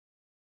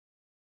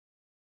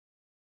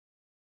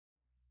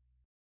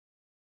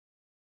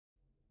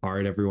All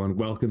right, everyone,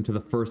 welcome to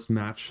the first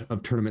match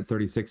of Tournament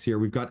 36 here.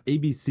 We've got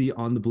ABC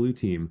on the blue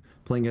team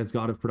playing as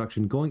God of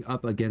Production, going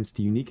up against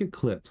Unique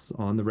Eclipse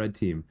on the red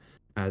team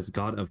as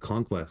God of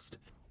Conquest.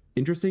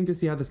 Interesting to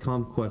see how this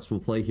Conquest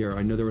will play here.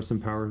 I know there were some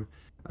power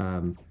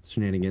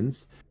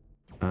shenanigans,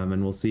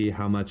 and we'll see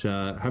how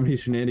many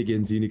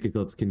shenanigans Unique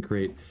Eclipse can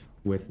create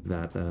with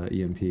that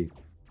EMP.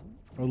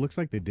 Oh, it looks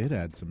like they did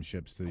add some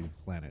ships to the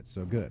planet,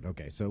 so good.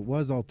 Okay, so it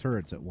was all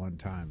turrets at one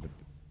time, but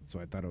so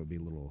I thought it would be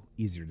a little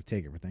easier to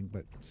take everything,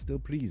 but still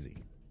pretty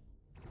easy.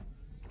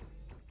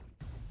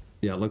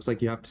 Yeah, it looks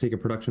like you have to take a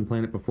production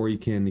planet before you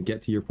can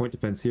get to your point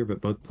defense here,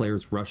 but both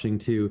players rushing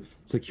to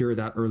secure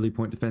that early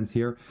point defense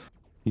here.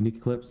 Unique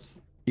Eclipse,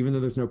 even though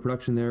there's no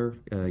production there,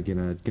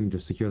 gonna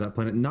just secure that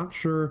planet. Not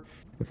sure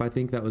if I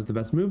think that was the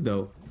best move,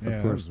 though. Yeah,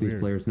 of course, these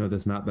weird. players know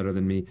this map better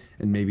than me,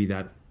 and maybe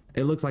that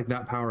it looks like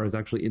that power is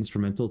actually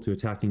instrumental to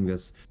attacking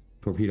this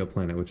torpedo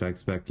planet, which I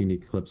expect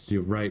Unique Eclipse to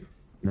do right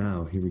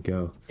now. Here we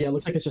go. Yeah, it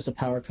looks like it's just a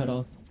power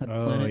cutoff type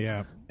of planet. Oh,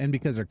 yeah. And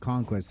because they're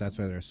Conquest, that's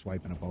why they're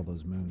swiping up all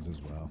those moons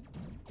as well.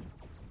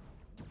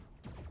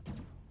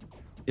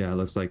 Yeah, it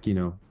looks like,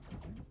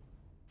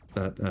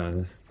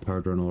 that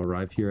power drone will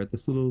arrive here at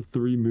this little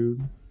 3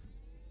 moon.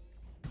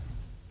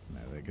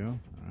 There they go.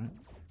 All right.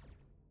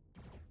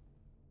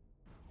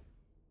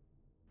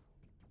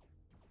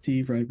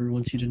 Steve Ryber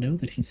wants you to know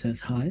that he says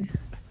hi.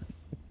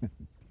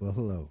 Well,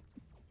 hello.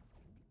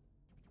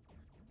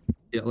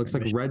 Yeah, it looks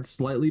like red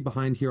slightly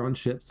behind here on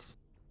ships.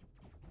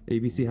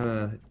 ABC had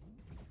a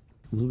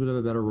little bit of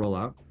a better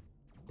rollout.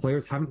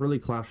 Players haven't really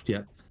clashed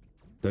yet,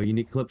 though.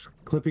 Unique Eclipse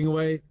clipping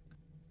away.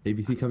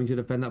 ABC coming to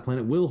defend that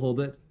planet, will hold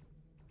it.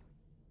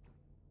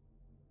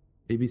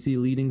 ABC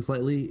leading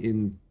slightly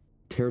in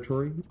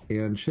territory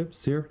and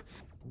ships here.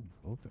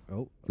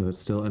 Oh, though it's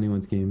still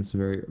anyone's game. It's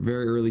very,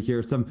 very early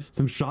here. Some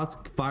shots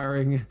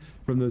firing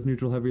from those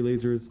neutral heavy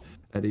lasers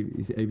at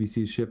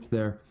ABC's ships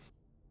there.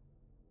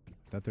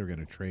 Thought they were going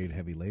to trade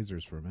heavy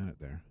lasers for a minute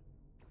there.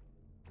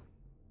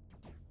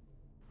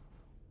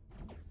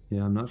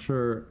 Yeah, I'm not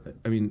sure.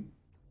 I mean,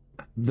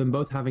 them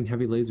both having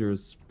heavy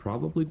lasers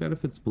probably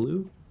benefits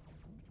blue.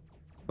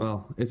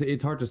 Well,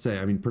 it's hard to say.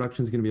 I mean,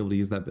 production's going to be able to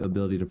use that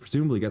ability to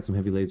presumably get some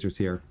heavy lasers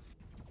here.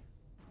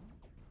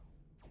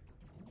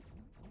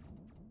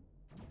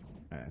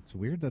 It's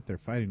weird that they're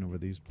fighting over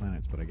these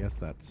planets, but I guess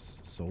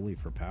that's solely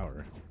for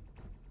power.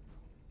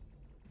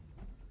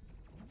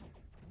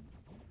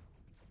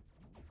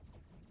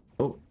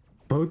 Oh,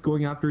 both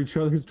going after each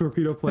other's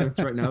torpedo planets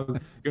right now.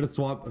 Gonna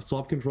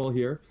swap control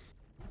here.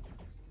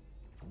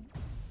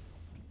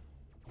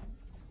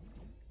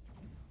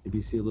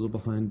 ABC a little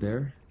behind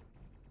there.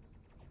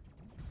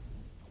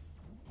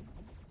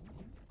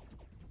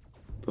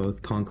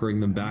 Both conquering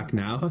them back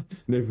now.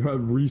 They've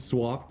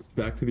re-swapped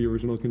back to the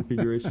original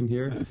configuration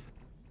here.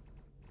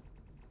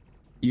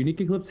 Unique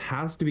Eclipse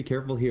has to be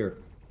careful here.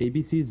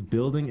 ABC is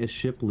building a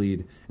ship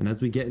lead, and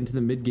as we get into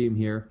the mid-game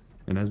here,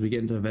 and as we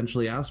get into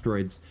eventually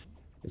asteroids,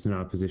 it's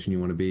not a position you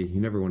want to be. You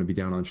never want to be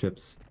down on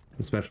ships,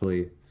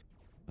 especially,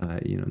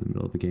 in the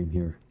middle of the game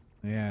here.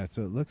 Yeah,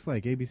 so it looks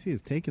like ABC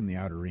has taken the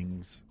outer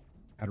ring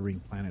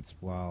planets,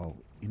 while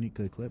Unique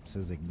Eclipse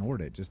has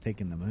ignored it, just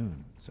taking the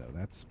moon. So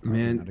that's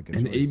not a good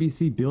choice.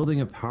 ABC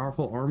building a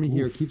powerful army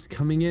here keeps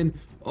coming in.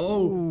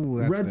 Oh,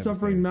 red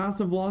suffering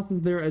massive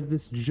losses there as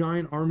this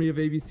giant army of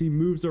ABC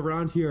moves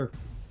around here.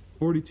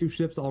 42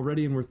 ships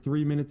already, and we're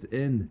 3 minutes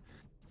in.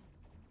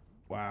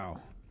 Wow.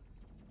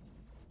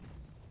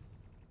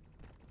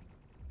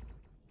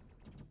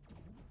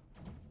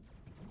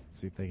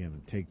 See if they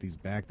can take these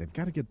back. They've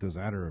got to get those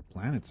outer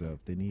planets up.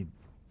 They need.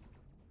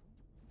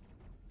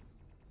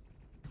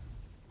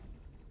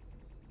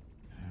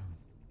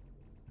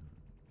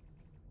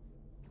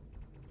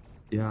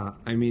 Yeah,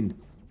 I mean,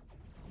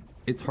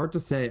 it's hard to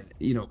say,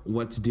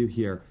 what to do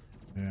here.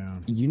 Yeah.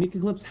 Unique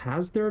Eclipse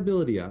has their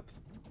ability up.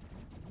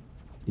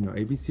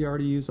 ABC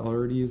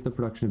already used the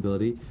production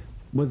ability.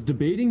 Was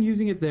debating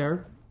using it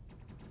there.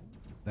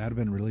 That'd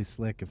have been really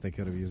slick if they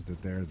could have used it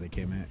there as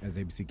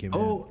ABC came in.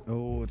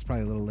 Oh, it's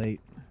probably a little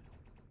late.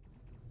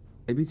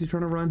 ABC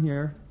trying to run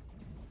here.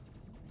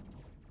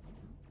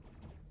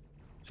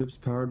 Ships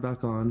powered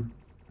back on.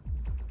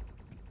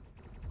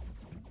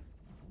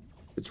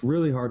 It's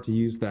really hard to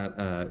use that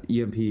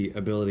EMP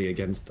ability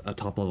against a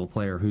top level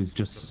player who's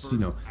just,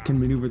 can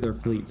maneuver their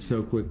fleet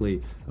so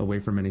quickly away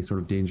from any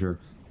sort of danger.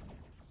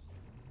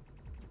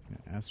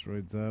 Yeah,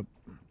 asteroids up.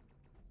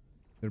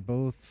 They're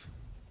both,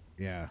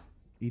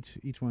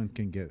 each one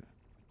can get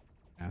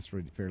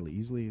asteroid fairly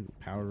easily.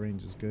 Power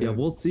range is good. Yeah,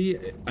 we'll see.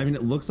 I mean,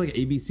 it looks like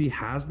ABC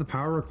has the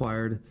power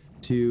required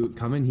to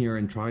come in here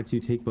and try to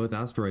take both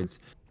asteroids.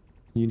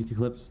 Unique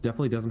Eclipse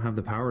definitely doesn't have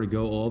the power to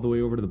go all the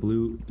way over to the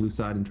blue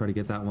side and try to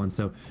get that one.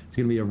 So it's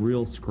going to be a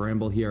real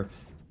scramble here.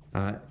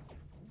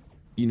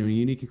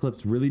 Unique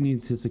Eclipse really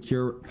needs to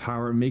secure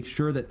power, make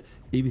sure that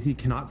ABC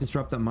cannot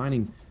disrupt that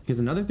mining. Because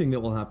another thing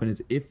that will happen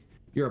is if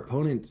your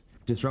opponent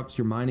disrupts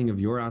your mining of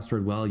your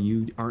asteroid while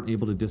you aren't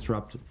able to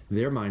disrupt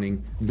their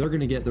mining, they're going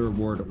to get the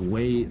reward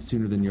way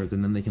sooner than yours,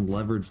 and then they can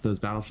leverage those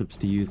battleships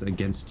to use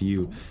against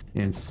you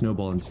and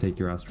snowball and to take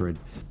your asteroid.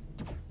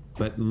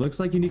 But looks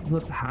like Unique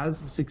Eclipse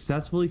has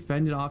successfully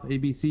fended off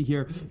ABC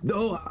here.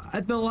 No,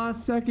 at the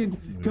last second,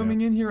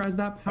 coming in here as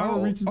that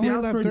power reaches the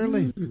asteroid. Left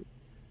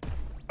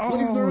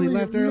early. He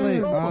left early.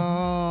 No.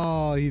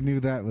 Oh, he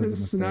knew that was a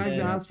mistake. Snagged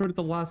the asteroid at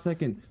the last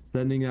second,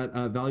 sending that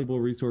valuable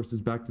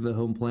resources back to the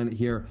home planet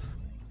here.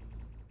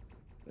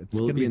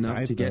 Will it be enough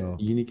tight, to get though.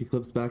 Unique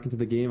Eclipse back into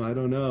the game? I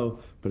don't know,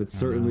 but it's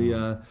certainly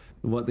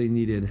what they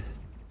needed.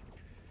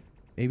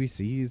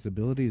 ABC's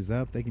ability is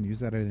up. They can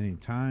use that at any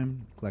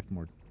time. Collect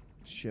more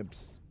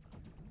ships.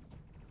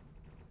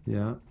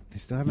 Yeah. They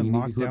still haven't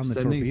Unique locked down Eclipse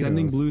the sending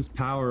torpedoes. Blue's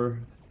power,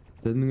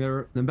 sending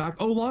them back.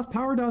 Oh, lost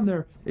power down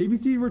there.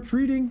 ABC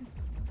retreating.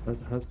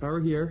 Has power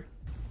here.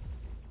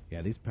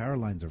 Yeah, these power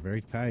lines are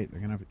very tight.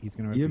 He's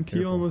gonna have to be EMP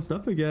careful. almost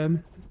up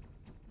again.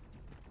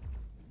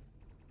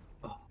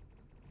 Oh.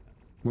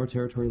 More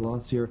territory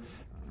lost here.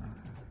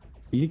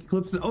 Unique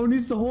Eclipse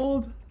needs to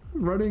hold.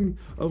 Running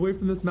away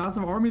from this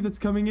massive army that's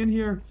coming in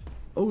here.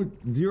 Oh,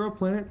 zero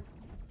planet.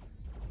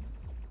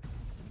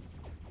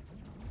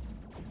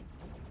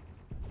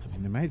 I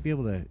mean, they might be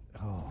able to.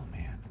 Oh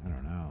man, I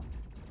don't know.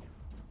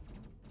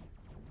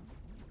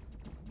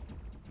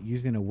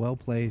 Using a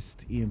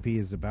well-placed EMP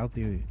is about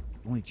the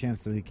only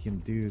chance that we can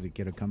do to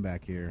get a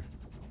comeback here.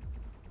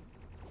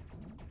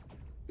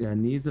 Yeah,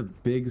 needs a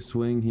big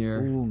swing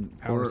here. Ooh,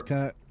 power's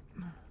cut.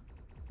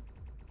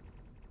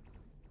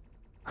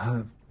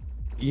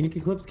 Unique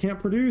Eclipse can't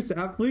produce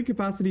at fleet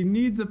capacity.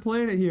 Needs a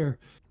planet here.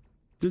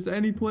 Just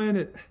any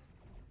planet.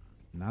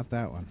 Not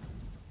that one.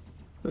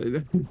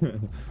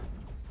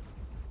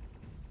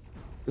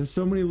 There's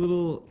so many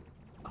little...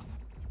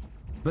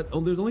 But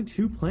there's only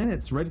 2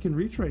 planets Red can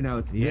reach right now.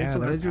 It's Yeah, this,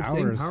 their as you're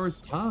saying, powers.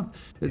 power's tough.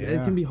 It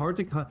Yeah. can be hard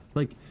to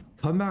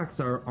comebacks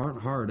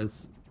aren't hard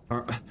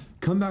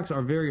comebacks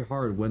are very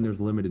hard when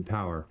there's limited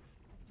power.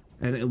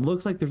 And it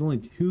looks like there's only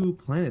 2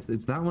 planets.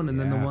 It's that one and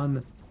then the Yeah.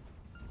 one.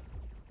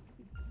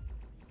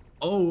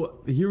 Oh,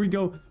 here we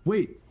go.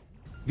 Wait.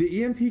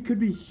 The EMP could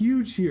be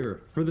huge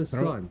here for the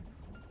sun.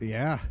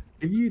 Yeah.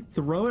 If you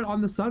throw it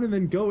on the sun and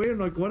then go in,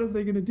 like, what are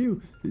they gonna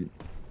do?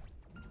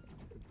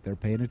 They're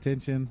paying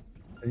attention.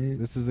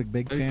 This is a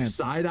big chance.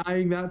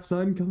 Side-eyeing that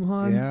sun, come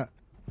on. Yeah.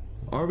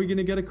 Are we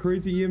gonna get a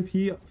crazy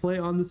EMP play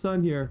on the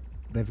sun here?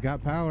 They've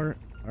got power.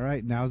 All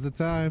right, now's the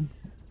time.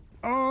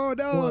 Oh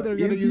no, What, they're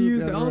gonna EMP use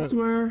used it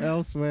elsewhere?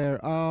 Elsewhere.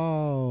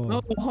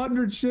 Oh,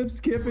 100 ships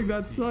camping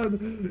that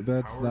sun.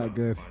 that's not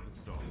good.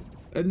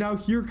 And now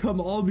here come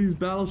all these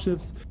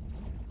battleships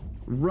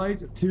right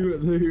to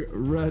the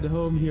red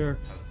home here.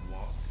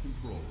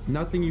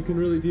 Nothing you can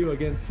really do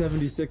against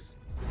 76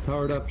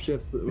 powered up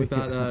ships with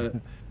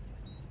that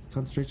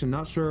concentration.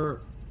 Not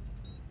sure,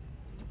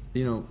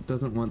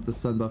 doesn't want the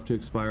sun buff to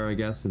expire, I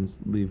guess, and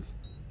leave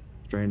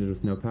stranded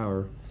with no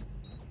power.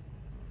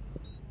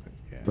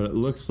 Yeah. But it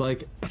looks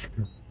like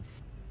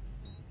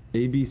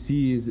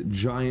ABC's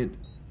giant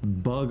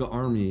bug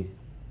army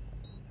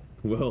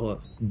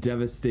will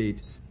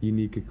devastate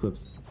Unique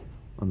Eclipse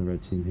on the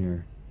red team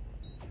here.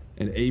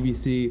 And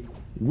ABC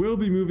will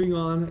be moving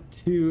on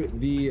to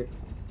the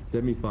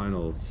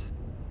semifinals.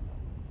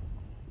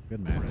 Good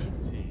match.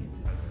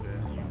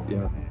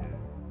 Yeah.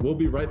 We'll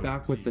be right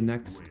back with the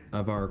next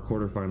of our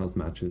quarterfinals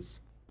matches.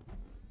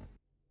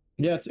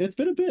 Yeah, it's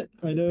been a bit.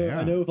 I know. Yeah.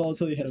 I know.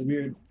 Volatility had a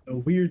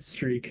weird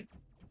streak.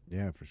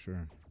 Yeah, for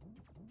sure.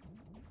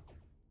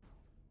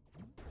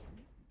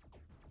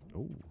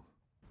 Oh,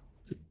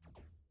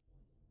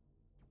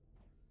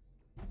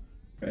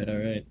 Right. All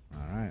right.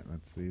 all right.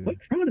 Let's see. What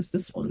crown is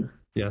this one?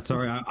 Yeah,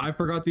 sorry, I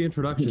forgot the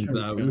introductions.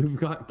 Sorry. We've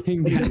got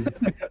King King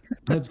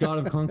as God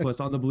of Conquest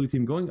on the blue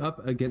team, going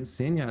up against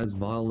Sanya as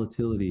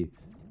Volatility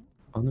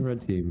on the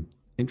red team.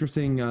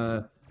 Interesting.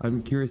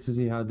 I'm curious to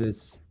see how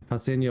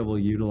Sanya will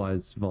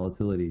utilize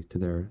Volatility to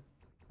their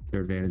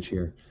advantage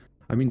here.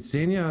 I mean,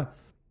 Sanya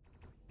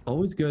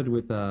always good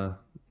with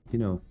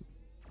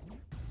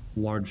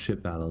large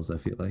ship battles. I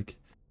feel like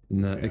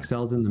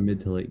excels in the mid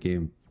to late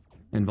game,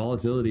 and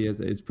Volatility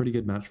is pretty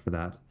good match for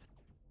that.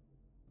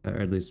 Or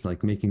at least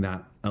like making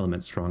that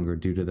element stronger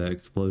due to the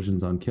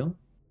explosions on kill.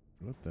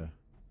 What's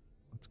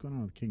going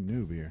on with King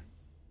Noob here?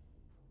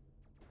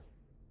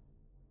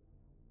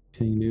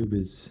 King Noob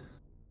is...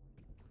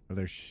 Are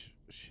there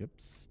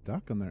ships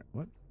stuck on there?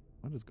 What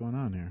is going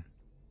on here?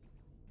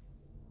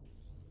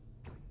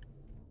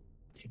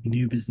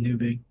 Noob is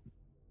noobing.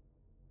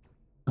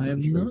 I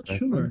am Sure, not is that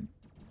sure.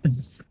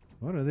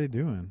 What are they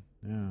doing?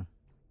 Yeah.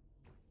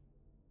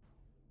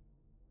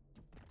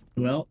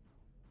 Well,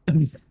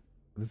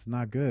 This is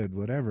not good,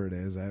 whatever it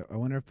is. I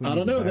wonder if we I need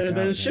don't to know. back The out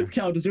there. ship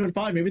count is doing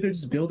fine. Maybe they're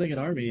just building an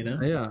army.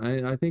 Yeah,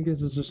 I think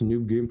this is just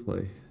Noob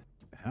gameplay.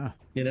 Huh.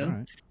 You know? All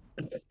right.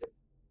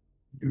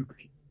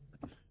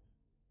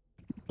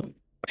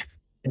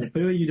 Yeah,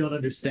 clearly you don't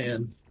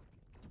understand.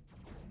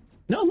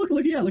 No, look at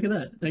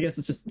that. I guess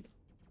it's just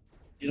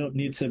you don't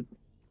need to.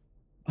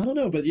 I don't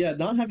know, but yeah,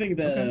 not having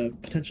the Okay.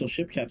 potential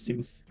ship cap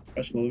seems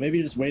questionable. Maybe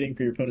you're just waiting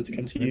for your opponent to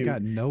come to They've you.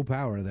 got no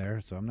power there,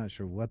 so I'm not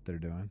sure what they're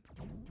doing.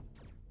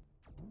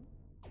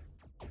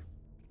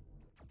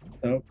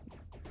 Oh.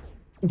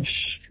 Nope.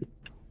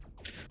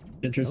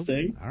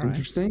 Interesting. All right.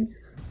 Interesting.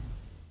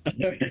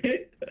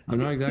 Okay. I'm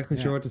not exactly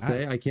Yeah, sure what to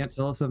say. I can't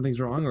tell if something's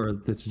wrong or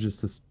if this is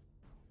just this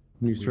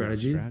new Weird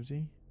strategy.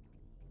 strategy.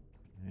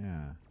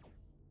 Yeah.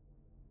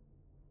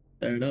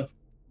 Fair enough.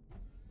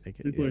 Take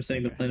it. People Yeah, are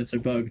saying the okay. planets are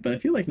bugged, but I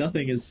feel like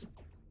nothing is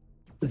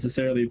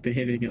necessarily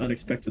behaving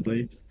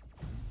unexpectedly.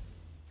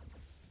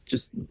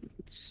 Just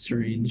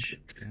strange.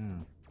 Yeah.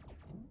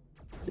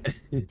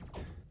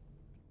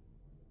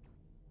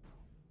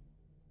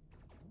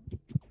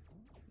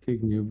 King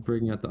Noob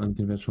bringing out the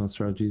unconventional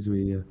strategies.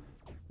 We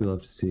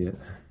love to see it.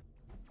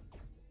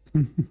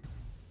 Hey,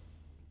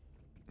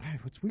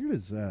 what's weird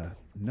is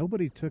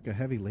nobody took a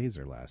heavy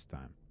laser last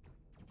time.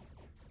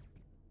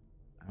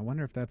 I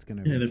wonder if that's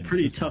going to Yeah, be they're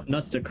pretty consistent. tough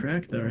nuts to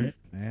crack, though, right?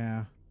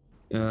 Yeah.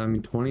 I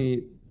mean,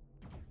 20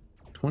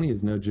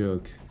 is no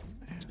joke,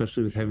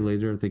 especially with heavy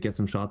laser. If they get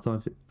some shots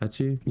off at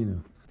you, you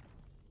know,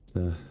 it's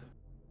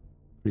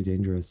pretty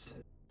dangerous.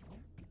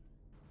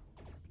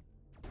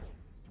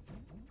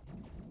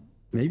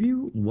 Maybe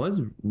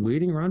was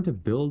waiting around to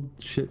build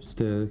ships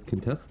to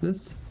contest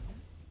this.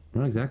 I'm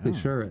not exactly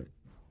sure.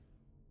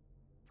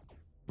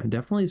 I'm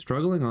definitely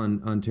struggling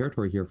on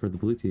territory here for the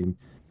blue team.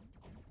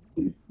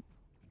 You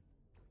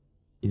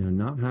know,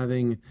 not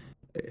having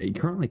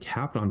currently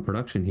capped on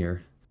production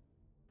here.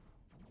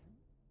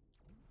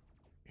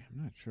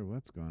 I'm not sure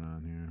what's going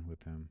on here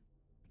with him.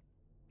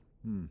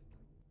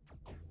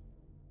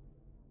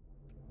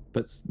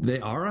 But they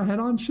are ahead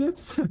on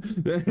ships.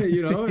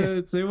 You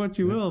know, say what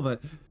you will,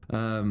 but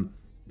They're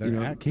you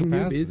know, at King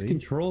Noob is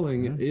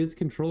capacity.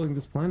 controlling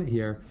this planet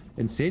here,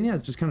 and Sanya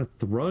is just kind of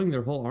throwing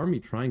their whole army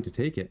trying to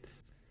take it.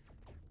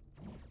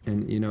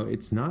 And you know,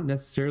 it's not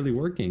necessarily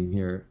working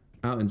here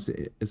out,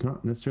 and it's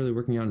not necessarily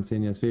working out in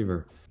Sanya's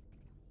favor.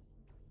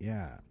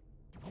 Yeah.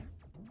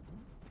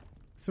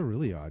 It's a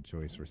really odd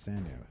choice for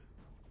Sanya.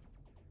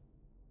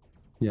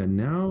 Yeah,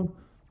 now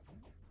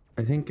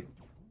I think,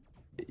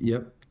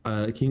 yep,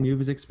 King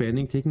Noob is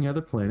expanding, taking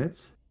other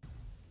planets.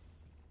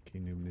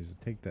 King Noob needs to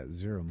take that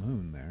zero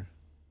moon there.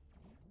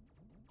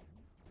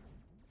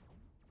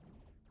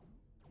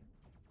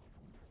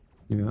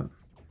 Yeah.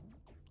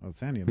 Oh,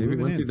 Sanya Maybe it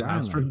moving went in through the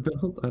finally. asteroid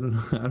belt. I don't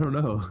know. I don't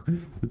know.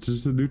 It's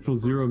just a neutral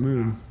zero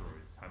moon.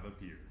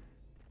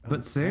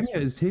 But Sanya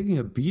is taking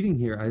a beating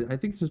here. I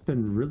think it's just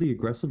been really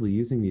aggressively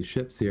using these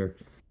ships here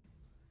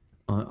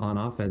on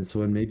offense.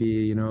 When maybe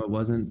you know it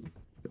wasn't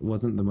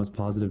the most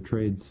positive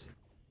trades.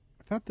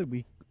 I thought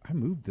that I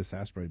moved this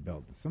asteroid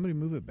belt. Did somebody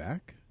move it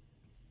back?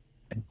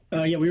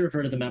 Yeah, we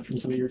reverted the map from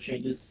some of your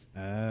changes.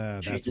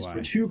 That's Changes why.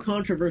 were too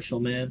controversial,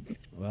 man.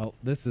 Well,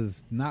 this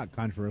is not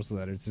controversial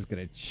that it's just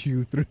going to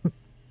chew through.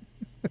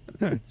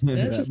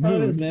 That's just how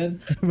it is, man.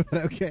 But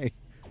okay.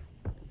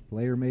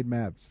 Player-made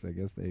maps. I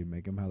guess they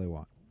make them how they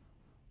want.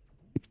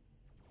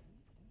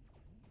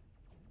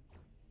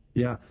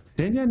 Yeah,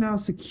 Sanya now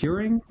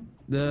securing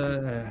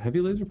the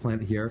heavy laser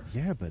plant here.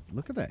 Yeah, but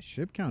look at that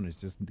ship count. It's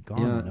just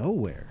gone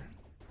nowhere.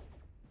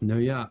 No,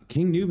 yeah,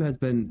 King Noob has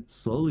been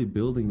slowly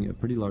building a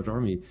pretty large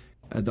army.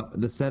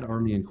 The said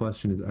army in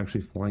question is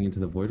actually flying into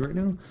the void right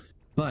now,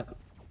 but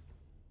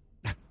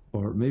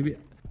or maybe it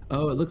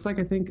looks like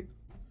I think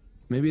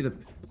maybe the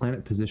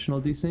planet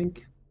positional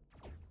desync.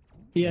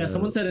 Yeah,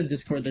 someone said in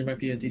Discord there might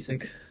be a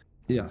desync.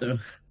 Yeah. So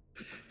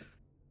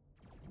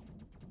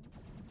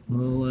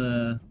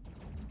we'll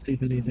see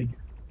if anything.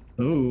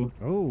 Oh,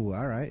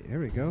 all right.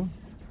 Here we go.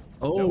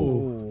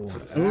 Oh,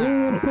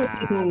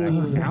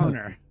 The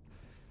counter.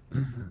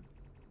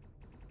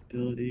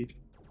 the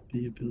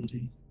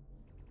ability.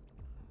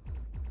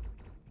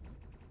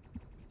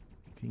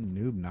 King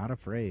Noob not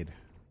afraid.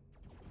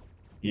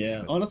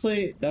 Yeah,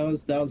 honestly, that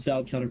was valid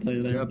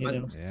counterplay there. yeah, you but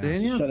know?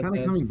 Sanya's Shut it kind of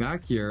down. coming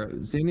back here.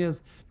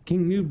 Sanya's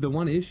King Noob. The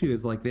one issue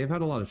is like they've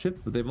had a lot of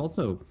ships, but they've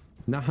also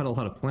not had a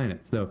lot of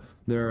planets. So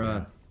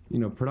their you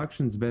know,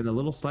 production's been a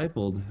little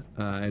stifled,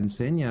 and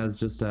Sanya has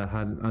just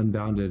had an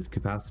unbounded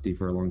capacity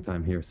for a long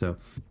time here. So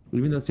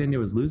even though Sanya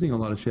was losing a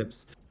lot of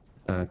ships,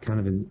 kind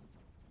of in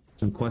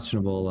some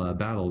questionable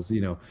battles,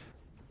 you know,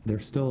 they're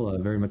still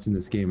very much in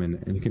this game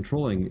and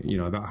controlling, you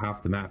know, about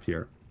half the map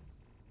here.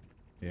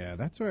 Yeah,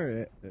 that's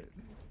where you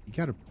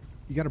gotta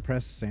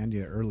press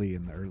Sanya early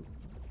in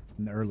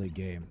the early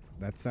game.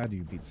 That's how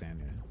you beat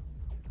Sanya.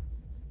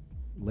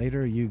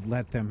 Later you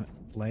let them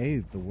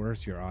play, the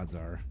worse your odds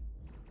are.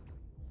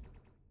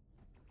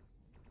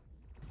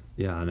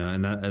 Yeah, no,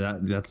 and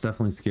that's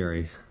definitely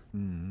scary.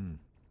 Because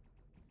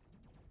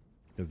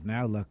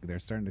now look, they're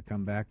starting to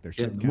come back. Their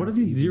Yeah, ship what are count's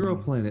these zero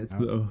evenly planets out.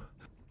 though?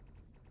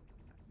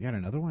 You got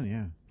another one?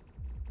 Yeah.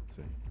 Let's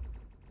see.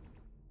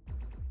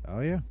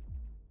 Oh yeah.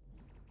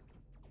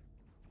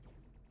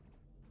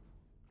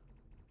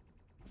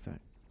 What's that?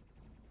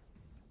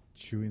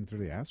 Chewing through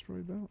the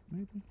asteroid belt,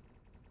 maybe?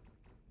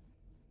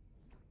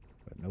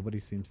 But nobody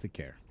seems to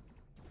care.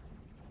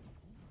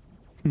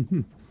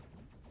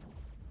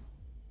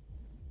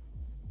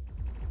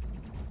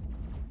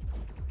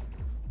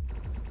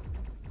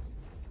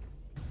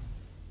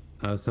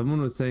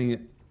 Someone was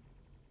saying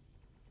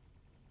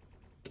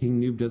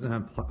King Noob doesn't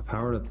have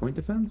power to point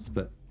defense,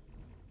 but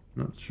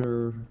I'm not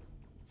sure.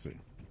 Let's see.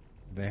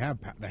 They have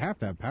to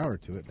have power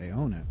to it. They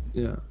own it.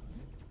 Yeah.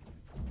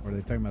 Or are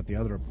they talking about the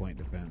other point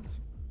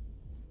defense?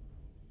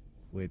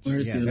 Which,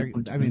 Where's yeah, the other they're,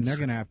 point I mean, defense? they're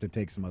going to have to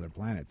take some other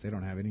planets. They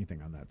don't have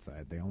anything on that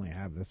side. They only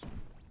have this one.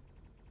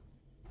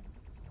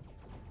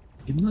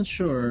 I'm not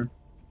sure.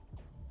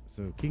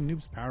 So King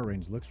Noob's power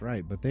range looks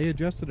right, but they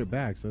adjusted it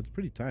back, so it's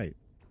pretty tight.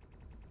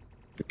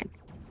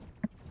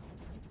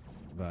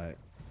 But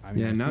I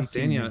mean, Yeah, now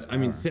Sanya. I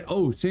mean,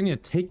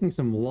 Sanya taking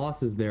some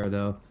losses there,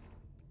 though.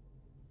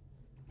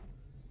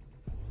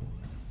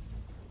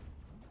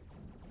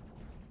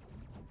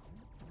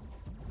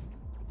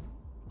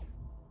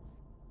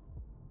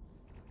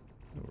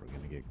 So we're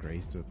gonna get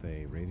graced with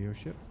a radio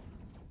ship.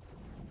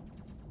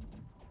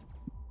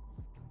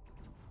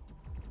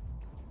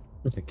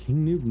 Yeah,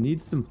 King Noob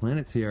needs some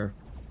planets here.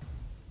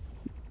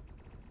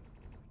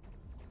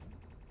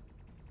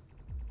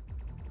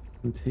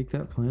 And take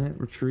that planet,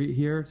 retreat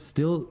here.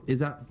 Still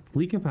is at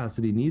fleet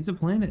capacity. Needs a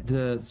planet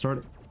to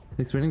start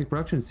expanding the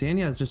production.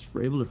 Sanya is just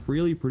able to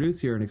freely produce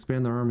here and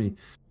expand their army.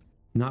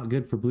 Not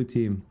good for blue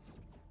team.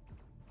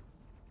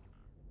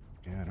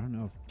 Yeah, I don't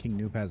know if King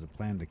Noob has a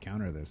plan to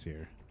counter this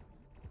here.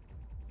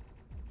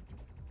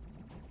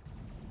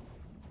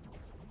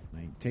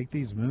 Like, take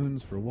these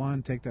moons for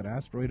one, take that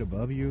asteroid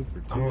above you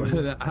for two. Oh,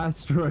 the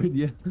asteroid,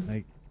 yeah.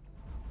 Like,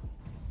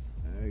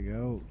 there you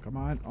go. Come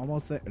on,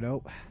 almost there.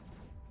 Nope.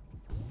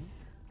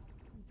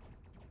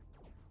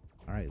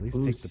 All right, at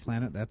least take the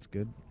planet. That's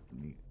good.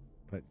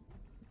 But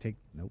take,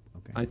 nope.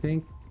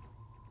 Okay.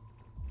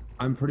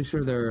 I'm pretty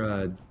sure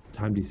they're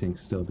time desync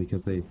still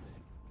because they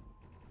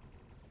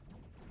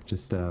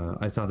just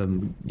I saw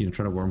them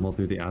try to wormhole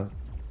through the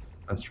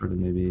asteroid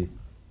and maybe.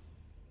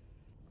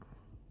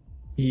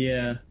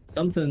 Yeah,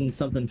 something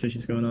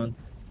fishy's going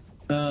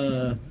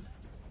on.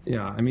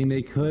 Yeah, I mean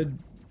they could.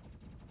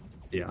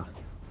 Yeah.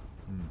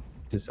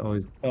 Just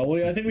always. Well,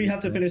 I think we have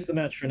to finish the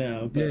match for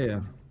now. But, Yeah.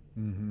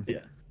 Mm-hmm. Yeah.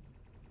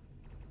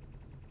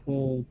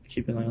 We'll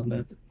keep an eye on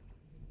that.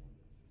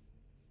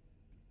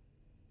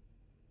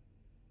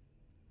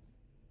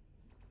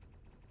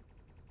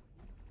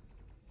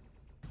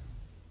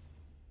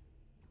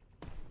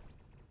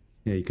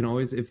 Yeah, you can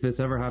always, if this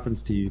ever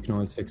happens to you, you can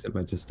always fix it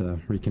by just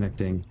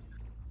reconnecting.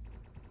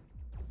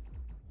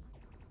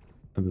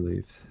 I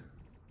believe.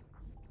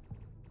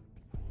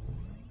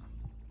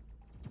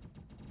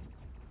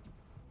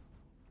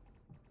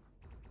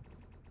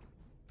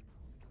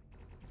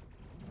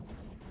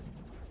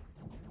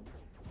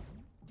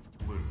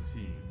 Blue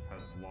team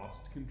has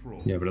lost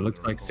control. Yeah, but it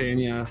looks like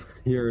Sanya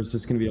here is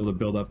just going to be able to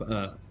build up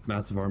a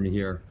massive army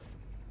here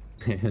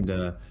and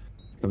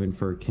come in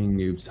for King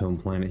Noob's home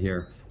planet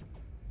here.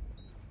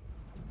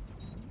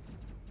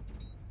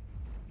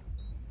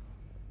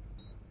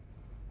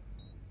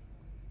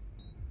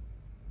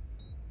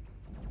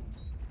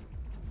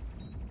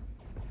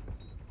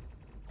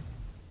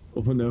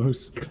 Oh no,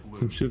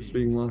 some ships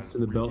being lost to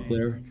the belt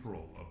there.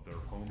 Control of their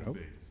home Nope.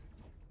 base.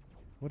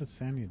 What is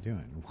Sanya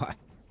doing? What?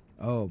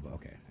 Oh,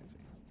 okay. I see.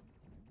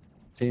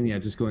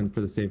 Sanya just going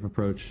for the safe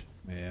approach.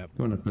 Yep.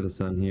 Going up for the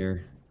sun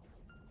here.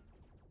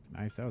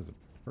 Nice. That was a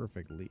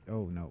perfect lead.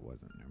 Oh, no, it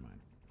wasn't. Never mind.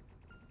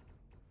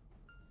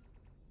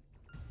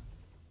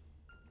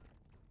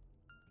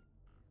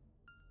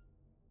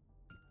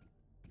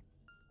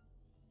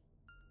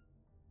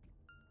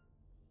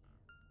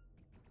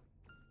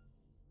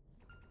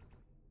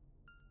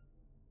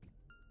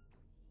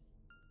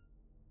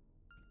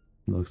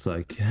 Looks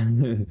like.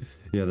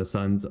 Yeah, the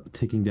sun's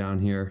ticking down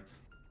here.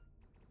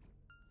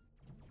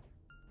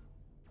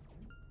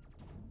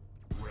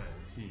 Red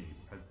team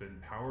has been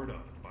powered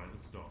up by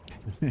the star.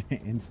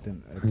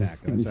 Instant attack.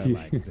 That's what I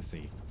like to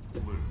see.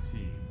 Blue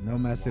team No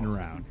has messing lost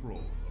around. Control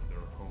of their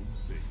home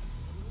base.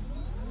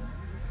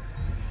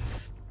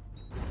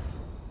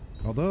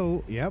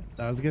 Although, yep,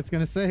 I was just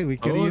going to say, we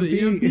could Oh,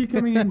 the EMP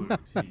coming in. Blue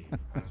team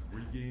has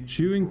regained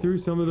Chewing control through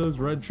some of those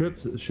red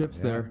ships Yeah.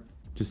 there.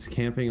 Just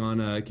camping on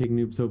King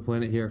Noob's home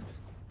planet here.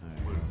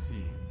 Blue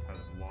team has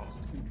lost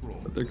control.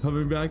 But they're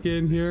coming back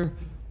in here.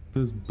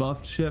 Those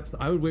buffed ships.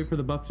 I would wait for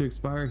the buff to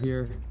expire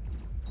here.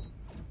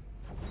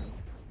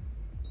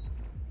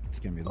 It's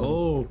going to be a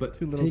little, Oh, but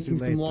too little, taking too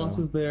some late,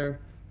 losses though. there.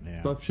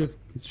 Yeah. Buff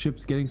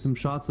ships getting some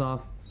shots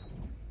off.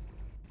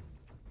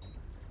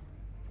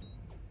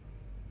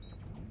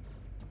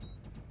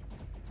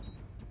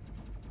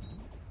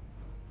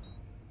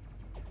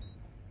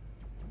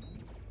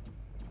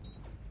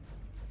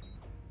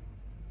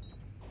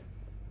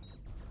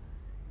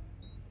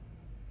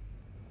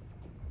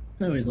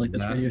 I always like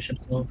this That- radio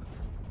ship song.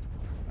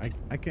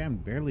 I can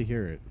barely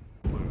hear it.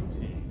 Blue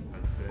team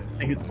has been. I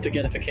think it's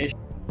spaghettification.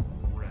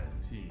 Red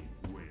team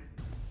wins.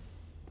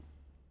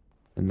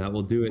 And that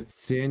will do it.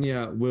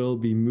 Sanya will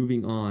be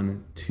moving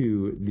on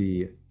to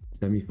the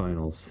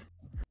semifinals.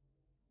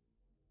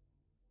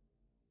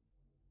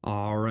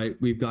 All right,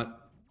 we've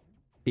got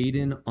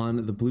Aiden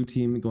on the blue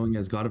team going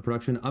as God of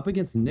Production up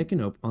against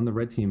Nikanope on the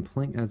red team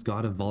playing as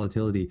God of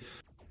Volatility.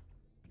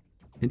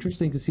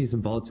 interesting to see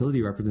some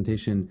volatility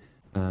representation.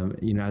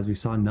 As we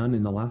saw none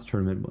in the last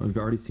tournament, we've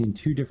already seen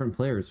 2 different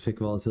players pick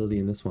volatility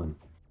in this one.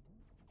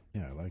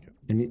 Yeah, I like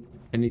it.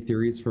 Any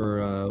theories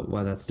for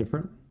why that's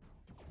different?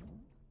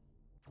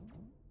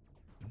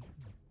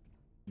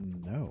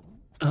 No.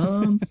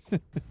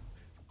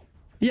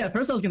 Yeah, at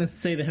first I was going to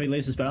say the heavy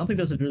lasers, but I don't think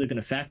those have really been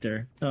a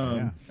factor.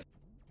 Yeah.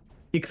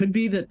 It could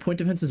be that point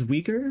defense is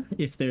weaker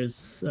if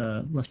there's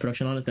less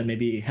production on it, then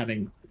maybe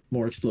having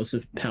more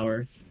explosive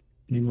power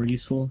would be more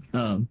useful.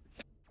 But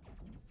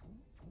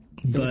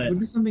There would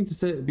be something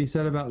to be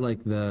said about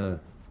like that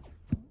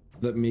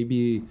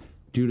maybe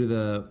due to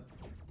the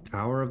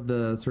power of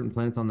the certain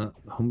planets on the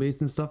home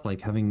base and stuff,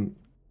 like having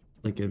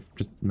like if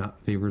just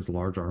map favors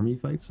large army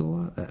fights a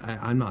lot.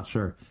 I'm not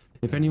sure.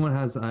 If anyone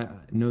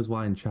knows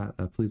why in chat,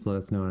 please let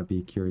us know. I'd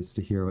be curious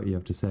to hear what you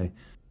have to say.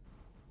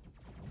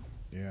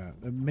 Yeah,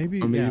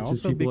 maybe. Or maybe yeah, it's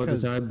just also people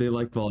because decide they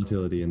like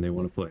volatility and they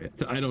want to play it.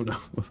 I don't know.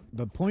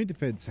 the point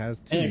defense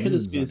has 2 yeah, it could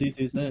moons just be on as it.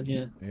 easy as that,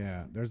 yeah.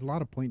 Yeah, there's a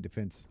lot of point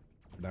defense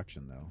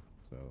production though,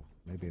 so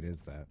maybe it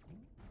is that.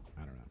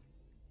 I don't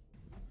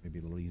know. Maybe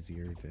a little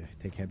easier to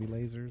take heavy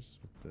lasers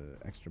with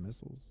the extra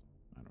missiles.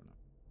 I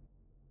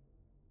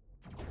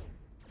don't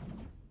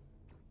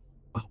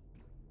know.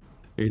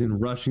 Aiden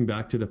rushing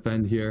back to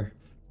defend here.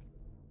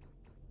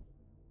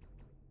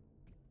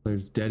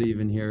 There's dead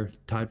even here,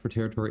 tied for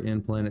territory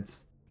and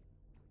planets.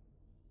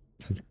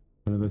 Kind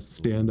of a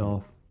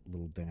standoff.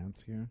 Little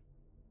dance here.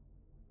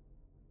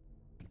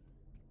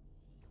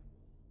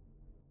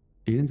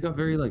 Aiden's got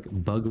very like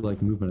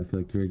bug-like movement. I feel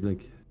like very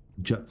like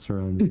juts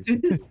around.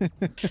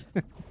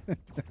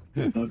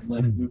 Bugs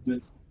like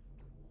movement.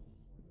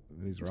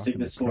 He's rocking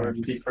Cygnus the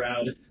form, be Crocs.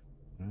 proud.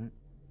 Right?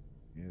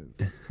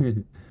 Yes.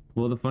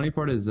 Well, the funny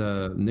part is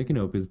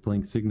Nicanope is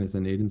playing Cygnus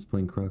and Aiden's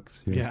playing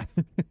Crux here. Yeah.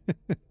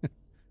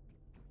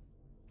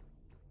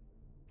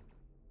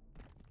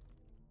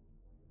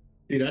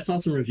 Dude, I saw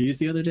some reviews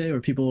the other day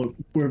where people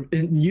were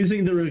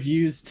using the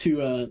reviews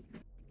to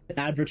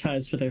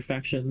advertise for their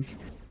factions.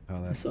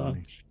 Oh, that's saw.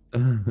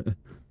 funny.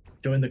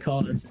 Join the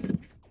cause.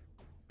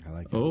 I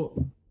like it.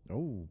 Oh,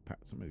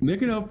 Somebody.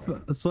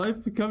 Nicanope,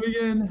 swipe coming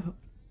in.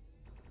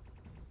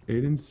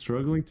 Aiden's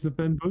struggling to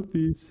defend both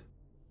these.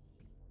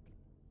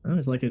 I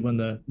always like it when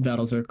the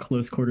battles are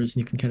close quarters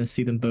and you can kind of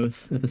see them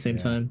both at the same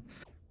Yeah. time.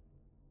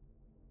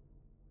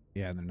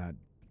 Yeah, and they're not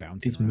bouncing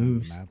These around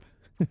moves.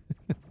 the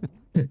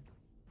map.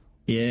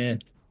 Yeah.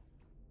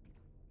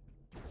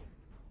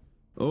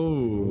 Oh,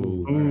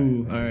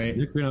 Ooh, all right.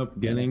 Nicanope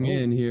getting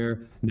in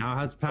here. Now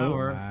has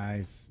power.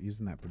 Nice.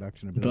 Using that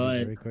production ability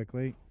But- very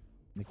quickly.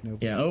 Nick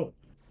Nope's Yeah. Oh,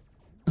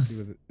 see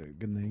what they're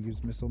gonna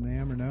use missile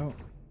ma'am or no?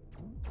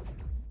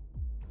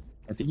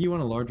 I think you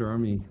want a larger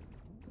army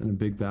in a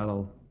big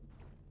battle.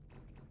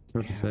 It's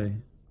hard to Yeah. say.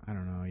 I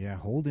don't know. Yeah,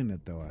 holding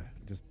it though.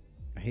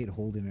 I hate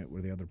holding it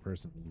where the other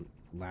person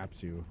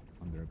laps you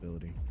on their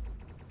ability.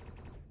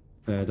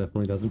 That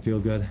definitely doesn't feel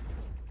good.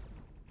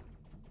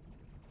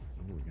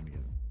 Oh, we're gonna get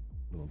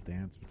a little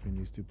dance between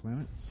these 2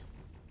 planets.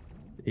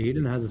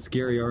 Aiden has a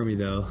scary army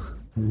though.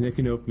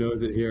 Nicanope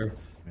knows it here.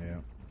 Yeah.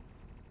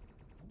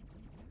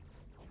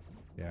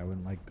 Yeah, I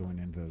wouldn't like going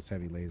into those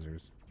heavy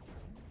lasers.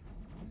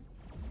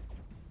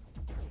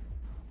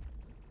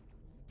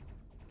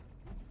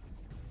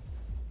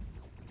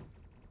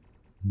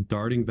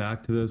 Darting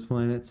back to those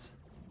planets.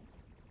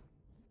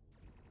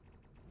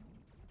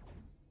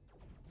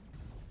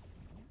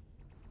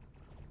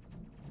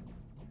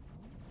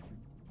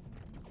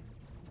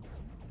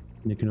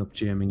 Nicanope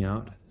jamming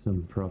out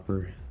some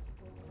proper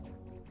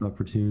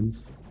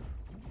tunes.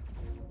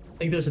 I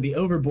think those are the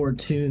overboard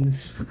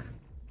tunes.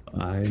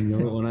 I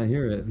know it when I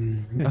hear it.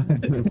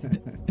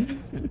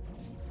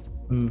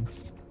 Mm.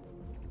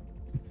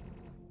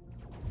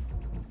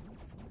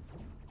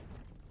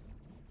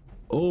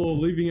 Oh,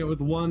 leaving it with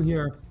 1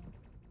 here.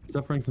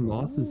 Suffering some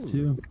losses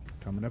Ooh. too.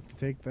 Coming up to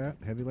take that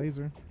heavy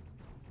laser.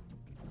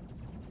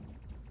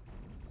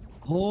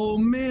 Oh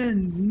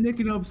man,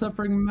 Nicanope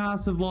suffering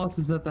massive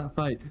losses at that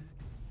fight.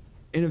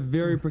 In a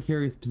very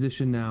precarious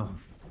position now.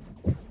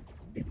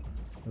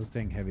 Those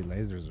dang heavy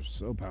lasers are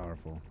so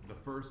powerful. The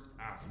first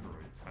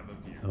asteroids have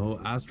appeared. Oh,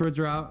 asteroids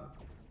are out.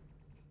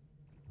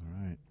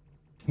 All right.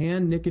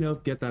 Can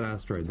Nicanope get that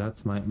asteroid?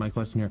 That's my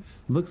question here.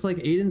 Looks like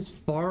Aiden's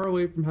far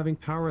away from having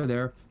power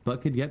there,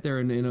 but could get there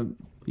in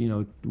a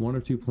 1 or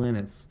 2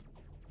 planets.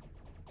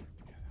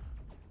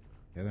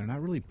 Yeah, they're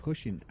not really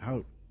pushing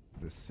out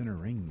the center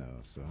ring though,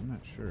 so I'm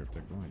not sure if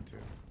they're going to.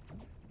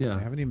 Yeah.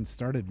 They haven't even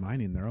started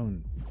mining their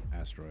own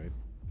asteroid.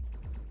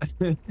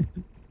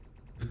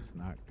 It's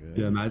not good.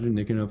 Yeah, imagine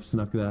Nicanope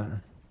snuck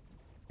that.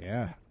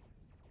 Yeah.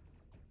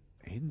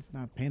 Aiden's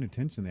not paying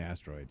attention to the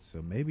asteroids,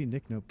 so maybe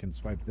Nicknope can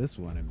swipe this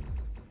one and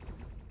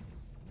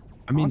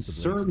I mean,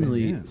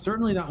 possibly extend in.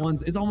 certainly that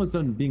one's it's almost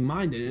done being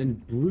mined,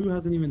 and Blue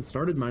hasn't even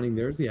started mining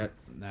theirs yet.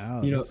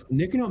 no, You know, this-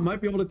 Nicanope might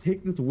be able to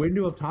take this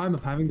window of time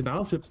of having the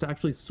battleships to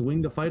actually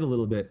swing the fight a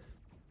little bit.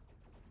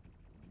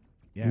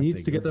 yeah, if Needs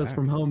they to go get those back.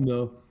 from home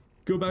though.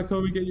 Go back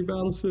home and get your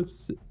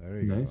battleships.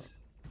 There you Nice.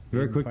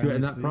 very Aiden quick to it,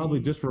 and that finally probably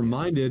sees- just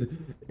reminded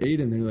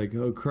Aiden. They're like,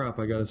 "Oh crap,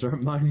 I gotta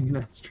start mining an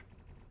asteroid."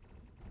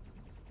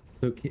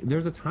 So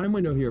there's a time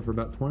window here for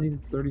about 20 to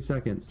 30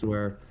 seconds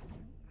where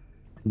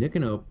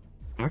Nicanop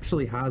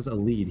actually has a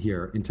lead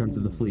here in terms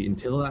of the fleet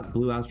until that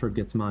blue asteroid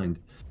gets mined.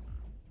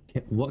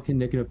 What can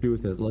Nicanop do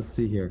with it? Let's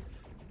see here.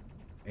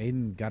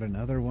 Aiden got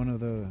another one of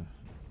the.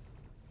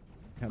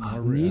 Got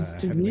more, Needs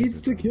heavy to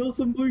lasers on. kill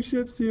some blue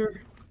ships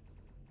here.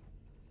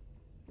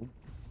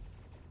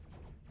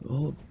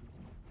 Oh,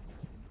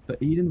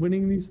 but Eden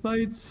winning these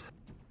fights.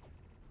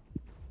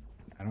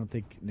 I don't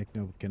think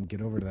Nickno can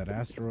get over to that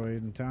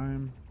asteroid in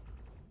time.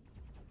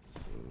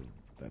 So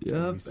that's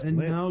gonna be Yep, split. and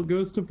now it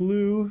goes to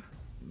blue.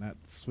 And that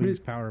swings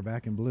power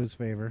back in Blue's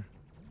favor.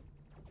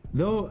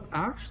 Though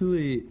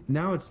actually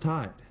now it's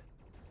tied.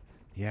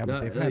 Yeah,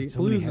 but they've had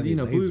so many Blue's, heavy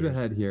Blue's lasers.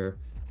 ahead here,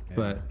 Yeah.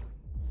 but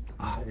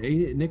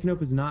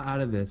Nicanop is not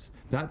out of this.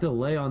 That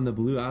delay on the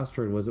blue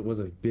asteroid was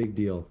a big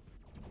deal.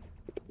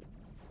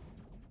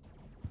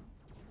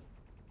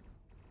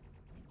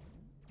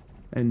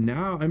 And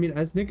now, I mean,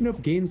 as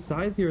Nicanop gains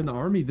size here in the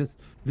army, this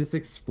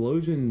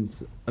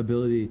explosions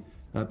ability,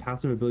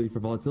 passive ability for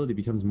volatility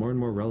becomes more and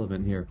more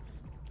relevant here.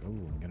 Oh,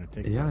 I'm gonna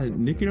take. Yeah, that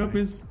from Nicanop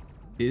nice.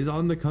 is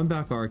on the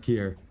comeback arc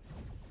here.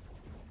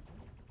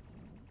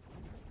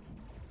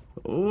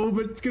 Oh,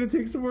 but it's gonna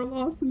take some more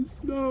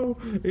losses. No,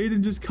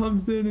 Aiden just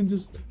comes in and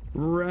just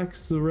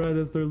wrecks the red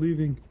as they're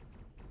leaving.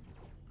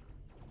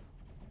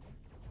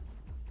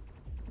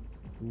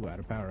 Ooh, out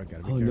of power.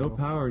 Gotta be Oh, careful. no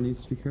power.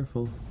 Needs to be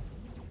careful.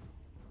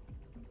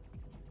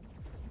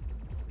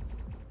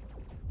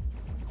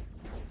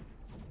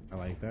 I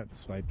like that.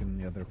 Swiping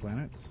the other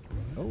planets.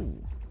 Oh,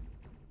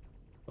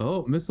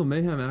 Oh, Missile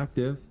Mayhem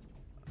active.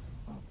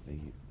 they,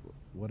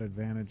 what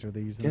advantage are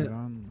they using Yeah. it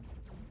on?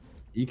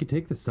 You could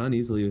take the sun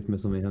easily with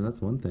Missile Mayhem.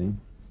 That's one thing.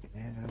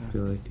 Yeah. I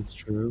feel like it's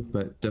true,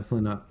 but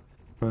definitely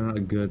probably not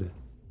a good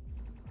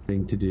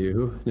thing to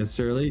do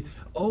necessarily.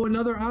 Oh,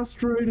 another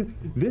asteroid.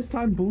 This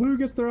time blue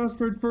gets their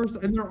asteroid first,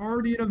 and they're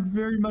already in a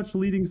very much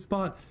leading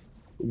spot.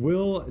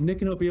 Will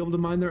Nicanop be able to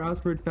mine their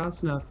asteroid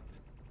fast enough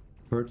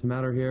for it to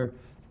matter here?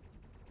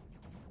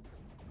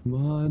 Come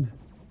on.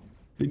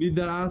 They need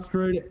that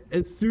asteroid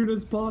as soon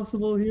as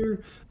possible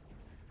here.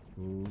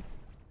 Ooh,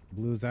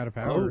 Blue's out of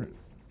Oh, power.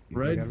 You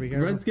gotta be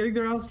careful. Red's getting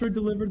their asteroid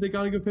delivered. They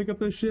gotta go pick up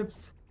those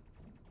ships.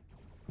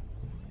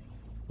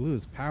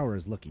 Blue's power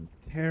is looking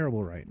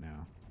terrible right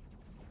now.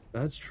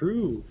 That's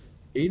true.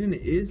 Aiden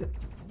is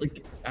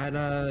like at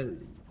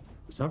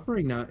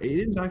suffering now.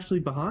 Aiden's actually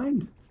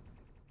behind.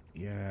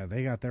 Yeah,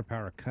 they got their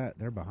power cut.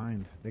 They're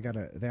behind. They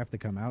have to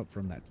come out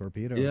from that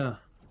torpedo. Yeah.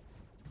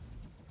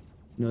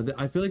 No,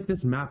 I feel like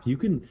this map, you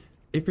can,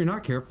 if you're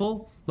not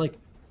careful, like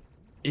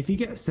if you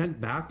get sent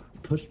back,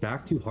 pushed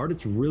back too hard,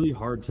 it's really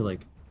hard to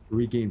like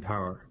regain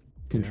power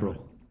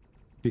control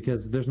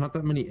because there's not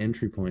that many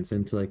entry points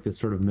into like this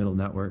sort of middle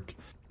network.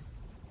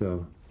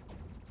 So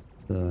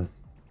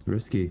it's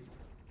risky.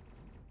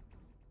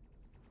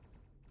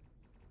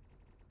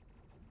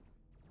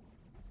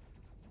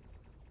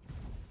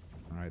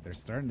 All right, they're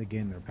starting to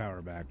gain their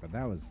power back, but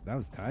that was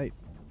tight.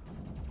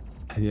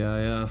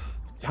 Yeah.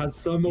 Has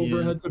some Yeah.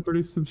 overhead to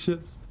produce some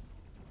ships.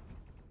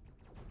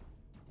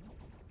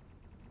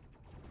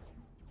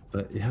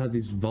 But yeah,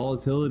 these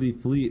volatility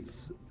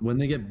fleets, when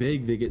they get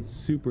big, they get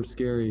super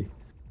scary.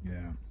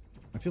 Yeah,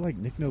 I feel like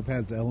Nick Nope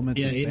has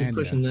elements Yeah, of Aiden's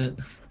pushing Sanya,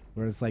 that.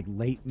 where it's like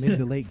mid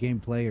to late game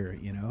player.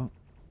 You know.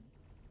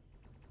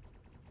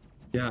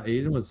 Yeah,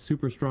 Aiden was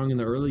super strong in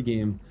the early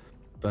game,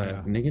 but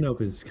Yeah.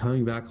 Nicanop is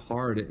coming back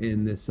hard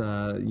in this,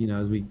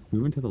 as we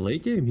move into the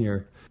late game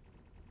here.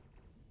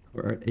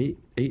 We're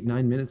at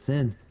 9 minutes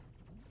in.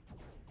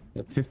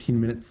 At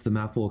 15 minutes, the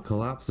map will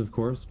collapse, of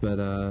course,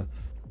 but,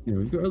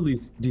 we've got at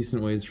least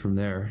decent ways from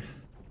there.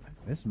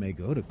 This may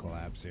go to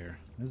collapse here.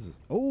 This is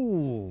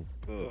ugh.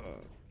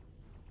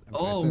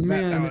 Oh, I said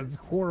man. that was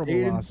horrible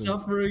Aiden losses.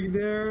 suffering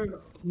there,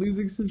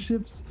 losing some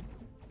ships.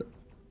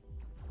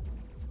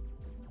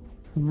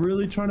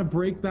 Really trying to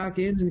break back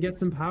in and get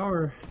some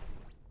power.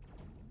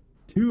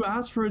 2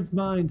 asteroids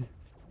mined.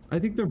 I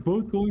think they're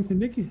both going to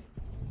Nikki.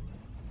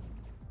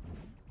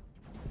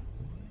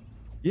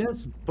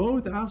 Yes,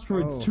 both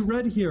asteroids Oh. to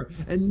red here.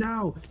 And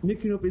now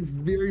Nicanop is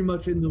very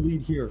much in the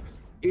lead here.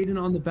 Aiden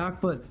on the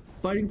back foot,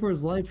 fighting for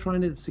his life,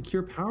 trying to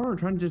secure power,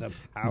 trying to just The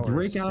power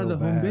break is out of so the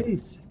home bad.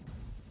 base.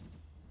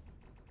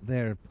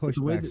 They're pushed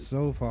The way back that-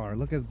 so far.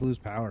 Look at Blue's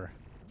power.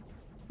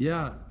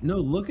 Yeah, no,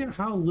 look at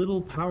how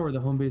little power the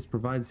home base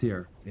provides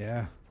here.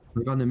 Yeah.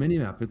 Like on the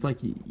minimap, it's like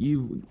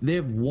they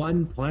have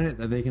one planet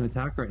that they can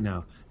attack right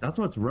now. That's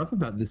what's rough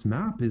about this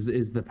map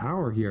is the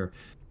power here.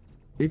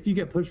 If you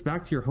get pushed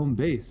back to your home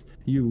base,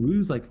 you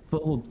lose like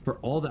foothold for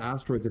all the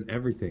asteroids and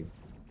everything.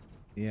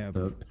 Yeah.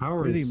 The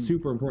power Pretty- is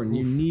super important.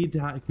 You need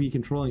to be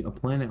controlling a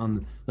planet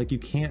on, like, you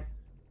can't,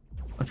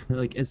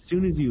 like, as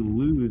soon as you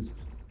lose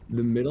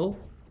the middle,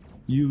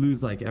 you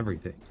lose like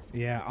everything.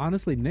 Yeah,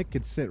 honestly, Nick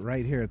could sit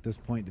right here at this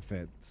point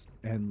defense,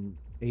 and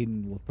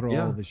Aiden will throw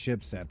Yeah. all the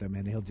ships at them,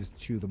 and he'll just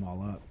chew them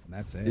all up.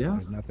 That's it. Yeah.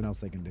 There's nothing else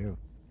they can do.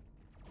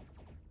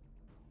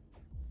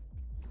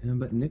 Yeah,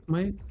 but Nick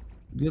might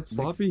get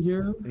sloppy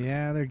here.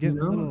 Yeah, they're getting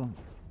You know? a little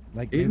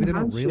like Aiden maybe they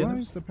don't has realize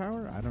ships. the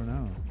power. I don't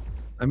know.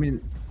 I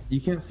mean, you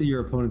can't see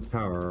your opponent's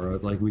power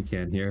like we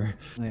can here,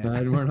 Yeah.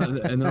 and we're not.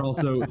 And they're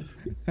also,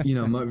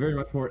 very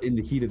much more in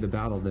the heat of the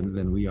battle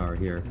than we are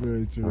here.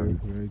 Very true.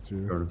 Very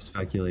true. Sort of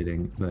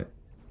speculating, but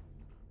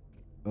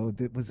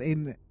Was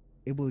Aiden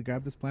able to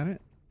grab this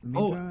planet? In the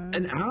meantime?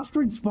 an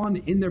asteroid spawned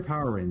in their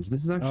power range.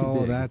 This is actually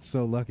big. That's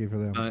so lucky for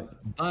them.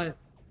 But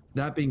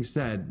that being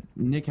said,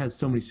 Nick has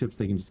so many ships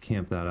they can just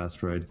camp that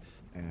asteroid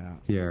Yeah.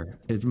 here.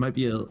 It might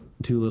be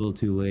too little,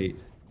 too late.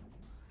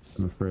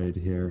 I'm afraid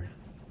here.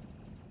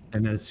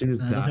 And then as soon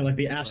as I that, don't feel like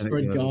the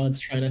asteroid goes- gods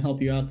trying to help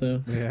you out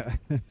though. Yeah.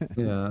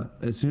 yeah,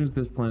 as soon as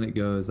this planet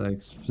goes, I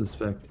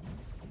suspect.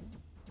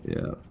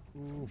 Yeah.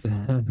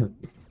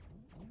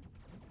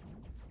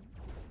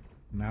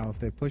 Now, if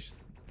they push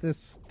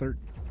this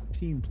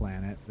 13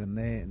 planet, then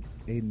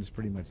Aiden's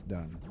pretty much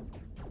done.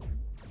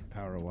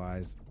 Power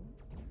wise.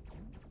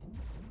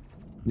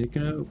 Nick,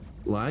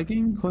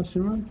 lagging?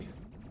 Question mark.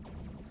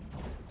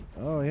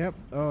 Oh, yep.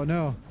 Oh,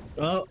 no.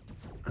 Oh,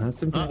 Has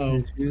some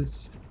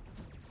issues.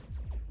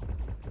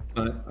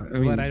 But I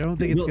mean, But I don't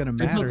think it's going to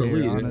they built matter a here,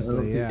 lead. I don't honestly.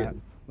 think Yeah. it-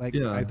 Like,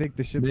 yeah. I think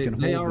the ships can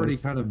hold They already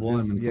this kind of and won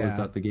just- and closed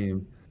yeah. out the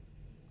game.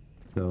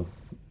 So,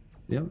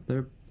 yep,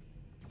 they're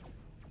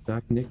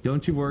back. Nick,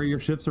 don't you worry. Your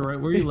ships are right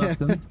where you left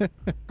them.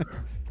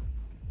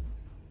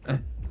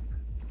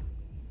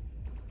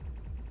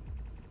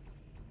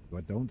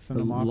 But don't send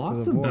them off Lost to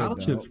the some void,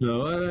 battleships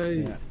though.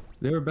 Yeah.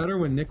 They were better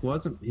when Nick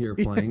wasn't here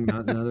playing.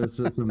 Now there's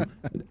just some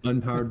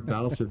unpowered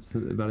battleships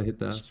about to hit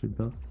the asteroid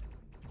belt.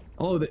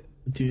 Oh, they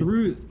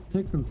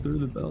take them through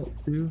the belt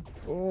too.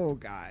 Oh,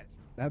 God.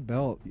 That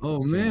belt.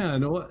 Oh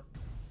man, what?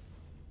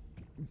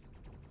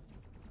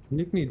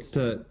 Nick needs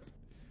to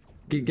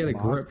get a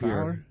Lost grip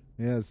power.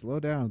 here. Yeah, slow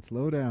down.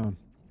 Slow down.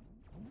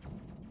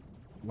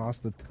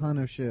 Lost a ton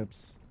of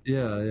ships.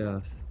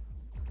 Yeah.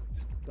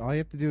 All you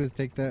have to do is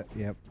take that.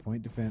 Yep,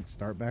 point defense.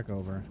 Start back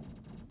over.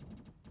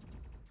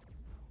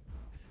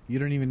 You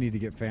don't even need to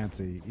get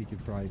fancy. You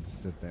could probably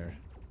just sit there.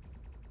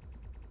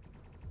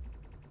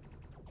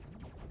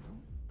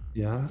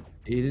 Yeah,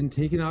 Aiden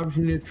taking the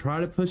opportunity to try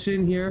to push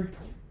in here.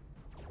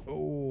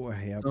 Oh,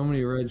 yep. So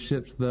many red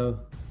ships though.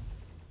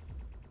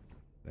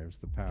 There's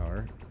the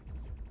power.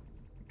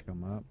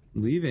 Come up.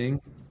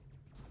 Leaving.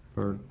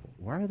 Or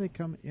Why are they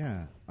coming?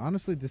 Yeah,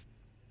 honestly, just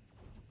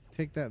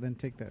take that. Then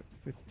take that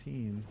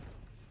 15.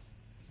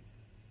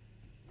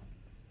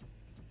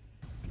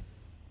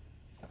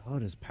 Oh,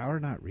 does power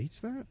not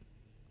reach that?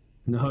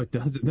 no, it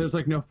doesn't. There's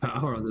like no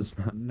power on this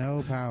map.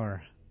 No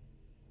power.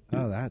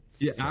 Oh, that's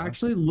Yeah,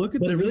 actually, look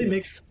at but it this. really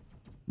makes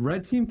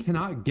Red team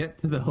cannot get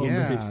to the home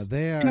Yeah, base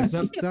they are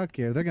stuck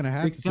here. They're gonna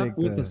have to except take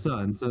with the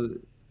sun. So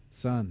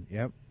sun.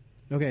 Yep.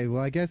 Okay,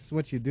 well, I guess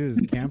what you do is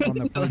camp on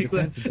the point Like the-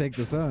 defense and take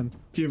the sun.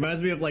 it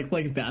reminds me of like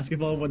playing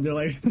basketball when you're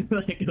like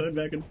like going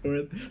back and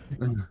forth.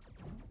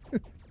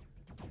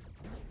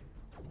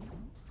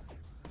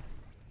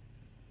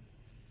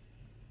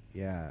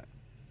 Yeah.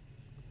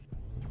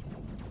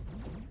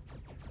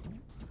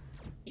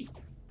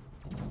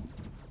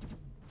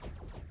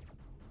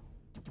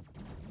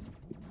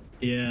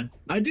 Yeah,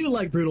 I do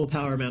like brutal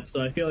power maps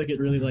though. I feel like it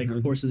really like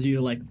forces you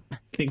to like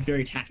think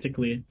very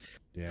tactically.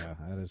 Yeah,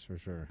 that is for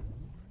sure.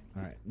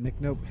 All right, Nick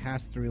Nope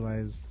has to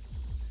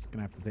realize he's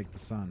gonna have to take the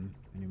sun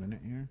any minute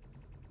here.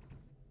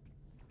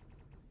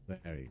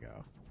 There you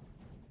go.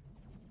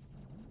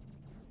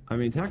 I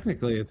mean,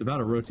 technically, it's about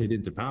to rotate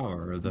into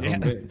power of the Yeah, home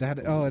base.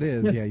 it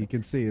is. Yeah, you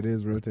can see it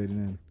is rotating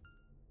in.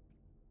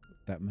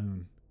 That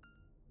moon.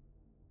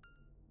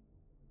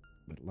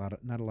 But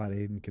not a lot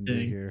Aiden can do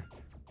Dang. here.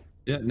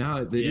 Yeah,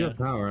 now they do Yeah. have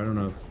power. I don't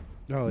know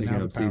if Oh, Nick now the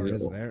Nope sees power it.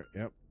 is there.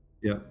 Yep.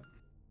 Yeah.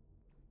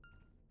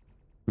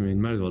 I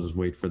mean, might as well just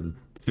wait for the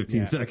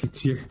 15 Yeah.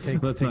 seconds here.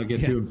 Let's not get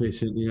yeah. too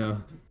impatient, you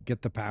know.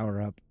 Get the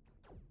power up.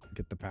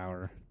 Get the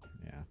power.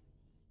 Yeah.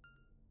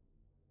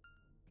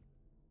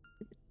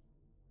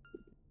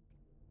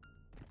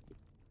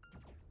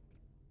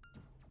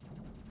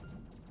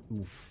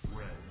 Oof.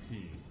 Red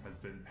team has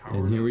been powered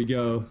And here we up by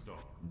go. the star.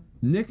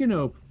 Nick and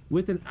Ope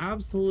with an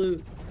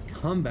absolute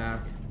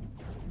comeback.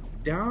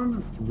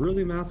 Down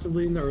really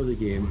massively in the early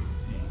game.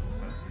 Team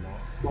has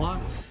lost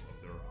Fought of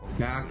their home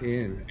back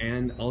base. in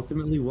and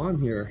ultimately won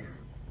here.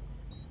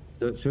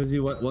 So it shows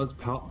you what was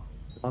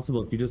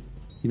possible if you just,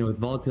 with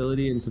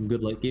volatility and some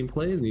good late game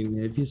play. I mean,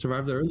 if you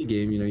survive the early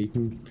game, you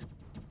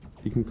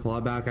can claw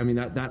back. I mean,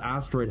 that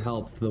asteroid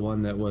helped, the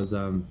one that was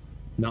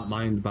not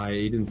mined by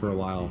Aiden for a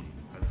while.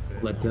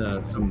 Led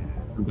to some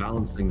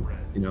balancing,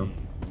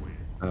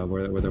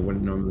 where there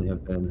wouldn't normally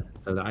have been.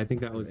 So I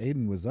think that was,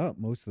 Aiden was up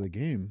most of the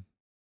game.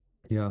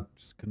 yeah.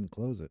 Just couldn't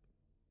close it.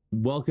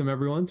 Welcome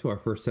everyone to our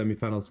first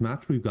semifinals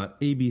match. We've got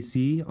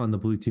ABC on the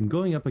blue team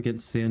going up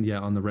against Sandia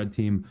on the red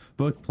team,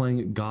 both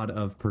playing God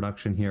of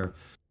Production here.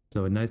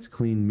 So a nice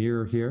clean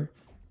mirror here.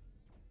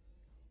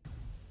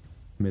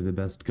 May the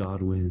best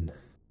God win.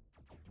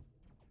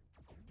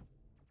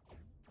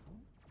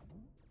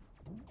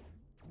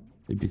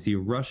 ABC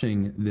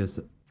rushing this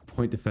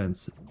point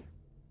defense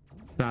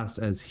fast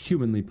as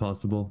humanly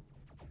possible.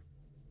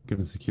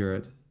 Gonna secure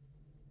it.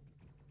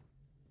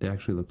 It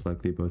actually looked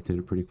like they both did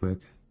it pretty quick.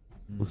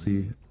 We'll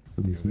see.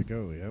 Here we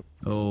go. Yep.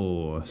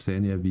 Oh,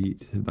 Sanya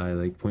beat by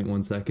like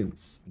 0.1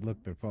 seconds. Look,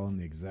 they're following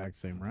the exact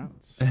same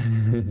routes.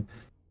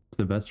 It's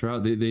the best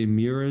route. They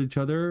mirror each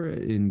other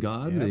in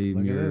God. Yep, They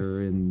look at this.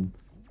 mirror in.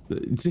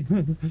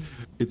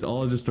 It's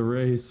all just a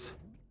race.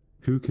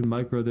 Who can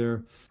micro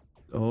there?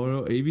 Oh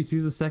no,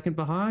 ABC's a second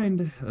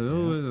behind.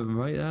 Oh, Yeah. it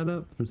might add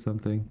up for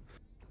something.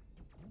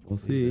 We'll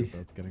They're see.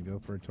 both gonna go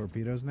for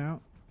torpedoes now.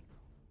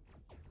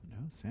 No,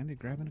 Sandy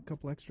grabbing a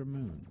couple extra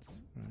moons.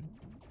 Right.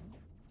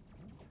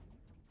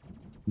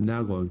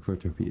 Now going for a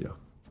torpedo.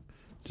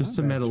 It's Just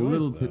not to a add bad a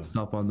little choice, pit though.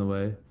 stop on the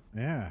way.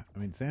 Yeah, I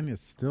mean Sanya's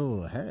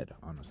still ahead,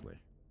 honestly.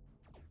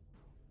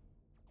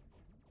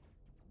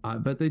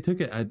 But they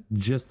took it at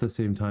just the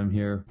same time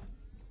here.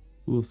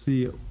 We'll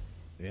see.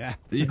 Yeah.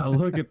 Yeah,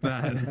 look at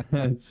that.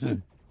 It's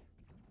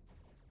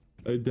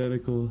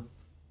identical.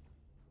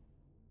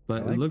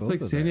 But I like it looks both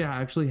like of Sanya them.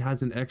 actually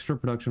has an extra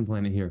production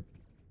planet here.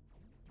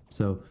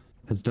 So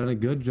has done a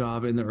good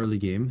job in the early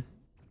game.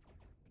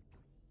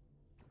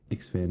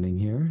 Expanding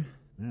here.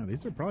 Yeah,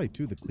 these are probably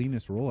two of the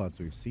cleanest rollouts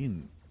we've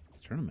seen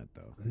this tournament,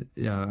 though.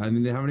 Yeah, I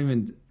mean, they haven't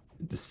even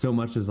so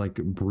much as like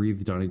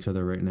breathed on each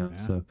other right now. Yeah.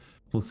 So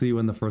we'll see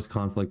when the first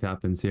conflict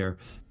happens here.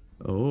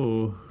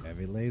 Oh,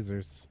 Heavy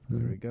lasers.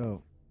 There we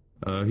go.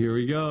 here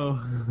we go.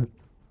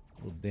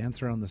 Little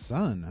dance around the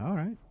sun. All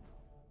right.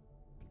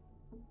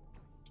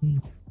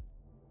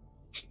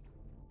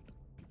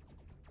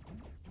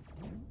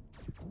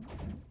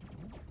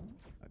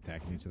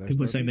 Attacking each other.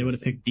 People are saying they would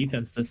have picked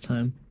defense this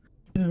time.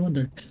 Yeah, I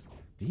wonder.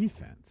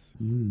 defense.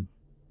 Mm.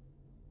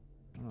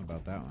 I don't know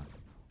about that one.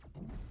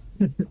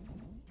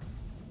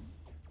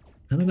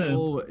 I don't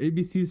know. Oh,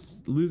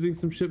 ABC's losing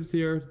some ships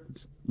here,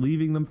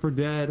 leaving them for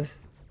dead.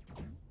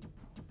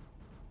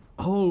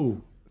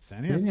 Oh,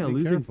 Sanya has to Sanya be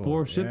losing careful.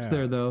 4 ships Yeah.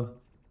 there, though.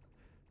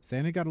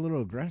 Sanya got a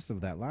little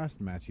aggressive that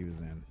last match he was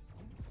in.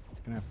 He's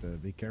gonna have to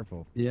be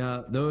careful.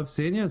 Yeah, though if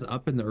Sanya's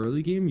up in the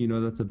early game, you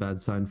know that's a bad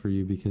sign for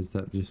you because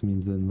that just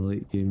means that in the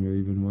late game you're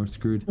even more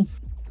screwed.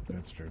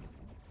 That's true.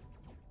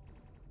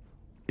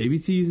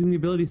 ABC using the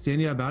ability,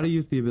 Sanya about to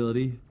use the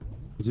ability.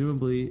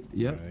 Presumably,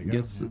 yep, There you go,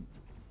 gets yeah.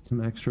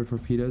 some extra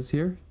torpedoes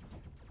here.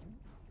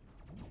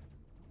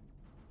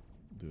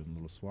 Doing a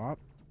little swap.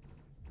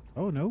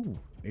 Oh no,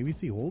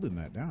 ABC holding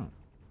that down.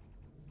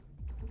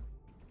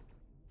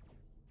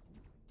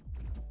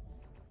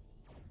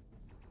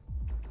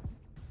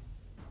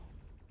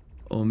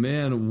 Oh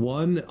man,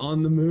 one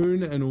on the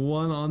moon and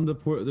one on the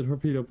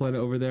torpedo planet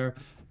over there.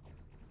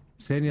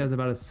 Sanya's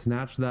about to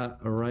snatch that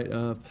right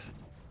up,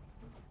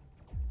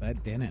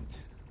 That didn't.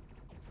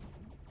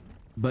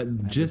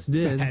 but just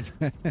did. Had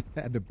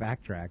to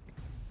backtrack.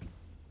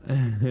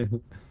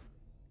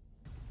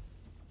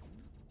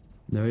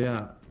 No,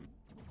 yeah.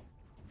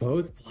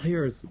 Both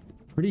players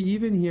pretty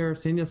even here.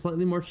 Sanya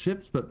slightly more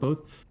ships, but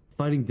both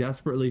fighting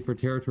desperately for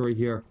territory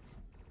here.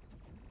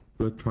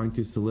 Both trying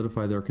to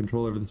solidify their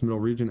control over this middle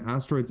region.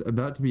 Asteroids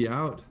about to be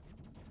out.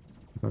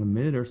 About a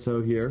minute or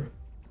so here.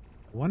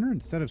 I wonder,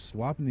 instead of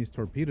swapping these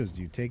torpedoes,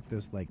 do you take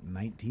this like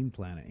 19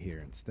 planet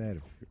here instead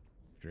of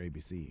your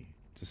ABC?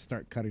 Just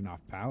start cutting off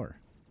power,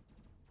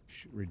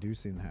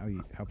 reducing how.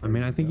 I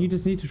mean, I think you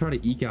just need to try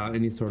to eke out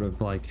any sort of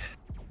like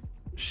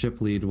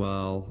ship lead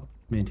while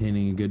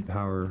maintaining a good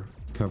power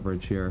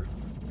coverage here.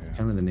 Yeah.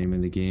 Kind of the name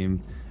of the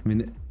game. I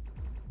mean,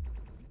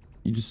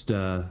 you just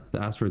the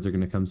asteroids are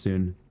going to come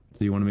soon,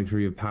 so you want to make sure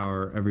you have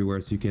power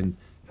everywhere so you can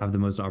have the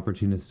most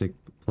opportunistic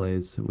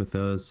plays with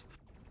those.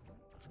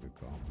 That's a good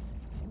call.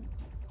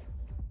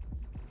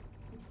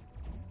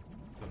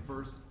 The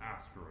first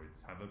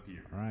asteroids have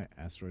appeared. All right,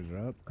 asteroids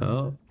are up.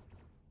 Oh,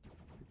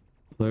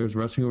 players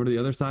rushing over to the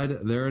other side.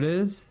 There it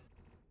is.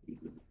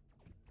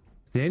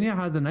 Sanya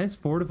has a nice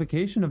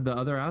fortification of the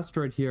other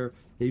asteroid here.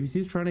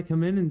 ABC's trying to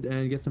come in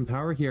and get some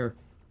power here.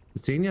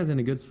 Sanya's in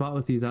a good spot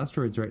with these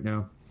asteroids right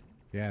now.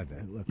 Yeah,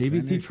 look.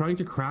 ABC Sanya- trying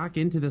to crack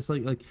into this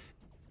like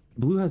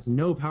blue has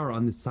no power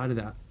on this side of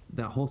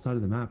that whole side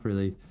of the map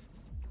really.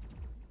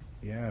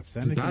 Yeah, if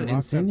You Sanya got can it, and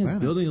lock that Sanya's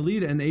planet. building a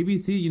lead, and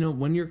ABC, you know,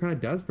 when you're kind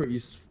of desperate,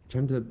 you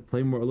tend to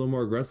play a little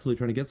more aggressively,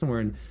 trying to get somewhere.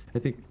 And I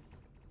think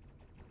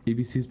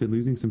ABC's been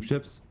losing some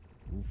ships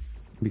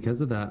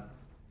because of that.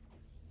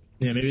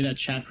 Yeah, maybe that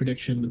chat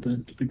prediction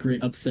with the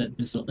great upset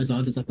is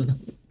onto something.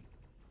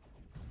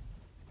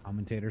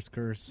 Commentator's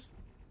curse.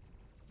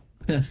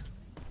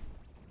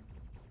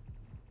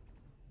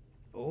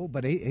 Oh,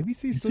 but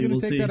ABC's still See, going we'll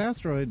to take see. that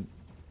asteroid.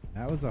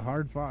 That was a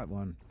hard fought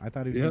one. I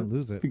thought he was going to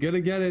lose it. You're gonna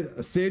get it.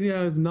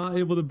 Sanya is not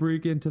able to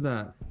break into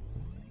that.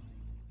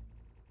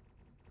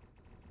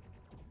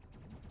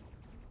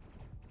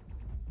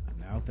 And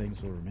now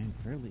things will remain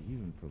fairly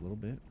even for a little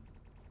bit.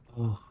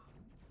 Oh,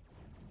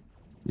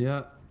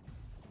 yeah.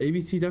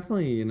 ABC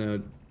definitely, you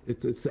know,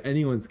 it's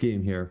anyone's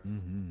game here.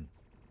 Mm-hmm.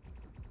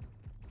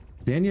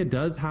 Sanya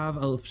does have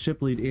a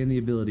ship lead and the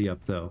ability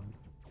up though.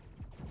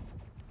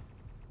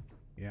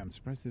 Yeah, I'm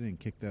surprised they didn't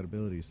kick that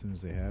ability as soon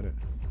as they had it.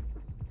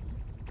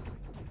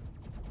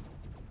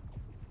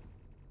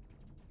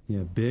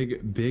 Yeah,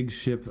 big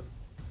ship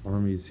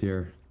armies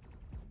here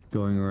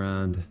going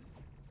around.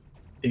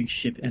 Big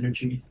ship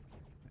energy.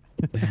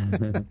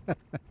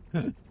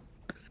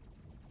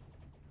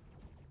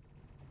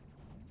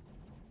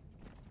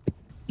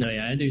 No,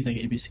 yeah, I do think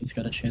ABC's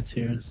got a chance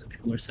here. Some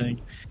people are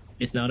saying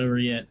it's not over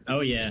yet.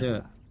 Oh yeah,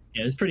 Yeah.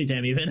 yeah, it's pretty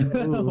damn even.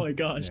 Oh my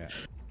gosh. Yeah.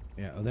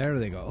 Yeah. Oh, there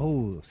they go.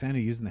 Oh,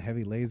 Sandy using the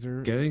heavy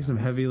laser. Getting some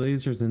heavy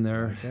lasers in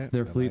their like it.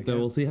 their I fleet like though. it.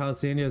 We'll see how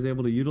Sanya is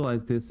able to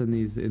utilize this in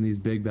these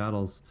big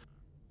battles.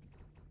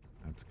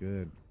 That's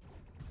good.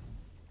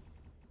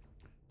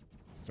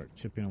 Start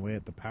chipping away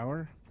at the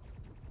power.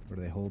 Where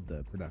do they hold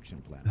the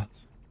production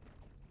planets?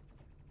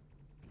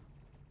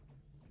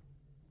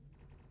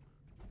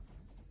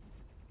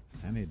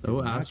 Sandy did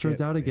Oh, not Asteroid's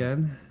get- out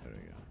again. There we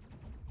go.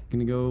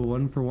 Gonna go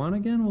 1-for-1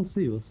 again? We'll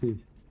see. We'll see.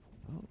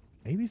 Oh,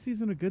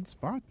 ABC's in a good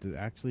spot to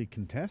actually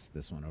contest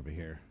this one over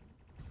here.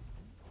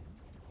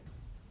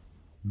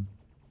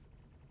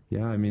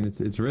 Yeah, I mean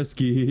it's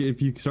risky.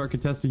 If you start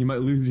contesting, you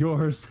might lose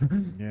yours.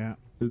 Yeah.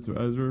 It's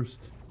as we're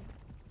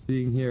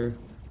seeing here.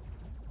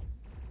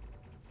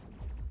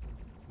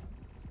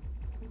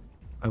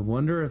 I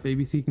wonder if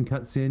ABC can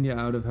cut Sanya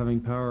out of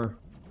having power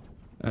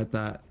at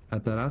that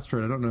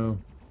asteroid. I don't know.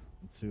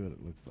 Let's see what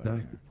it looks like.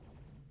 Exactly.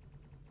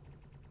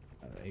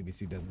 Here.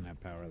 ABC doesn't have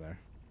power there.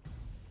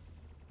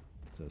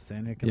 So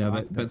Sanya can Yeah,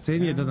 lock but that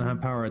Sanya doesn't down.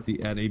 have power at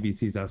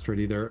ABC's asteroid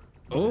either.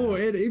 Oh,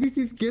 and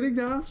ABC's getting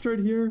the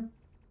asteroid here.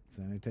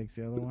 Sanya takes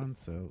the other one,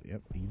 so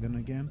yep, even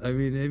again. I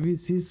mean,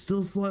 ABC's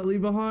still slightly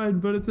behind,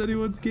 but it's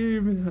anyone's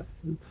game.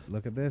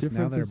 Look at this. Now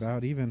they're difference is-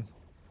 about even.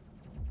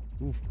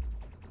 Oof.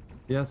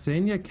 Yeah,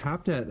 Sanya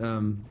capped at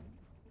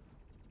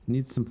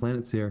needs some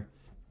planets here.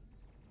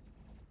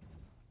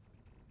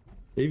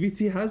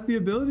 ABC has the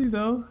ability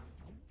though.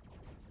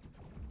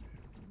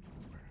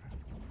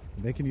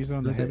 They can use it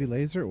on the Does it- heavy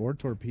laser or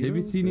torpedoes.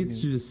 ABC I needs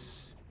mean, to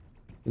just.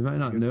 They might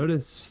not Good.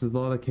 notice. There's a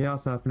lot of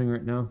chaos happening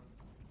right now.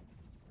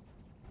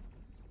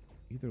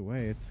 Either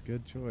way, it's a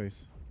good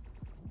choice.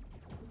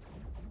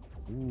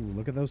 Ooh,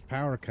 look at those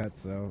power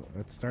cuts, though.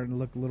 That's starting to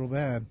look a little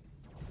bad.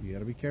 You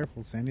gotta be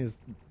careful.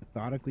 Sanya's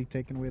methodically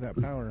taking away that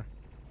power.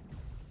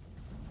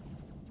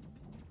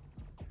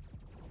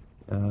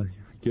 Here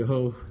we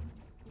go.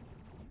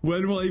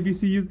 When will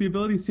ABC use the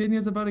ability?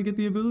 Sanya's about to get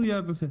the ability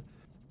up.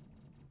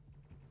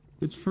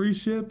 It's free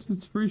ships.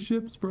 It's free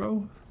ships,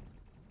 bro.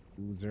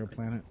 Ooh, Zero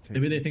Planet.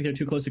 Maybe they think they're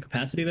too close to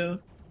capacity though.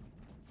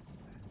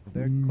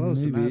 They're close,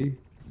 but Maybe.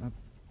 not.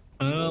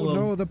 Oh, Oh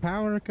no, the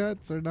power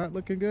cuts are not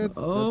looking good.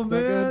 Oh That's not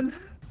good.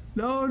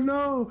 man.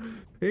 No.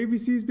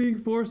 ABC's being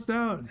forced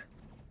out.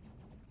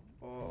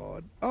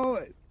 Oh,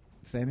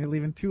 Sanya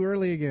leaving too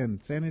early again.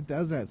 Sanya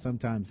does that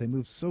sometimes. They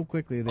move so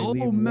quickly. They Oh,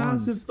 leave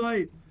massive ones.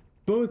 fight.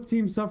 Both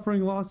teams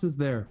suffering losses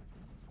there.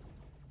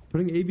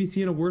 Putting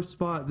ABC in a worse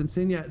spot than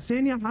Sanya.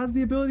 Sanya has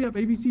the ability up.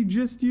 ABC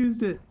just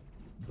used it.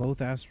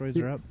 Both asteroids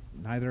are up.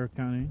 Neither are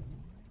counting.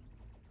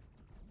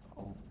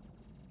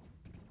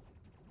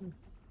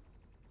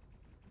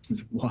 this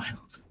is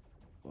wild.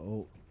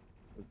 Oh,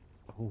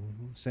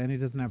 Sanya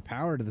doesn't have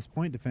power to this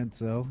point defense,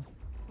 though.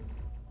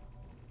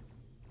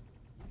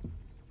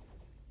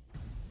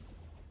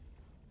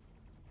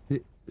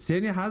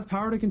 Sanya has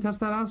power to contest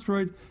that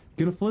asteroid.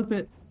 Gonna flip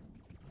it.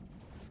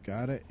 It's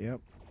got it.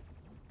 Yep.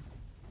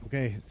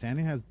 Okay,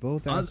 Sanya has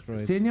both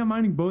asteroids. Sanya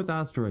mining both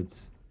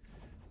asteroids.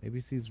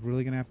 ABC's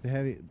really gonna have to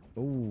have it.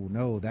 Oh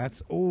no,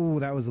 that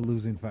was a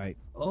losing fight.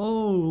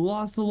 Oh,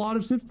 lost a lot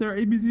of ships there.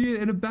 ABC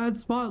in a bad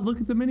spot. Look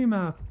at the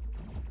minimap.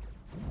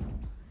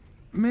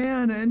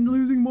 Man, and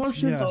losing more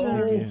ships. Just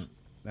there. again.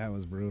 That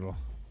was brutal.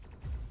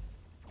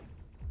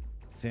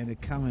 Sanya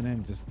coming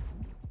in just.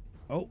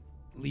 Oh,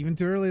 leaving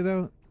too early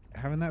though.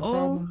 Having that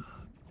problem.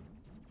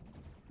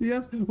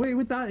 Yes. Wait,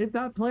 with that, if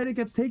that planet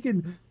gets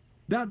taken,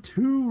 that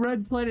 2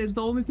 red planet is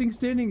the only thing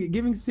standing,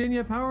 giving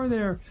Sanya power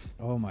there.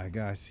 Oh my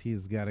gosh,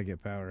 he's got to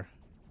get power.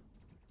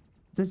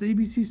 Does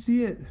ABC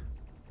see it?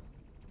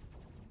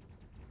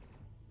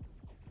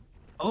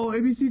 Oh,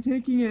 ABC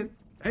taking it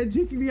and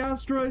taking the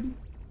asteroid.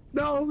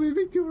 No,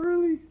 leaving too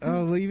early.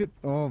 Oh, leave it.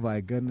 Oh my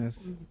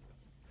goodness.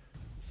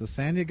 So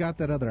Sanya got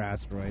that other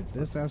asteroid.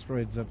 This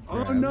asteroid's up.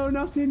 Oh grabs. no,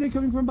 now Sanya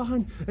coming from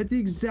behind at the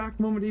exact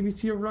moment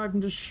ABC arrived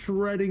and just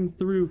shredding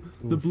through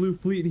the blue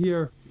fleet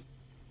here.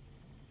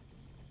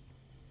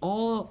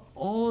 All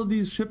of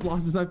these ship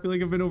losses I feel like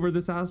have been over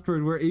this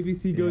asteroid where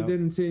ABC goes Yep.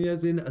 in and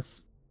Sanya's in a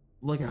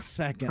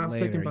Second half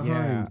later, second yeah.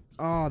 behind.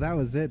 Oh, that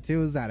was it too.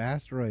 It was that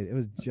asteroid. It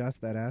was just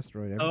that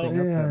asteroid. Everything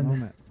Oh, up that man.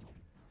 moment.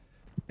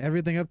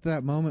 Everything up to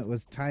that moment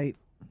was tight.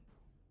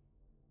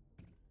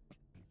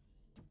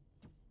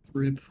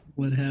 Rip.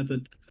 What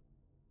happened?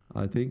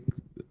 I think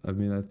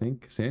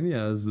Sanya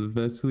has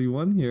basically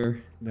won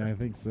here. Yeah, I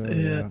think so.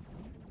 Yeah.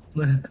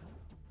 Yeah.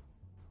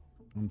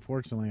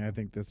 Unfortunately, I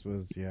think this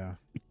was Well,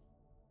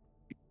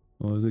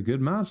 it was a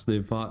good match.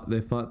 They fought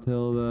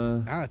till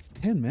the Ah, it's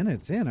 10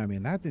 minutes in. I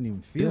mean, that didn't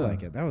even feel Yeah.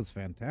 like it. That was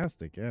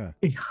fantastic. Yeah.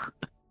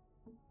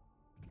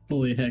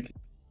 Holy heck.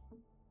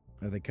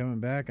 Are they coming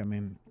back? I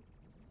mean,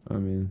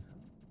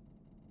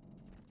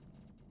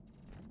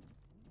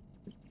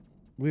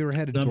 We were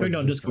headed No, I'm towards putting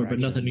on this Discord, but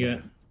direction, nothing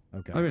yet.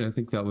 Okay. I mean, I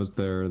think that was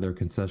their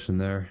concession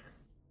there.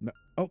 No.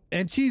 Oh,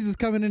 and Cheese is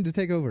coming in to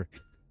take over.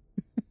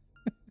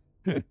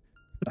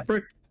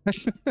 Frick.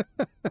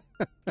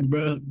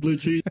 Bruh, blue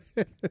cheese.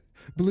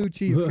 Blue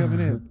Cheese coming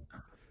in.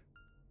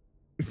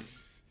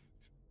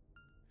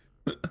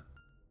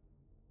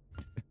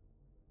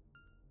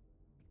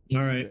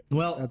 All right.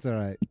 Well, That's all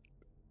right.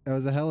 That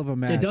was a hell of a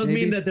match. it does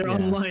mean that they're yeah.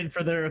 online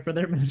for their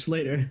match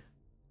later.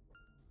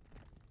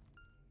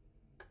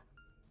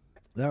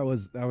 That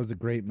was a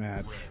great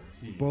match.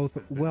 Both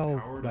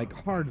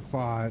hard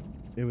fought.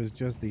 It was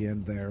just the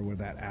end there where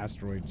that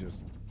asteroid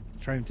just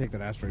trying to take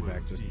that asteroid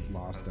back just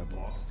lost up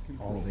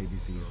all of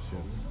ABC's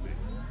ships.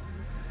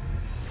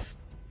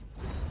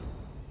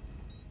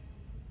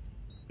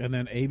 And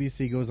then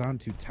ABC goes on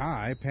to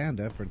tie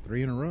Panda for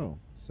 3 in a row.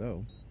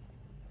 So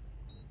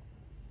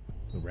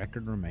the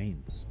record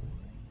remains.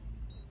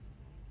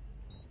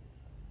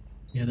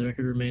 Yeah, the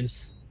record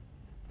remains.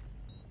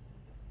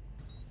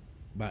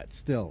 But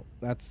still,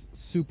 that's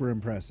super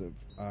impressive.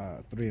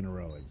 3 in a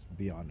row is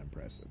beyond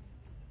impressive.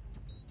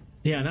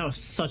 Yeah, that was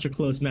such a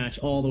close match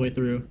all the way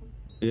through.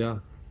 Yeah,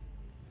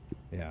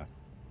 Yeah.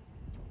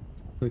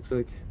 looks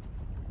like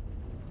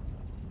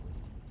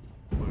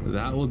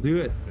that will do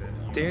it.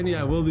 Danny,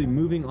 I will be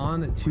moving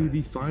on to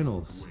the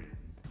finals.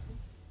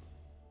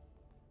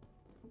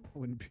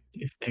 Wouldn't be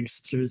If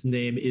Exter's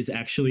name is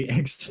actually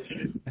Exter,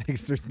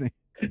 Exter's name.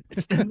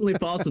 it's definitely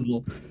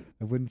possible.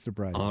 It wouldn't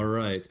surprise me. All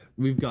right,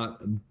 we've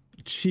got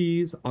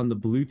Cheese on the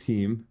blue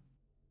team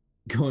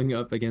going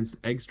up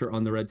against Eggster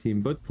on the red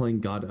team, both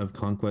playing God of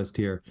Conquest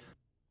here.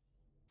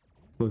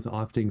 Both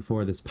opting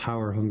for this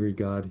power-hungry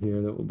god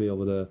here that will be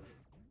able to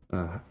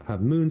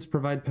have moons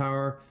provide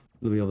power.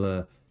 They'll be able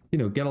to,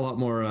 get a lot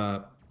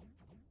more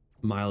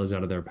mileage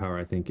out of their power,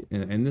 I think,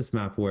 in this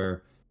map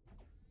where,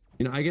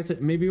 I guess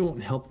it maybe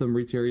won't help them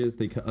reach areas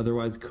they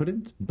otherwise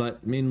couldn't,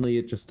 but mainly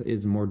it just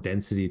is more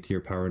density to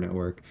your power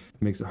network.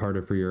 It makes it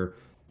harder for your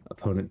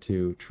opponent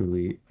to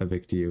truly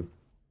evict you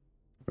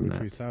from Which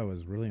that. we saw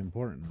was really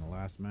important in the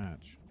last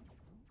match.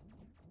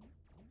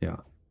 Yeah.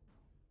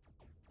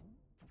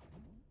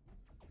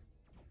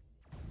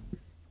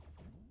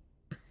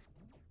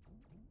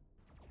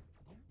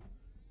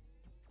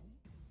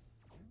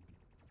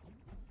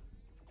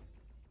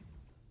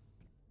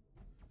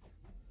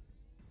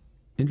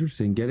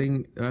 Interesting.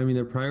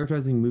 They're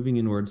prioritizing moving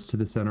inwards to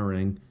the center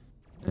ring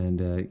and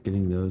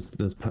getting those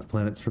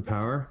planets for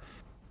power.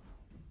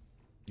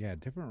 Yeah,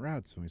 different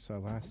routes than we saw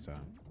last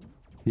time.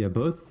 Yeah,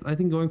 both, I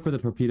think, going for the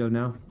torpedo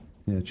now.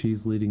 Yeah,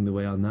 Cheese leading the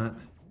way on that.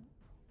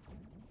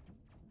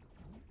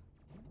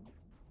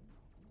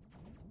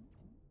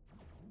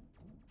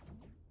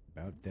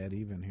 About dead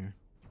even here.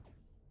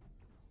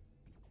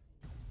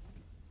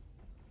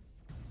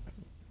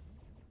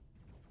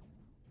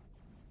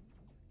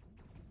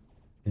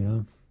 Yeah,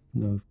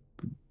 no,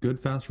 good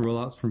fast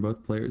rollouts from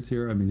both players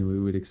here. I mean, we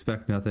would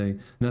expect nothing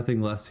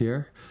less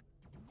here.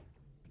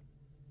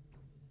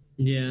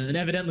 Yeah, and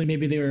evidently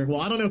maybe they were.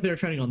 Well, I don't know if they were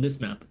training on this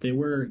map. They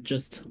were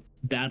just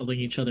battling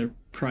each other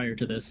prior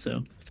to this,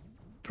 so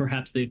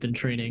perhaps they've been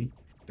training.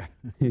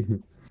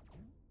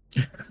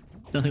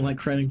 Nothing like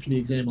cramming for the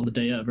exam on the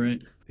day of,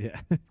 right? Yeah.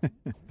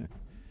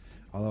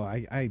 Although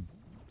I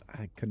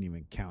couldn't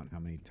even count how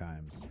many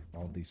times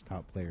all these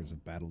top players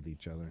have battled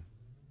each other.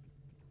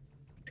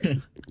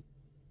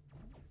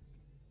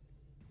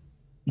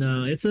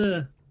 No, it's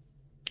a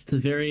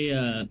very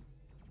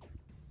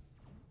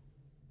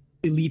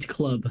elite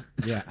club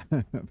Yeah,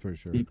 for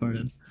sure. to be part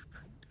of.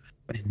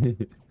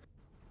 It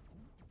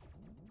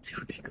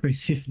would be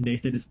crazy if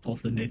Nathan is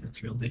also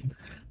Nathan's real name.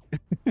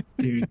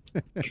 Dude,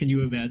 can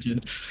you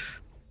imagine?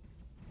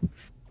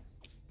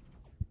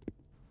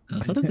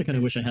 Sometimes I kind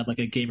of wish I had like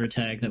a gamer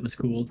tag that was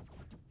cool,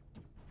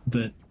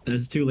 but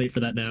it's too late for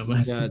that now.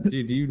 Yeah,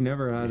 dude, you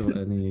never had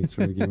any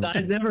sort of game.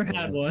 I never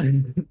had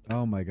one.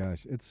 Oh my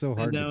gosh, it's so And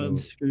hard now to go. I'm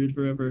screwed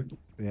forever.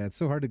 Yeah, it's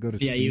so hard to go to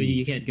Yeah, Steam.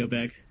 you can't go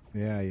back.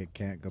 Yeah, you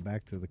can't go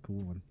back to the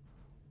cool one.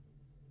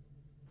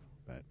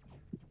 But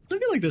I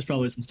feel like there's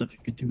probably some stuff you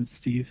could do with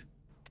Steve.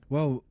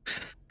 well,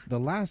 the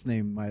last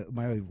name, my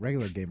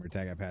regular gamer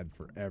tag I've had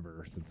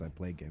forever since I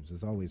played games.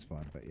 It's always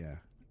fun, but yeah.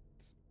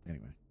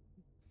 Anyway.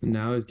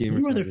 Now his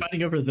gamer. Why are they tag is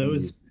fighting over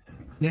those? Steve.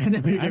 Yeah, no,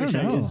 your I don't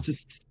tag know. is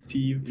just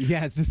Steve.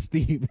 Yeah, it's just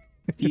Steam.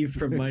 Steve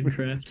from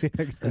Minecraft. Yeah,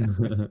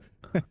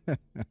 exactly.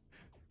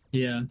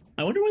 Yeah,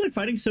 I wonder why they're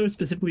fighting so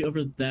specifically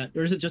over that,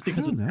 or is it just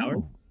because I of don't power?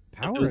 know.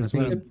 Power Those is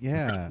what two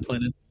yeah.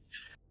 planets.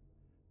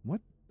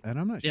 What? And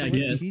I'm not Yeah, sure. I what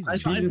guess. cheese I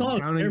is. saw- Cheese is a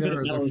counting fair bit of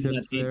their battles in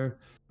ships that team. there,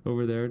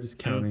 over there, just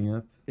counting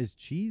up. Is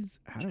cheese?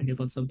 I don't Checking up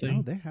on something.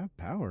 No, they have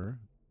power.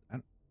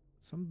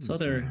 Something's Saw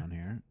their- going on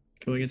here.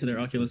 Going into their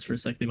Oculus for a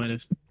sec, they might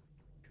have.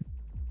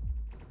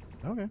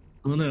 Okay.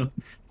 I don't know.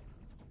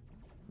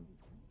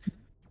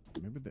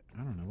 Maybe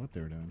I don't know what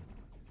they're doing.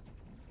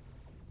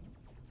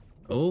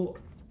 Oh,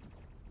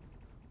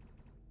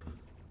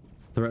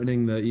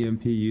 threatening the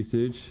EMP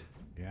usage.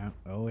 Yeah.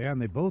 Oh, yeah,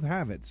 and they both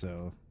have it,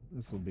 so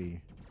this will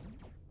be.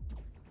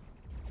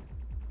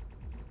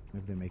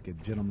 Maybe they make a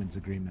gentleman's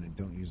agreement and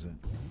don't use it.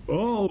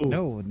 Oh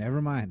No,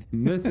 never mind.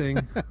 missing.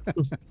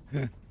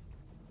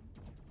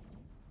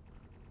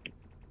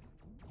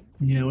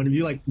 Yeah, when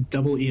you like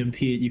double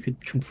EMP it, you could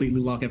completely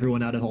lock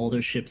everyone out of all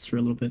their ships for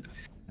a little bit.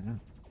 Yeah.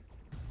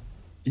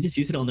 They just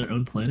use it on their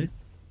own planet.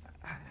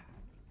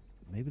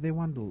 Maybe they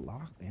wanted to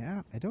lock.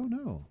 Yeah, I don't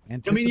know. yeah,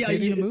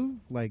 Anticipating a move,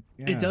 like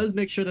It does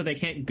make sure that they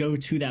can't go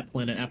to that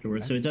planet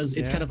afterwards. So it does.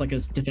 It's kind of like a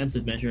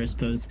defensive measure, I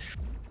suppose.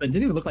 But it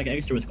didn't even look like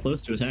Exeter was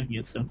close to attacking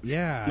it. So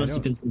Yeah, must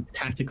have been some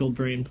tactical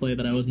brain play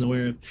that I wasn't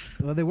aware of.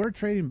 Well, they were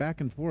trading back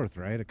and forth,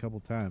 right, a couple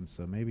times.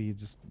 So maybe you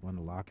just want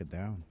to lock it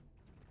down.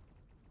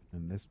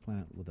 And this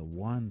planet with a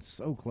 1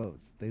 so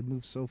close, they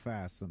move so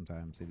fast.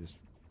 Sometimes they just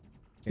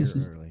air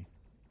early.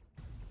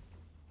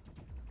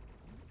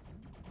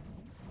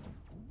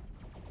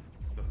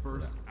 The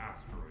first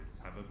asteroids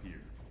have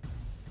appeared.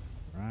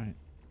 Right.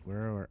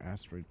 Where are our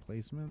asteroid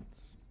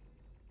placements?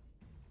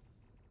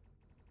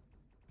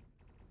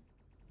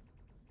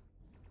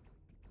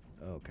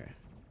 Okay.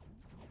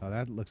 Oh,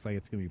 that looks like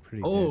it's going to be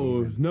pretty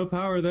Oh, dead even. no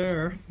power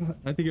there.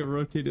 I think it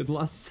rotated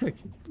last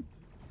second.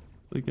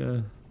 Like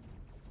the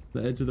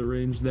edge of the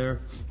range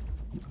there.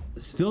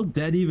 Still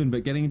dead even,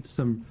 but getting into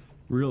some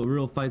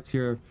real fights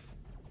here.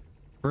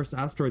 First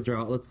asteroids are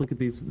out. Let's look at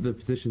the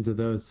positions of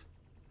those.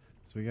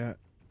 So we got,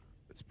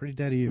 it's pretty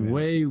dead even.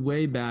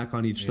 Way back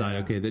on each side. Yeah.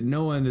 Okay, that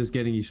no one is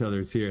getting each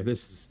other's here.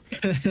 This is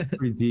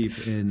pretty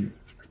deep in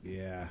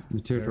Yeah. the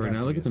territory. There Now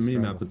have look to at the be a mini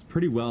map. struggle. It's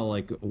pretty well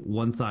like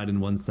one side and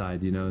one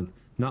side, you know.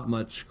 Not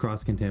much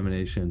cross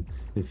contamination,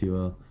 if you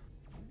will.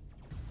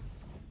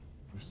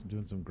 We're just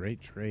doing some great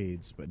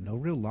trades, but no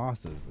real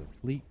losses. The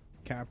fleet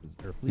cap is,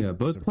 or fleet. Yeah,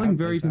 both is playing about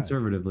the very same size.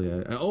 conservatively.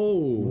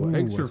 Ooh,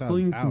 Extra I saw the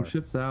flinging some power.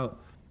 ships out.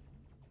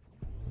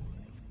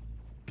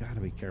 Gotta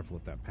be careful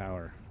with that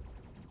power.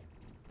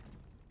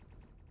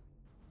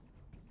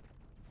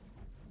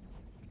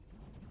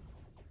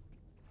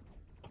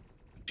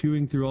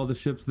 Chewing through all the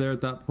ships there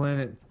at that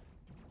planet.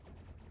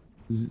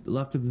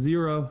 Left with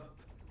 0.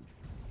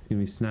 It's gonna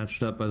be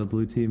snatched up by the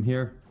blue team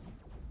here.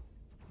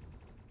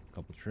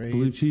 Couple trades.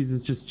 Blue cheese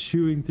is just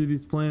chewing through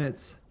these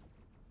planets.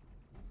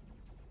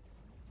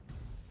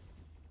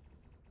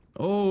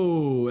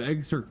 Oh,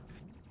 eggs are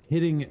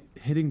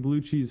hitting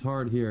blue cheese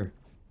hard here.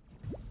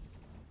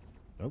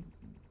 Oh.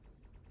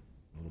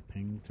 Little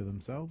ping to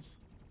themselves.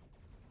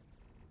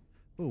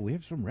 Oh, we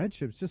have some red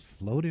ships just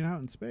floating out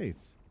in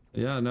space.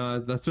 Yeah, no,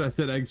 that's what I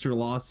said. Eggs are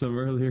lost some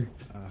earlier.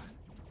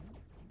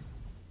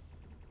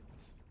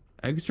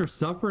 Eggs are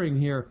suffering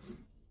here.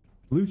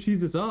 Blue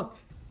cheese is up.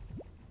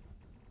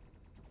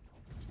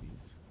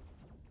 Jeez.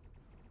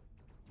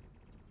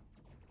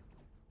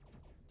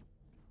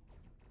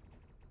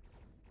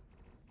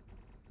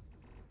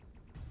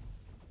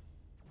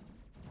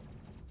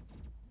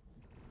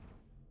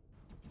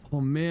 Oh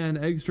man,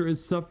 Eggstra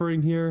is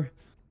suffering here.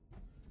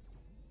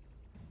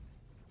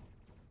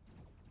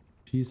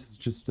 Cheese has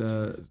just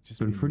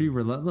been pretty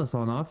relentless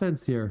on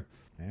offense here.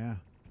 Yeah.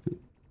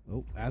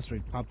 Oh,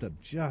 asteroid popped up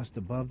just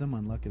above them.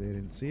 Unlucky they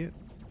didn't see it.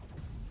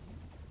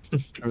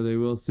 Or they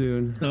will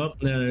soon. Oh,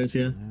 there it is.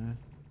 Yeah,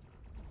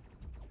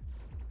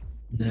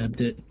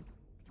 nabbed it.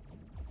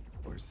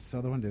 Where's this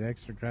other one? Did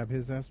Extra grab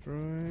his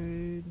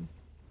asteroid?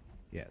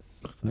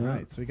 Yes. Yeah. All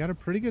right, so we got a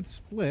pretty good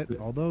split.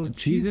 Although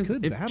Cheese Cheese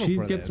could if battle Cheese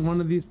for gets this.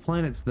 one of these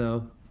planets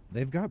though.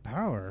 They've got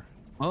power.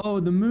 Oh,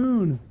 the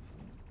moon.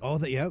 Oh,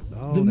 yep.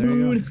 Oh, The there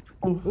moon.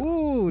 you go.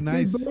 Ooh,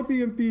 nice. They both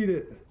impede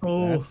it.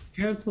 Oh, That's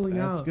canceling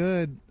That's out.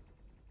 good.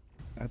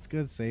 That's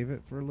good. Save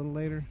it for a little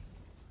later.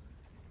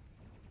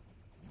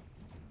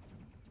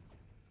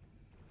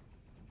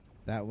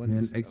 That Man,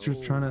 one's Extra's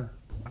trying to.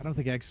 I don't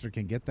think Extra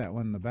can get that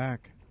one in the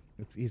back.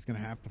 He's gonna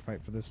have to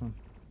fight for this one.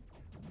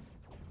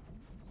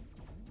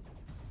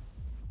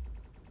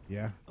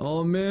 Yeah.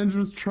 Oh man,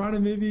 just trying to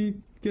maybe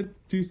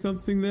do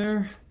something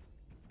there.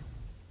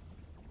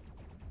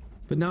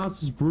 But now it's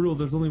just brutal.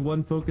 There's only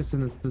one focus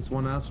in this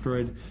one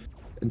asteroid,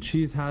 and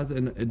Cheese has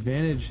an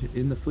advantage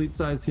in the fleet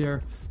size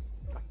here.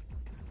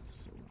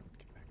 So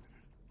get back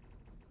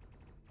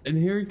And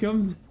here he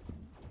comes,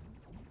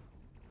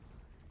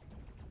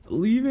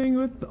 leaving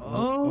with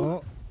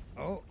oh.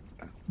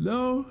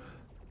 no.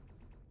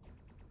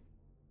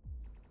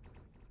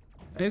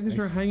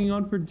 Extra Nice. hanging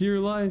on for dear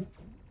life.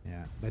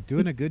 Yeah, but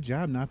doing a good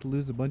job not to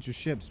lose a bunch of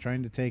ships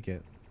trying to take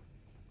it.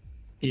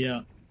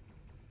 yeah.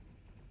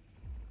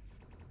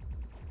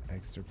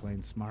 Extra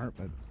playing smart,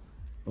 but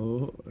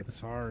Oh, it's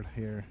hard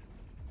here.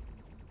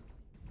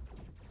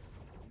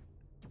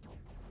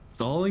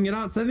 stalling it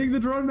out, sending the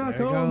drone back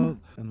There you home.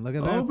 go. And look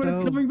at that. Oh, but it's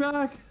though. coming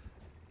back.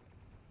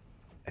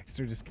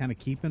 Extra just kind of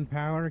keeping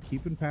power,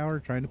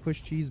 trying to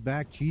push Cheese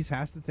back. Cheese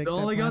has to take that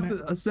Stalling out,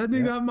 planet.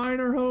 sending Yep. that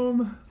miner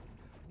home.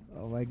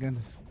 Oh my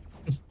goodness.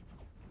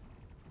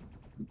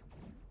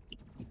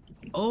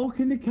 Oh,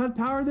 can they cut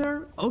power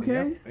there?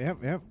 Okay.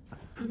 Yep.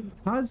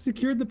 Has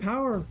secured the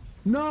power.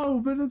 No,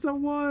 but it's a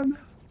 1.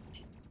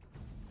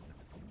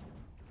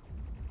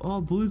 Oh,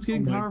 Blue's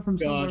getting Oh my power from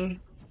gosh. somewhere.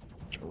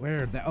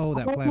 Where? That that Oh,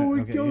 planet.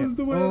 it Okay, goes yeah.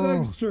 the way of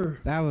Extra.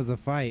 That was a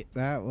fight.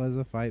 That was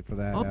a fight for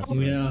that. Oh,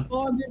 asteroid. Yeah.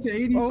 spawned into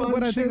 85 Oh,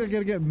 but I think they're ships.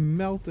 gonna get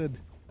melted.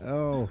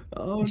 Oh,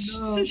 Oh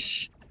no.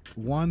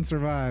 one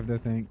survived, I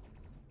think.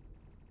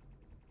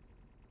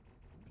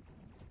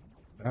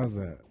 That was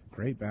a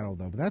great battle,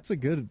 though. But that's a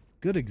good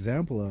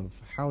example of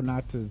how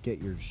not to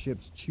get your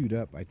ships chewed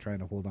up by trying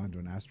to hold on to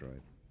an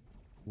asteroid.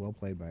 Well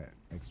played by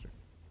Extra.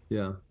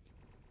 Yeah.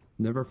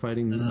 Never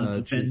fighting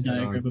Venn Cheese head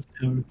diagram on. of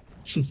power.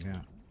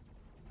 Yeah.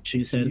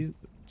 Cheesehead.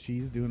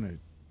 She's doing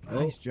a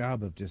nice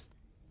job of just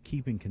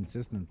keeping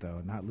consistent,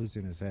 though, not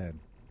losing his head.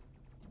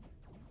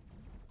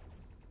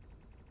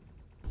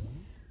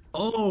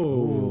 Oh,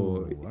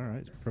 Ooh, all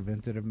right.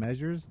 Preventative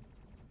measures.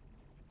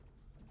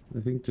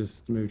 I think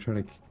just maybe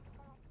trying to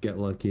get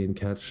lucky and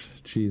catch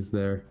Cheese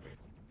there.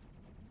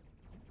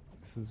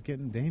 This is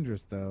getting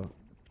dangerous, though.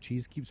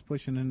 Cheese keeps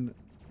pushing in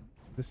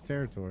this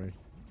territory.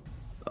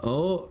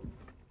 Oh,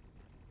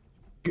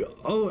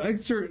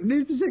 Extra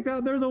needs to check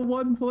out. There's a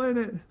one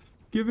planet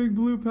giving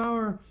blue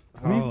power.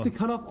 Needs to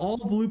cut off all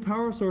blue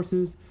power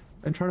sources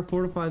and try to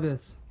fortify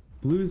this.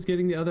 Blue's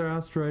getting the other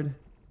asteroid.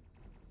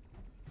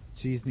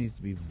 Cheese needs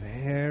to be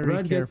very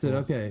Red careful.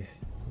 gets it. Okay.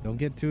 Don't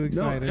get too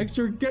excited. No,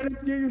 Extra,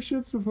 get your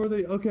ships before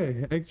they.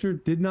 Okay, Extra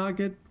did not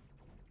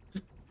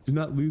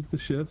lose the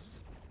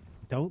ships.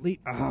 Don't leave.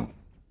 Oh.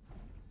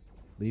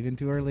 Leaving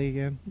too early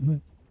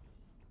again.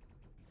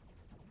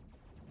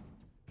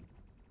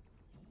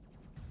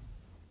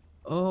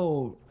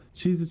 Oh,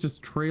 Cheese is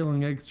just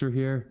trailing Extra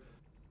here.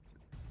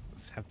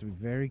 Just have to be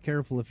very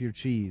careful if you're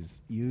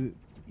Cheese.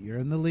 You're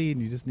in the lead.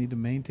 And you just need to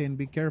maintain and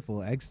be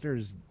careful.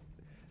 Extra's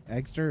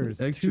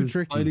too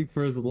tricky. Fighting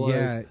for his life.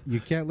 Yeah, you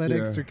can't let Yeah.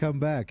 Extra come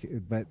back.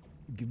 But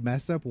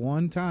mess up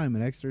one time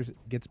and Extra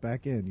gets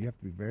back in. You have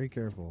to be very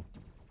careful.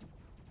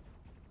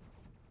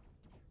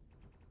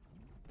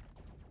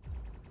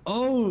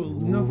 Oh,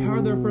 no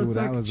power there for a Ooh, sec.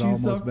 that was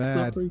Cheese almost bad.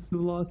 suffering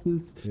some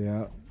losses.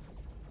 Yeah.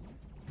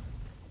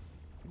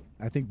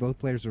 I think both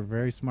players were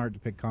very smart to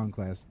pick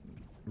Conquest.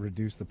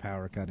 Reduce the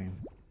power cutting.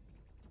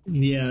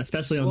 Yeah,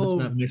 especially on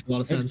this map, makes a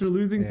lot of sense. Extra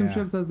losing some Yeah.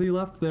 ships as he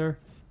left there.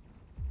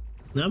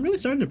 Now I'm really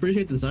starting to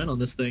appreciate the design on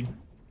this thing.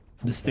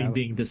 This thing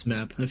being this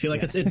map. I feel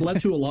like it's led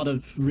to a lot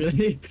of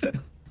really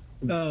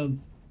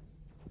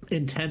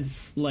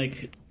intense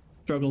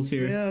struggles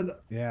here.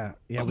 Yeah.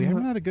 Yeah. We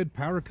haven't had a good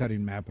power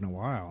cutting map in a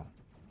while.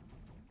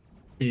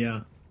 Yeah.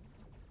 I'd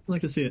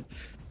like to see it.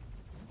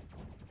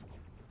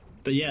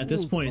 But yeah, at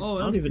this point, Oh,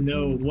 I don't even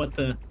know what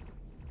the.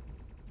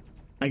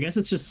 I guess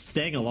it's just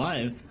staying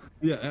alive.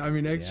 Yeah, I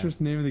mean, Extra's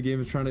name of the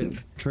game is trying to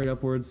trade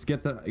upwards,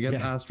 get the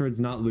asteroids,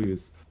 not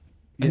lose.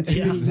 And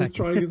Yeah, Cheese is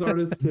trying his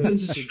hardest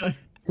Just try-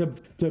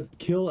 to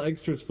kill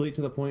Extra's fleet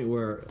to the point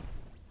where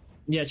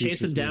yeah,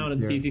 chase him down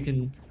and see if you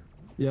can.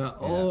 yeah.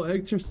 Oh,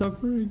 Extra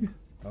suffering.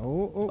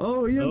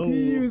 Oh, EMP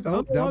used.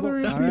 double. Other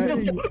All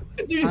EMP.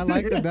 right. Dude, I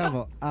like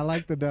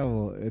the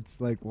devil. It's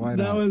like, why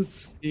that not?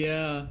 was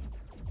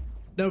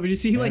No, but you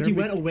see, Better he be-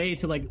 went away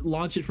to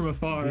launch it from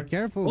afar. Be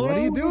careful. What are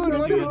you doing? Oh,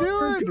 What are you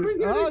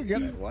God.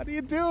 doing? What are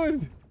you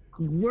doing?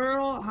 We're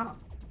all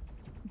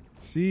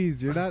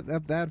Jeez, you're not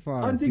up that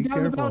far. hunting Be down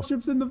the careful.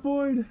 battleships in the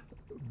void.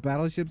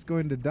 Battleship's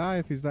going to die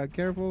if he's not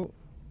careful.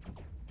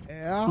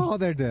 Oh,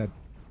 they're dead.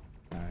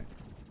 All right.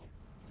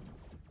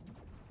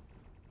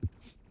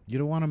 You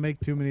don't want to make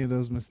too many of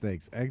those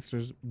mistakes.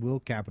 Extras will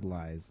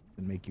capitalize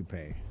and make you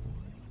pay.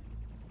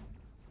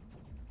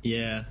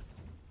 Yeah.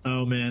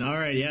 Oh man. All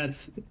right. Yeah,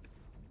 it's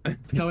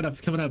coming up.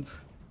 It's coming up.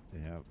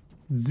 Yeah.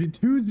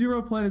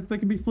 2-0 planets that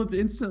can be flipped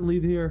instantly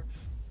here.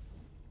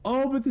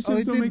 Oh, but the ships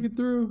it don't did- make it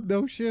through.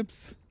 No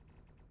ships.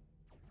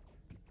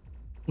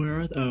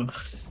 Where are they? Oh.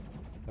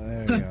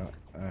 There you go.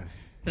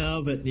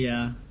 No, but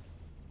yeah.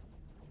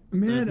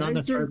 Man, There's not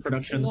enough Extra's turret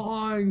production.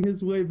 clawing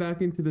his way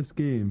back into this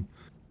game.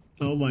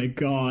 Oh my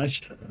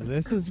gosh.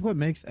 This is what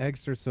makes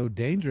Extra so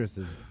dangerous.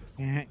 Is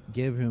you can't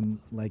give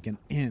him like an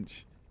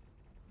inch.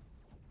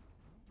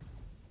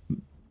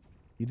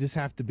 You just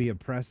have to be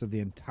oppressive the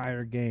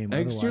entire game.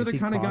 Extra otherwise the he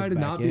kind of claws guy to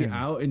back not be in.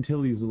 out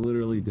until he's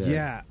literally dead.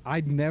 Yeah,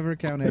 I'd never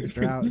count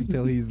Extra out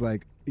until he's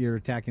like, you're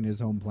attacking his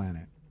home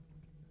planet.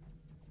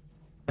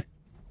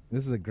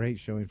 This is a great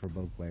showing for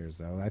both players,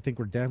 though. I think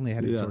we're definitely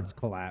headed Yeah. towards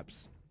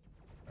collapse.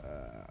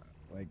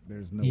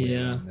 There's no way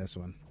around this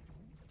one.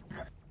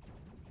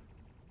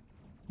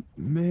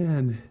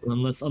 Man,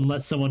 Unless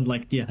someone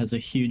has a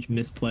huge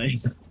misplay.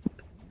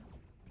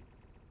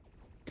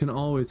 can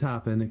always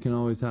happen. It can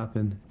always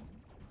happen.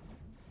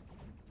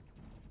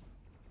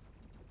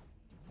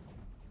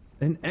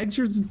 And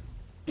Extra's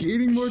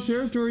gaining more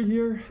territory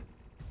here.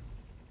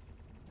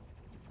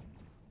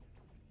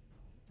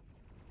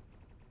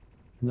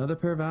 Another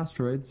pair of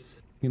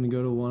asteroids. Gonna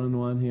go to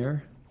 1-1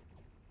 here.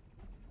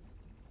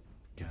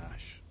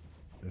 Gosh,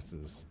 this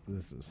is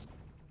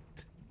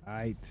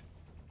tight.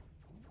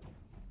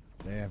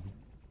 They have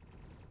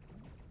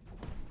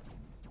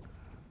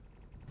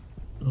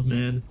Oh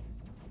man.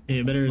 Hey,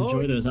 you better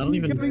enjoy those. I don't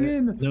even coming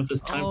in. know if it's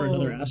time for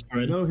another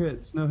asteroid. No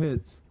hits, no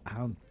hits. I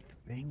don't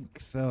think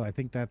so. I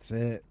think that's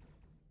it.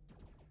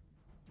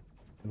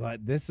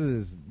 But this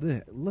is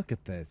look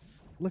at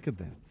this. Look at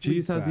that.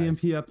 Cheese has the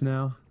EMP up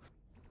now.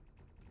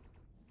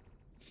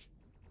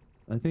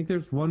 I think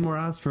there's one more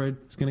asteroid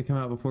that's going to come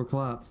out before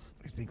collapse.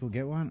 I think we'll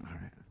get one. All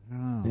right. I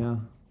don't know. Yeah.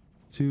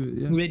 Two.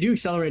 Yeah. They do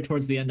accelerate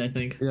towards the end, I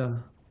think. Yeah.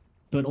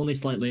 But only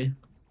slightly.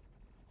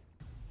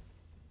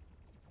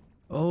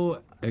 Oh,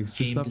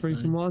 extra Game suffering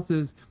design. from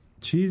losses.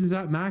 Cheese is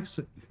at max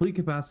fleet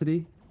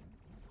capacity.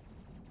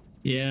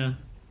 Yeah.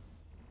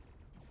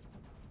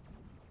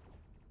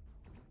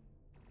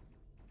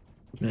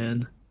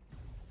 Man.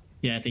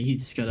 Yeah, I think he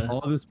just gotta.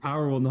 All this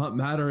power will not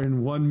matter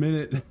in 1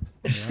 minute.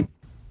 Yep.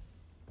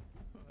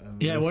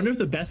 Yeah, I wonder if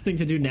the best thing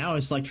to do now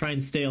is like try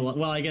and stay alive.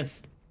 Well, I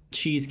guess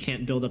Cheese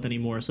can't build up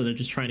anymore, so they're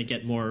just trying to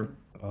get more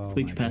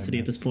fleet capacity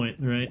at this point,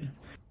 right?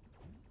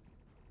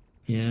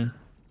 Yeah.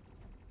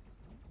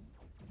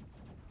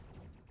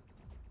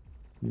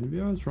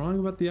 Maybe I was wrong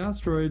about the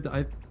asteroid.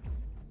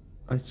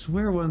 I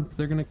swear once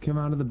they're gonna come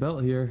out of the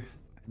belt here.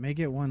 May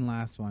get one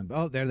last one.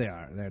 Oh, there they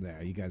are. There they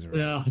are. You guys are right.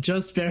 No,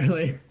 just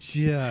barely.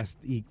 Just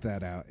eke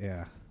that out.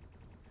 Yeah.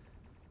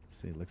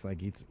 See, it looks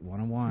like it's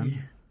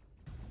 1-on-1.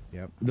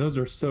 Yep. Those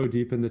are so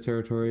deep in the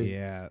territory.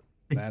 Yeah,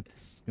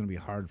 that's gonna be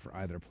hard for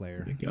either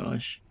player. Oh my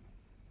gosh.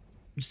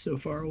 We're so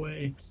far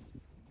away.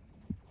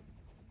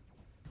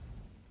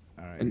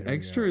 All right. And here we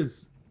extra go.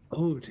 is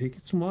taking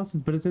some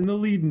losses, but it's in the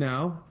lead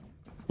now.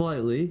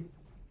 Slightly.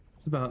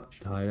 It's about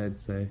tied, I'd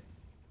say.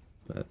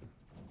 But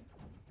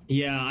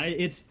Yeah,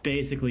 it's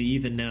basically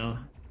even now.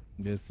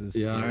 This is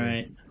Yeah. All scary.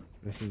 right.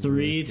 This is 3,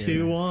 really scary.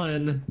 2,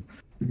 1.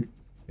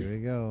 Here we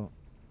go.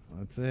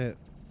 That's it.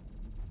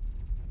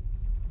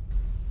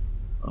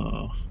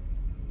 Oh.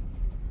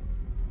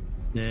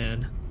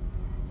 Man.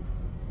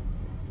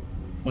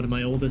 One of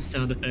my oldest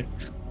sound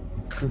effects.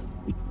 It's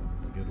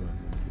a good one.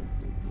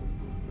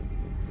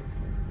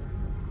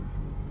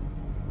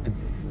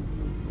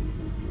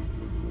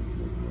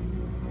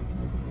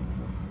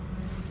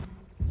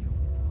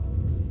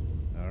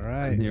 All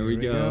right. And here we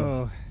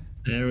go.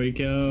 There we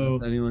go.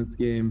 it's anyone's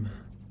game.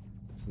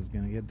 This is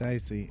gonna get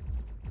dicey.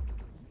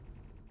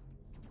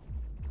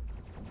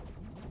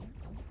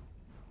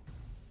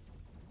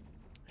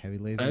 Heavy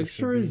laser.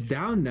 Extra should is be-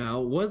 down now.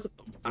 Was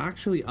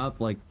actually up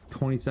like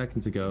 20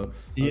 seconds ago.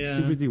 I Yeah.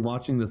 was too busy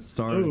watching the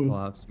star Oh.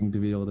 collapsing to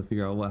be able to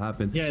figure out what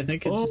happened. Yeah, I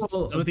think it's just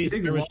some of these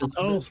big skirmishes.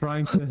 loss,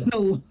 trying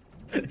to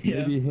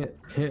Yeah. maybe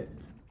hit.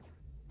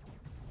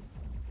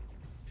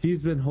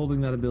 He's been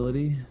holding that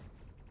ability.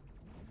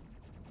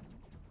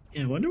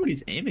 Yeah, I wonder what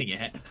he's aiming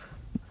at.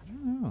 I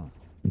don't know.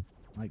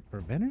 Like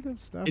preventative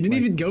stuff. He didn't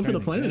like even go for trying the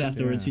to planet guess,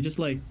 afterwards. yeah. He just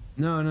like,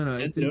 No.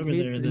 Sent It's it in over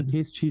case, there and in then-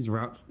 case Cheese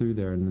routes through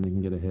there and then they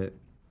can get a hit.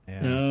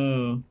 Yeah.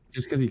 oh,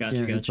 Just because you Gotcha,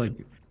 can't. It's gotcha. like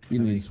That you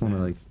know, you makes just want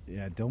to like. sense.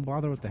 Yeah, don't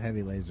bother with the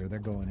heavy laser. They're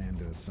going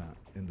into the sun,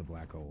 in the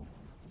black hole.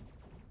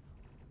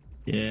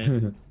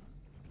 yeah.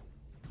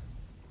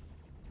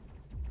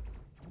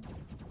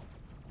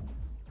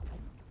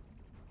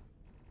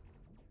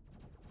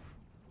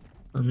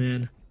 Oh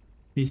man,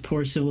 these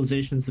poor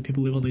civilizations, the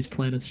people who live on these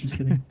planets, are just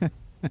getting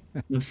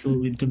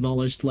absolutely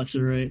demolished left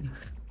and right.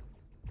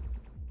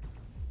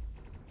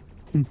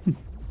 All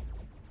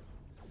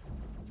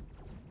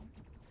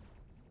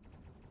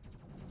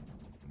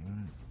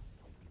right.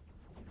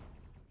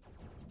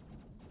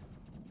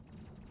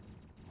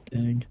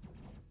 Dang.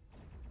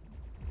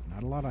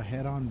 Not a lot of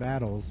head-on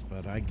battles,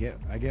 but I get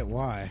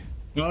why.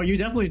 Oh, you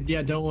definitely,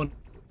 don't want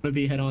to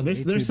be head on.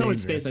 There's Way too so much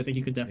space. I dangerous. think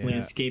you could definitely Yeah.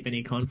 escape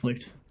any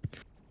conflict.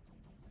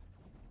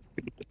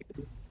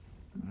 All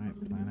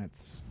right,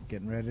 planets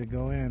getting ready to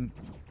go in.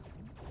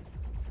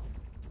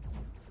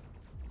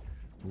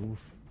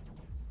 Oof.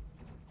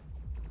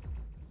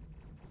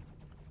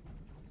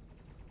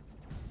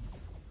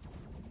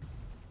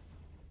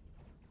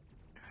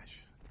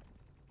 Gosh.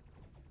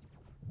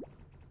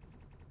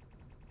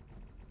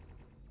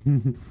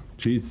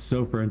 Cheese is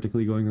so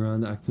frantically going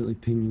around, accidentally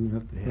pinging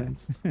up the Yeah.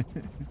 fence.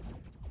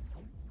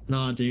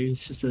 Nah, dude,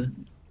 it's just a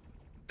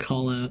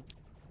call out.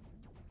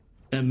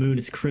 That moon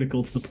is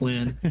critical to the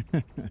plan.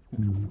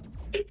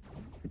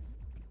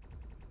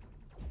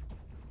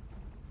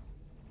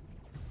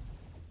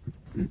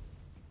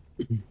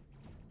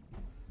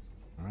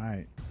 All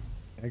right.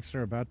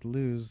 Extra about to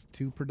lose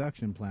 2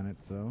 production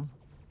planets, so.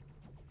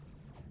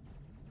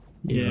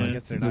 Yeah. I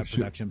guess they're not Shoot.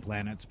 production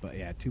planets, but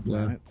yeah, 2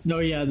 Yeah. planets. No,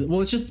 yeah.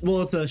 Well, it's it's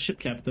a ship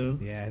cap though.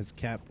 Yeah, his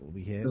cap will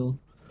be hit. Still.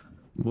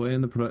 Well,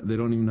 and they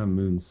don't even have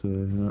moons, so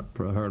they're not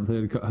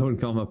hardly. I wouldn't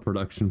call them a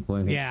production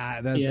planet.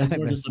 Yeah, that's Yeah, it's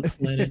more just a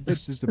planet.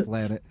 It's just a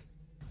planet.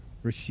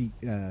 Rashid,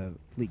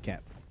 fleet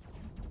cap.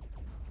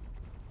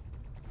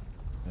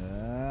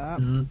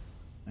 Mhm.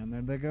 And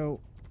there they go.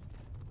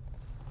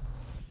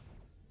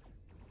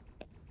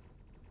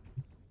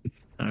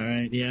 All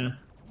right. Yeah.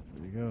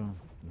 There you go.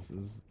 This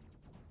is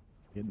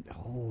getting.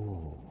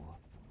 Oh.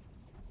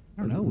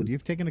 I don't know. Would you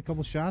have taken a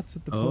couple shots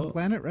at the Oh.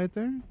 planet right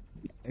there?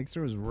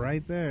 Extra was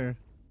right there.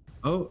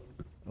 Oh,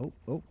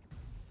 Oh.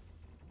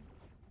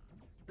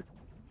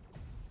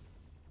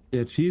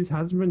 yeah. Cheese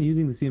hasn't been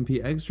using the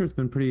CMP. Extra's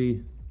been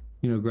pretty,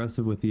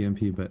 aggressive with the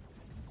MP, but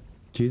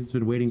Cheese has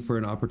been waiting for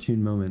an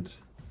opportune moment.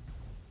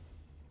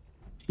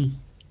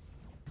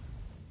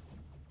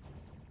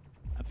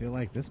 I feel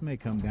like this may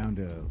come down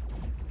to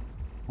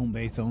home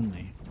base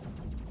only.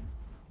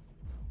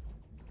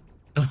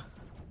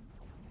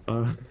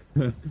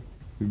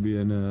 We'd be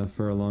in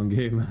for a long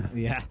game.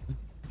 Yeah.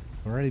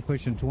 Already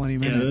pushing 20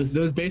 minutes.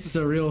 Yeah, those bases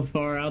are real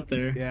far out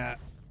there. Yeah.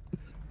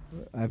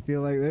 I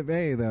feel like it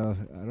may, though.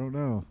 I don't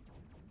know.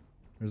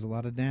 There's a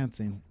lot of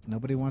dancing.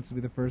 Nobody wants to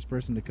be the first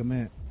person to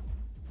commit.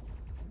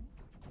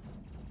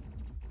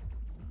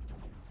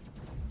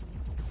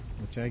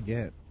 Which I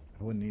get.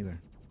 I wouldn't either.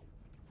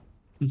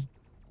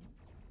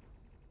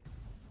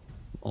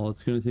 All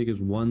it's going to take is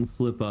one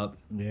slip up.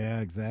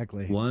 Yeah,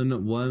 exactly.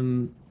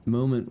 One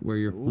moment where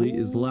your fleet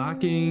is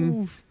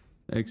lacking. Oof.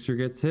 Extra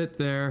gets hit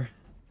there.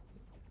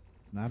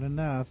 It's not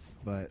enough,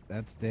 but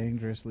that's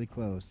dangerously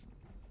close.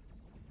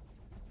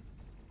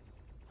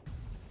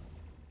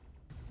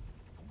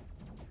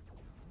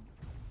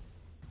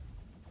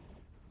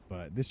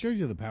 But this shows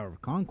you the power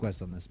of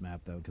conquest on this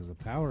map, though, because the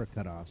power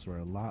cutoffs were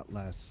a lot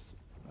less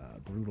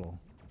brutal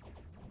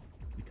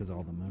because of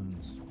all the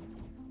moons.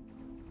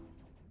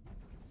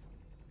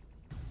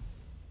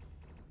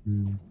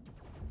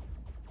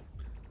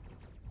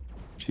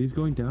 She's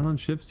going down on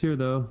ships here,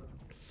 though.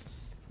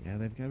 Yeah,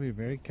 they've got to be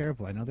very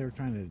careful. I know they were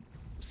trying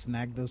to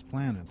snag those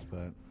planets,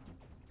 but...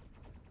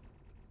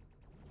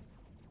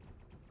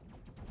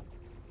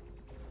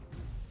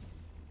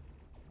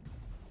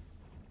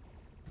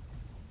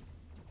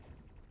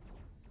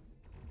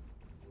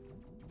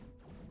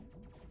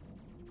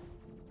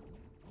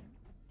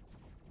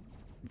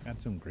 We've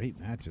had some great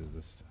matches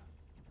this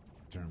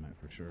tournament,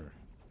 for sure.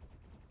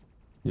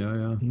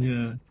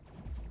 Yeah.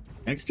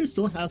 Extra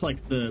still has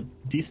like the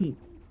decent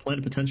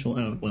planet potential.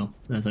 Oh, well,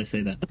 as I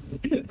say that.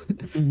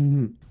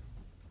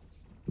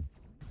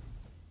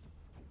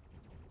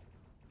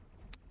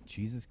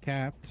 Cheese is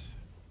capped.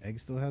 Egg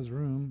still has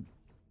room.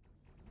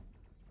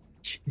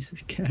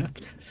 Jesus,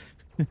 capped.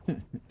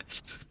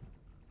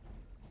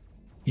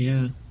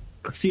 Yeah.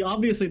 See,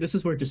 obviously, this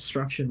is where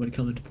destruction would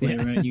come into play,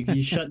 right?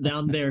 You shut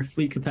down their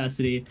fleet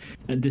capacity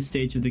at this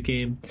stage of the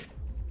game.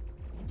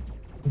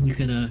 You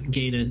can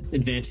gain an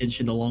advantage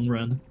in the long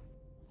run.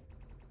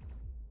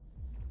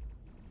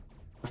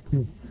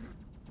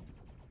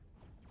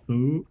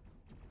 Ooh,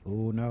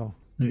 Oh, no.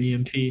 the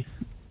EMP.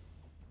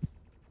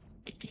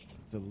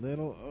 It's a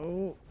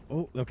little...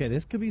 Oh, okay,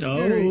 this could be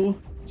scary. Oh,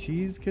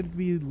 Cheese could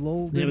be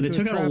lulled yeah, but they into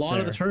took out a trap lot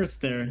of there. the turrets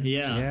there.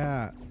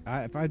 Yeah.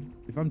 Yeah,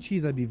 if I'm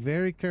Cheese, I'd be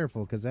very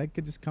careful because Egg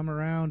could just come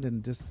around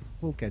and just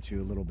poke at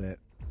you a little bit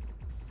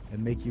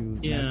and make you.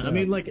 Yeah, mess I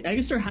mean, up. like,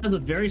 Agastor has a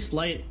very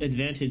slight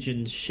advantage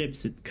in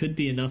ships. It could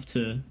be enough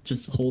to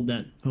just hold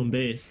that home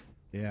base.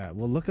 Yeah,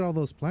 well, look at all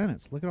those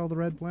planets. Look at all the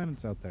red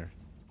planets out there.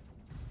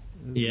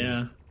 This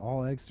Yeah. is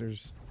all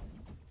Eggsters.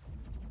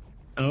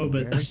 Oh,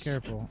 but Very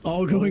careful.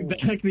 all going Oh.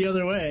 back the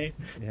other way.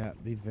 Yeah,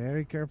 be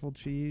very careful,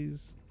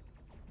 Cheese.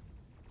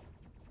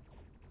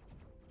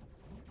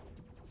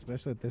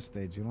 Especially at this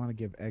stage, you don't want to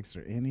give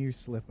Eggster any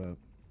slip up.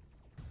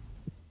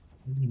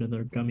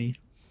 Another gummy.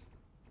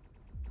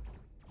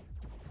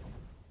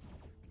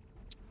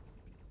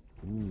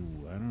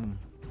 Ooh, I don't know.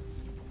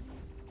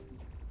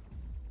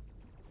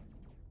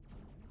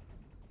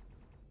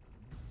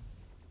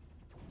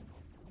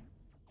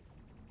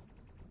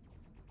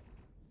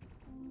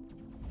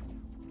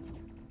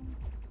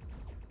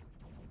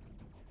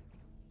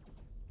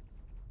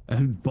 A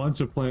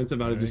bunch of planets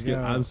about to There just you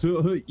get go.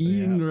 absolutely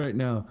eaten Yeah. right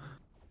now.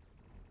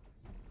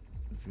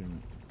 It's gonna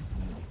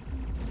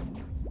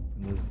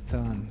lose a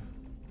ton.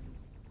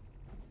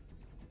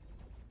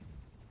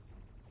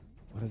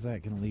 What is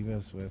that gonna leave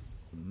us with?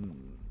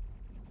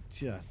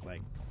 Just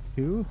like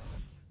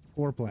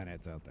 4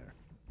 planets out there.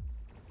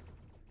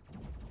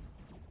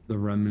 The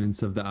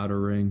remnants of the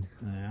outer ring.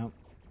 Yeah.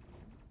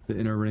 The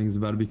inner ring's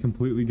about to be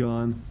completely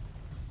gone.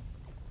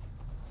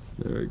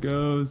 There it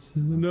goes.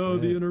 No, it.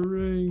 the inner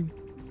ring.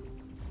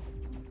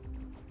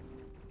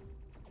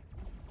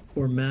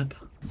 Poor map.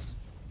 It's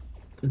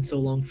been so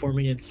long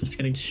forming it, it's just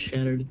getting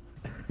shattered.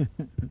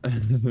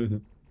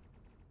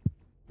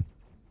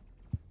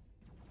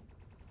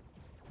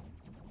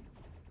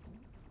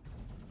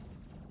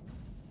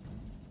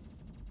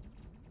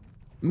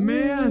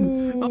 Man!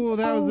 Ooh,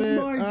 that was it.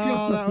 my Oh,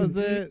 God. that was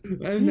it.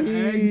 And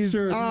Jeez.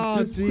 Eggster Oh,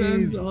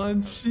 descends jeez.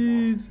 on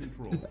cheese.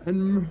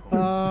 And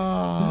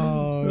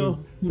Oh,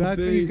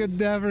 that's you could base.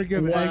 never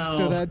give Wow.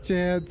 Extra that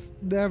chance.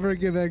 Never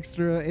give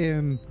Extra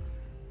in.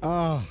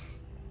 Oh,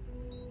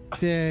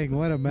 dang!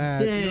 What a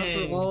match!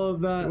 Dang. After all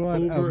of that,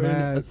 What a over in a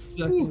match.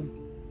 second.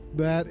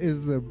 That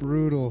is the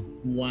brutal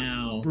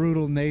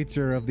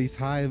nature of these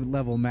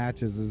high-level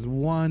matches. Is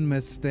one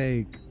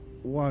mistake.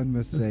 One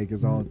mistake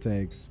is all it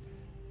takes.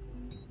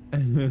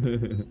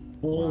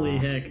 Holy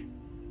heck.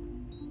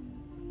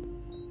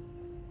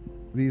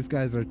 These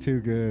guys are too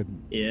good.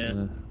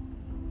 Yeah.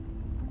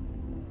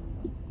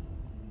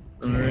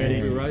 We'll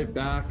Alrighty. be right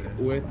back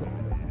with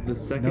the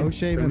second No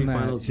shame in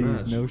that. semifinals Jeez,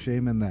 match. no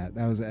shame in that.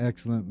 That was an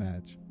excellent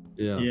match.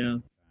 Yeah, Yeah.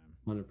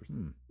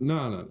 100%.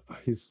 No.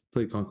 He's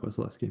played Conquest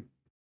last game.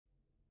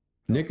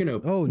 Nick and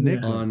Ope. Oh,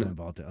 Nick on went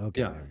Baltic.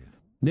 Okay, yeah. there we go.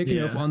 Nicking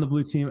up Yeah. on the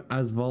blue team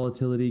as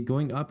Volatility,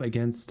 going up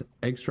against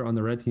Extra on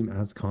the red team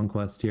as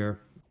Conquest here.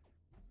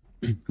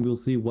 We'll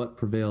see what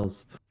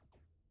prevails.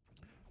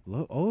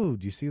 Oh,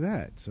 do you see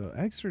that? So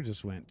Extra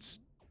just went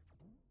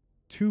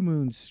 2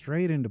 moons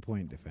straight into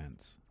point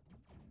defense.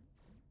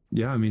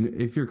 Yeah, I mean,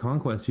 if you're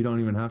Conquest, you don't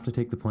even have to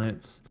take the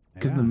planets.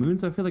 Because Yeah. the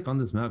moons, I feel like, on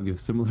this map give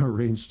similar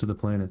range to the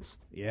planets.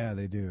 Yeah,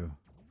 they do.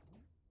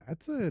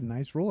 That's a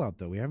nice rollout,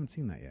 though. We haven't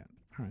seen that yet.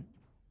 All right.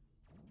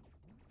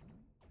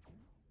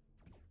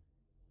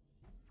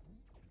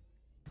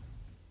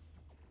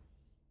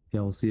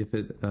 Yeah, we'll see if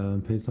it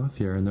pays off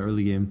here in the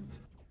early game.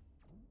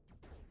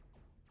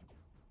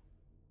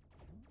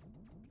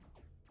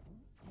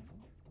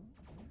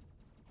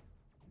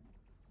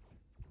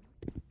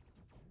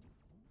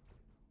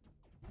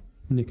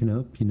 Nicking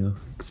up,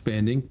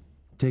 expanding.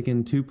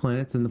 Taking 2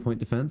 planets in the point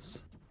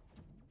defense.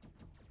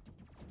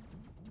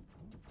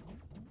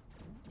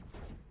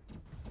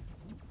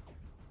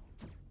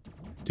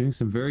 Doing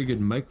some very good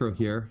micro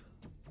here.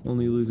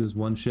 Only loses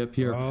 1 ship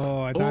here.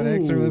 Oh, I thought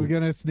Extra was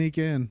going to sneak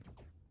in.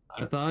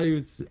 I thought he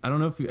was. I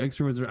don't know if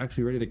Extra was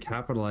actually ready to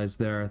capitalize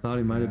there. I thought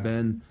he might have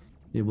been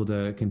able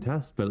to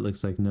contest, but it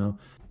looks like no.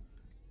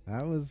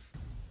 That would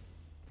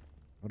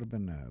have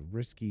been a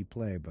risky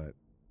play, but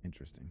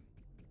interesting.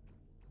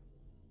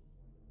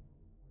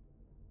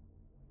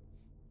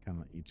 Kind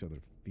of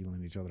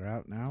feeling each other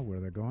out now, where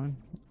they're going.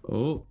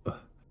 Oh,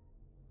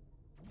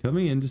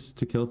 coming in just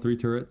to kill 3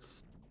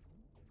 turrets.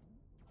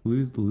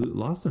 Lose the loot.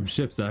 Lost some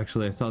ships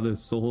actually. I saw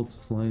those souls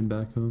flying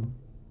back home.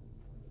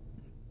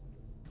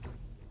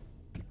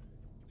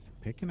 Is he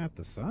picking at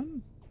the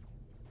sun?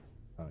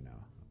 Oh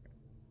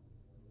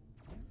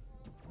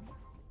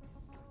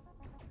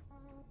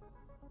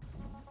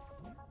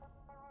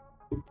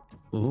no.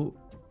 Oh,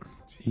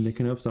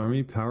 Nicking up's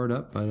army powered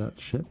up by that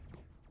ship.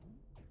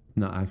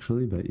 Not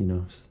actually, but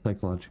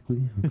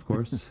psychologically, of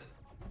course.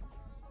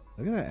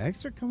 Look at that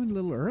Extra coming a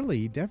little early.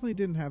 He definitely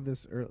didn't have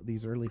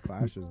these early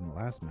clashes in the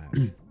last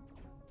match.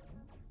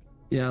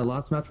 Yeah,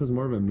 last match was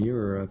more of a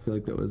mirror. I feel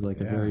like that was like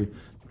a very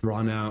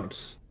drawn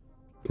out,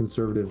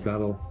 conservative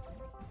battle.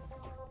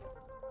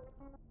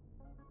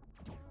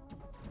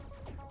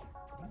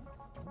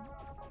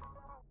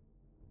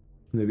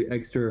 Maybe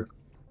Extra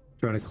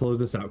trying to close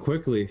this out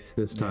quickly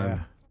this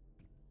time.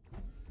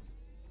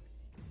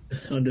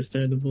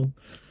 Understandable.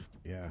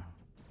 Yeah.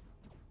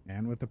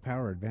 And with the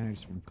power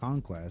advantage from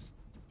Conquest,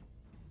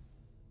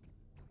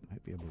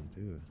 might be able to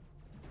do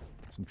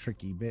some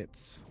tricky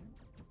bits.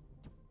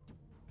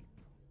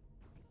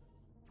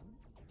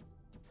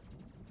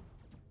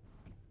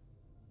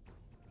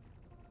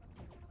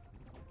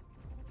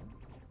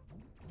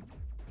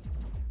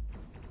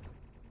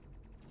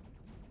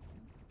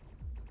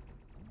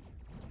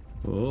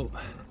 Oh.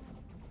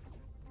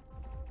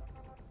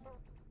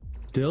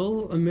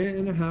 Still a minute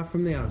and a half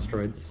from the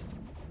asteroids.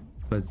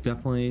 But it's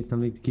definitely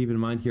something to keep in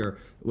mind here.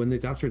 When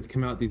these asteroids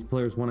come out, these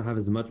players want to have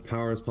as much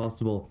power as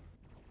possible.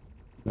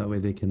 That way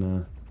they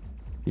can,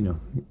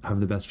 have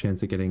the best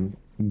chance at getting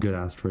good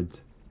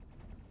asteroids.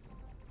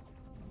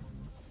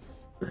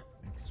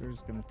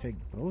 Extra's going to take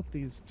both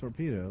these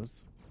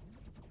torpedoes.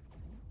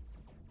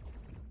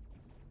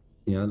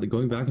 Yeah, they're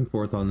going back and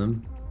forth on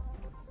them.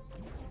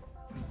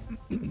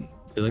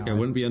 I feel like I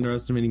wouldn't be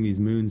underestimating these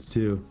moons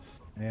too.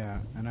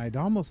 Yeah, and I'd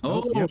almost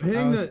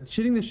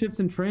hitting the ships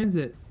in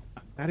transit.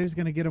 That is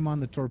going to get him on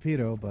the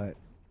torpedo, but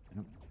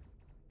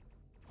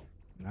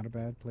not a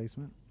bad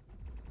placement.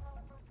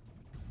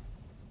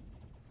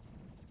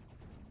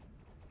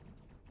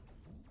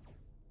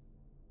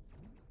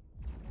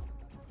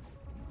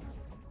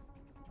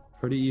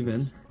 Pretty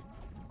even.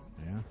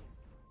 Yeah.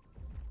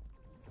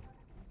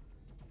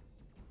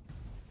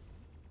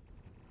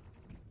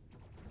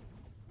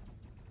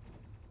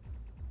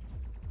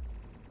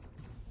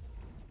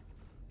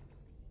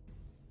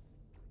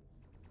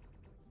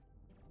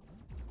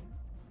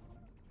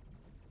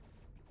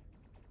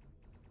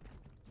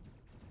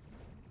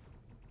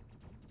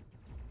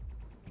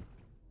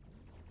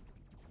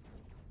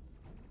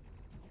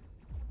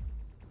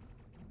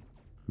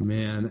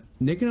 Man,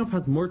 Nikanov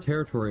has more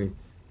territory.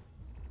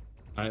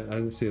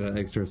 I see that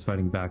Extra is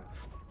fighting back,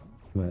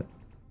 but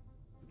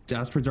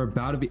asteroids are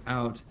about to be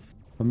out.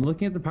 I'm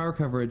looking at the power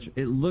coverage.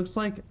 It looks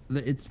like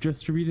it's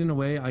distributed in a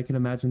way I can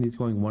imagine these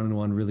going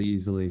 1-1 really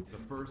easily. The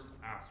first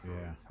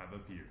asteroids have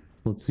appeared.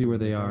 Let's see where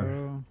they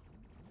are.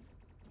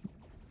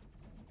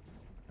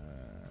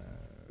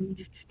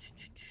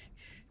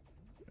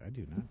 I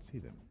do not see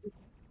them.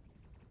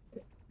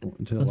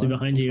 I'll see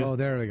behind you. Oh,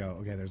 there we go.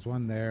 Okay, there's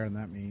one there, and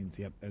that means,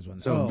 yep, there's one.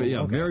 So,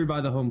 very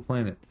by the home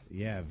planet.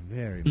 Yeah,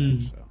 very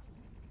much so.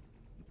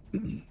 So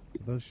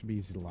those should be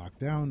easy to lock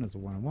down as a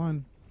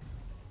 1-on-1.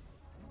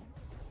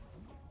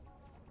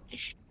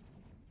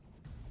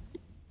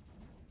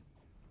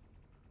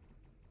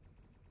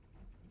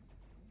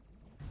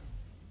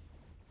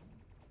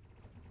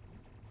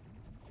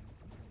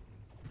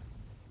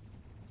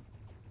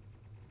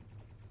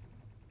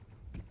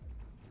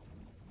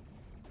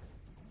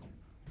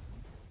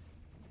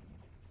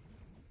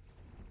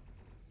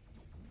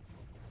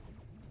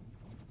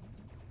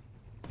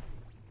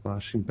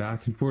 Flashing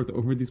back and forth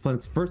over these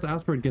planets. First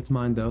asteroid gets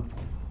mined, though.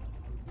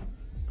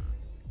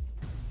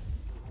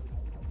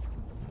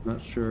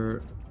 Not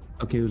sure.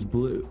 Okay, it was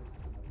blue.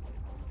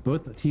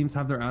 Both teams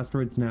have their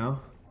asteroids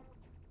now.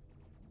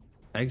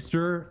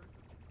 Extra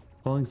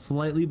falling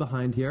slightly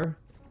behind here.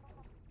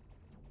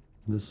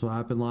 This will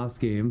happen last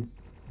game,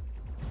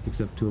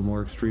 except to a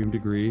more extreme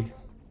degree.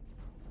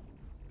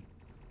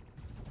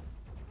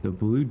 The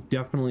blue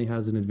definitely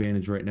has an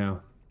advantage right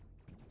now.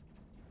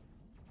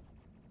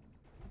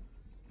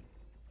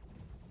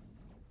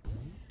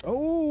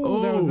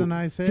 Oh, that was a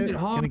nice hit. Hit Can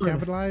he hard.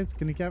 capitalize?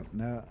 Can he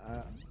No.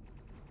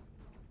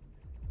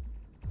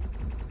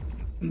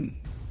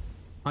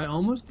 I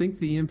almost think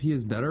the EMP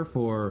is better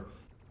for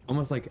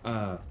almost like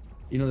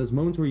there's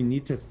moments where you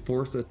need to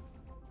force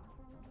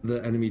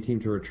the enemy team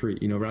to retreat,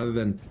 rather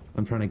than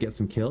I'm trying to get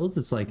some kills.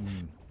 It's like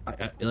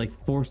I like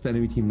force the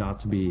enemy team not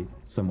to be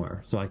somewhere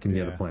so I can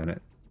get a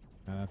planet.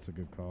 That's a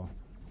good call.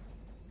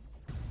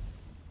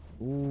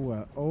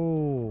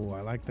 Ooh,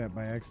 I like that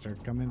by Extra.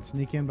 Come in,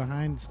 sneak in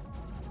behind.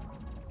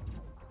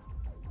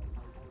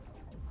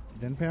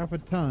 Didn't pay off a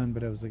ton,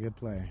 but it was a good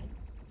play.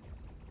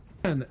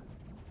 And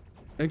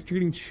Extra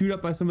getting chewed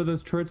up by some of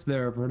those turrets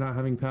there for not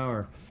having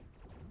power.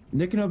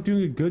 Nick and Up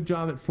doing a good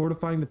job at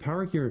fortifying the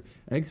power here.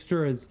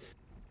 Extra is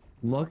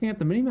looking at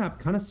the minimap,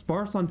 kind of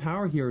sparse on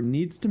power here.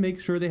 Needs to make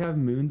sure they have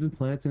moons and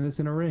planets in this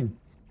inner ring.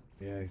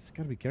 Yeah, he's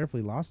got to be careful.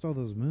 He lost all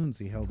those moons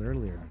he held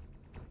earlier.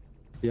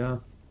 Yeah.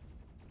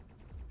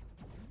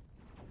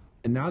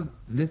 And now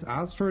this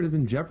asteroid is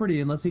in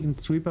jeopardy unless he can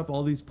sweep up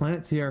all these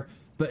planets here.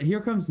 But here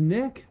comes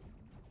Nick.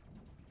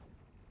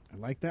 I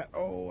like that.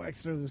 Oh,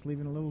 Extra just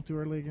leaving a little too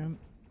early again.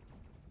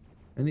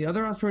 And the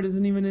other asteroid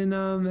isn't even in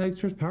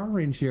Extra's power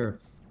range here.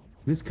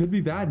 This could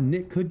be bad.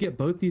 Nick could get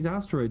both these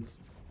asteroids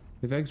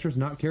if Extra's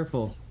not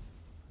careful.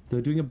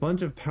 They're doing a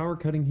bunch of power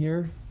cutting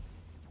here.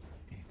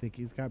 I think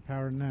he's got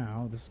power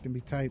now. This is going to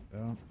be tight,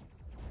 though.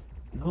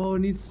 No, it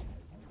needs...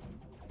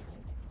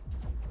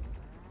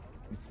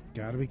 He's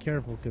got to be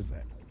careful because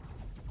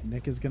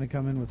Nick is going to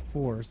come in with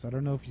force. I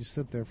don't know if you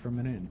sit there for a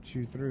minute and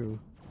chew through.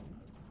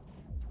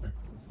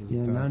 This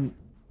is tough. Now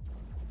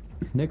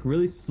Nick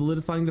really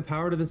solidifying the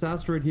power to this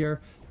asteroid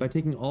here by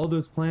taking all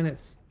those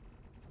planets.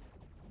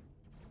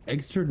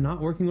 Extra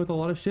not working with a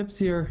lot of ships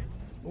here.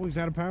 Oh, he's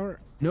out of power.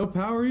 No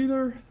power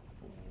either.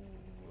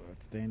 Oh,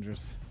 that's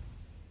dangerous.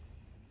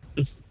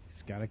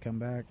 He's got to come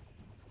back.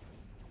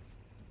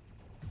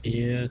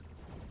 Yeah.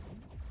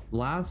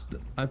 I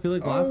feel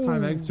like last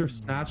time Extra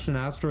snatched an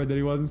asteroid that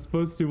he wasn't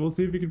supposed to. We'll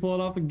see if he can pull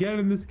it off again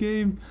in this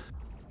game.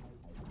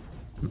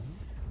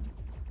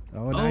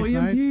 Oh, nice, EMP.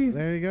 nice.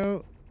 There you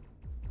go.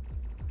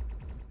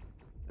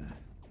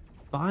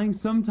 Buying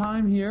some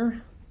time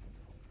here.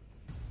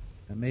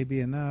 That may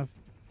be enough.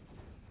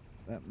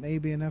 That may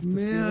be enough to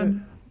steal it.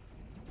 Man.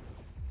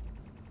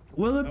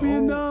 Will it be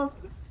enough?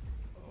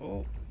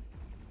 Oh,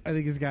 I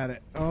think he's got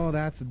it. Oh,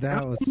 that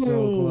was so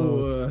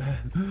close.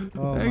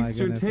 Oh my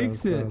Extra goodness,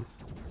 takes that was it. close.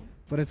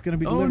 But it's going to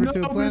be delivered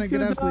to a planet.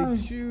 Get absolutely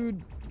die.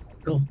 chewed.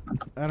 Oh.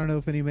 I don't know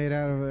if any made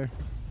out of there.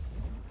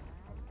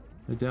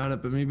 I doubt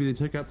it, but maybe they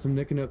took out some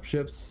nicking up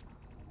ships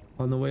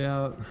on the way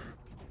out.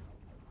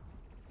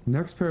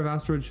 Next pair of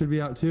asteroids should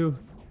be out too.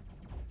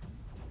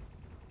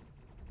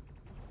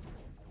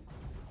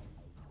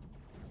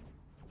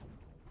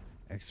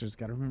 Extra's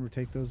got to remember to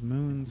take those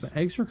moons. But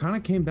Extra kind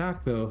of came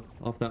back though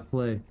off that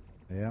play.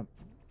 Yep.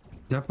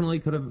 Definitely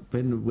could have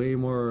been way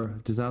more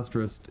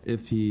disastrous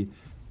if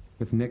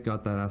Nick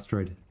got that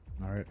asteroid.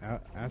 All right,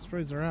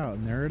 asteroids are out,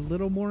 and they're a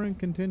little more in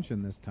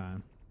contention this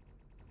time.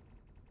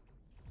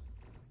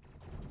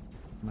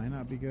 This might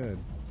not be good.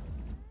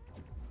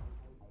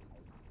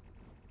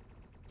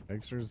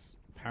 Extra's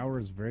power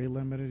is very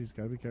limited. He's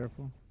got to be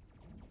careful.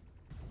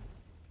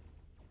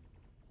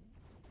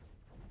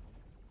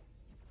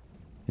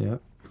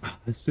 Yep.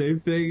 The same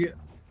thing.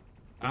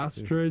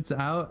 Asteroids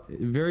out.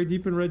 Very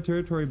deep in red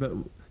territory, but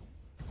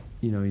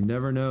you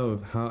never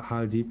know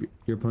how deep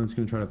your opponent's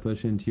going to try to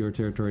push into your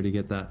territory to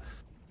get that.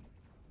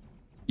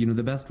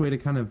 The best way to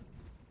kind of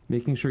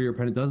making sure your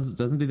opponent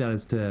doesn't do that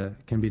is to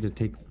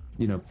take,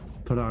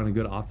 put on a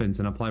good offense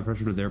and apply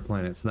pressure to their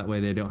planet, so that way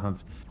they don't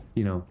have,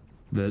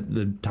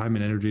 the time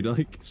and energy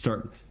to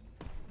start,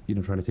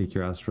 trying to take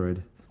your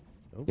asteroid.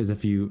 Oh. Is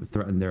if you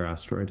threaten their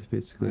asteroid,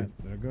 basically. Right,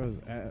 there goes.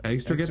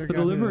 Extra gets the got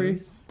delivery.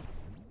 his,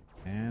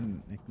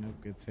 and Nick Nope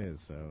gets his,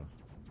 so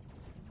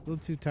a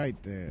little too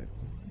tight to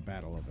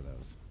battle over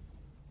those.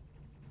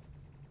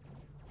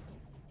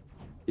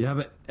 Yeah,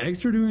 but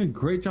Extra doing a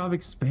great job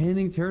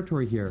expanding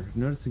territory here.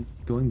 Notice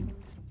going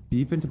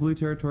deep into blue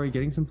territory,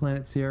 getting some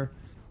planets here.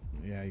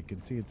 Yeah, you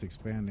can see it's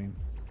expanding.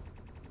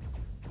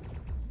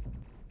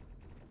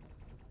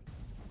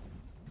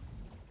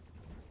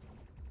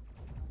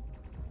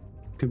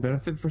 Could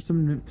benefit for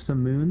some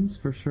moons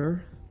for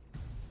sure.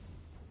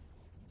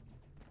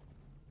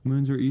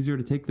 Moons are easier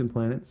to take than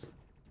planets.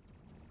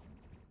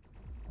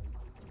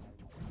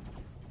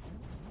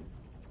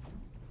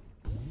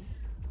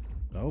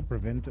 Oh,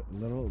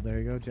 there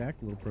you go, Jack.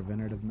 A little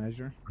preventative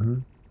measure.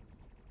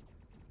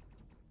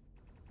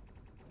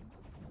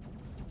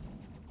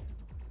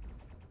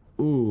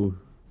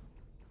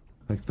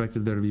 I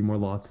expected there to be more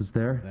losses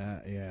there.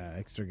 Yeah,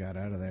 Extra got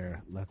out of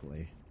there,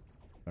 luckily.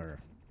 Or,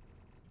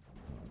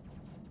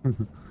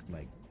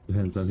 like...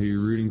 Depends on who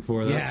you're rooting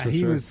for, that's for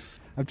he sure. was...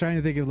 I'm trying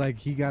to think of, like,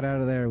 he got out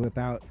of there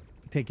without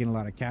taking a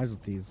lot of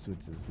casualties,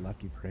 which is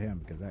lucky for him,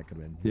 because that could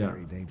have been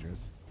very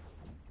dangerous.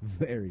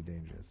 Very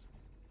dangerous.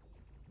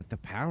 But the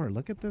power,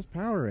 look at this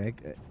power,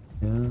 Egg.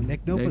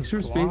 Nick Nopa's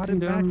clawed him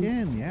back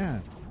in, yeah.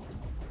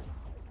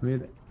 I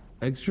mean,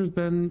 Extra's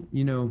been,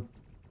 you know,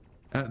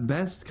 at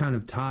best kind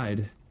of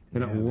tied,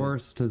 and at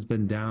worst has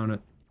been down,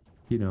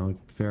 you know,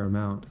 a fair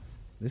amount.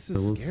 This is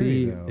we'll scary,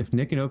 see though. if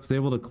Nick and Ope's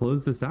able to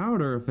close this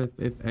out, or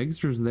if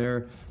Extra's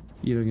there,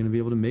 you know, going to be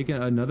able to make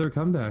another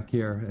comeback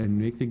here and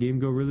make the game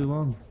go really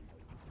long.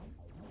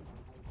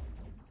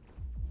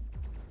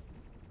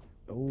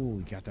 Oh,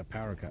 he got that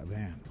power cut,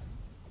 man.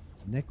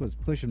 Nick was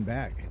pushing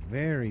back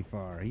very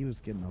far. He was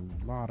getting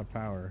a lot of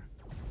power.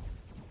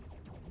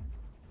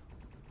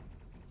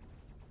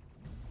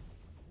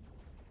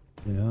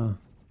 Yeah. All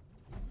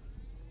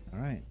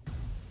right.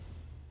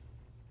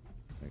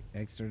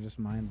 Extra just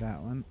mined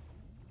that one.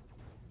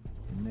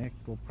 Nick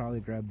will probably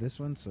grab this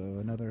one, so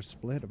another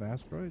split of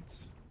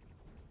asteroids.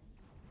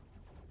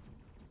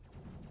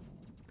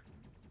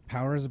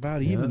 Power is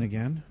about even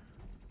again.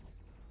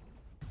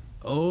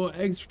 Oh,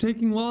 Extra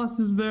taking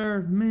losses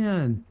there,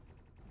 man.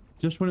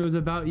 Just when it was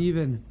about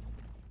even,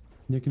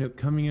 Nick and Ope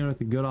coming in with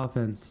a good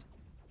offense.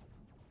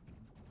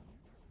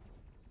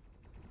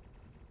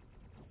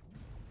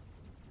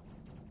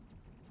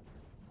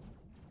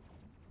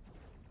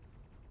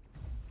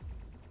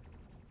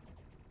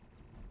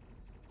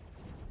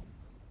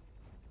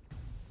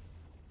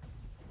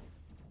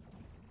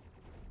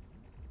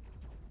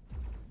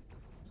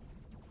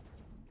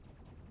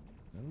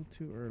 A little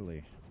too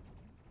early.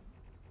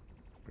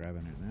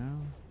 Grabbing it now.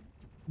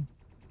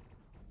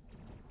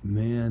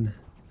 Man,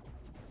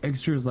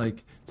 Extra's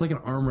like, it's like an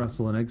arm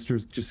wrestle, and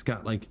Extra's just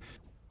got like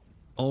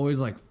always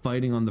like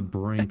fighting on the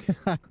brink.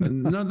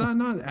 No,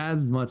 not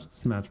as much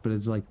this match, but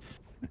it's like,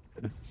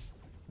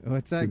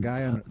 what's that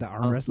guy on the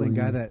arm wrestling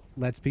guy that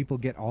lets people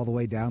get all the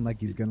way down like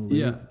he's gonna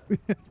lose?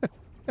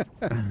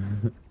 Yeah.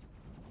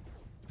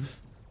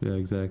 Yeah,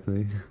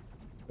 exactly.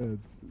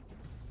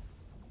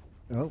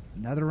 Oh,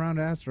 another round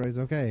of asteroids.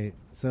 Okay,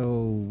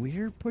 so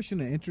we're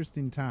pushing an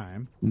interesting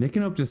time. Nick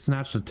and Ope just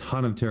snatched a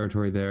ton of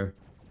territory there.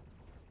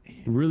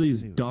 Really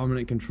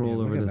dominant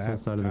control over this whole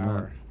side of the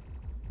map.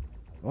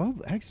 Well,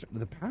 Extra,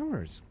 the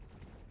power's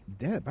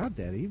dead, about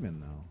dead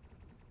even though,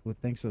 with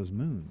thanks to those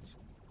moons.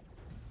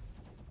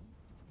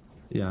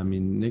 Yeah, I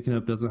mean, Nick and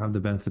Ope doesn't have the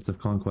benefits of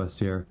conquest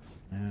here.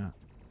 Yeah.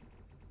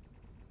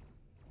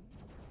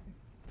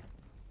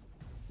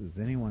 This is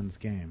anyone's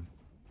game.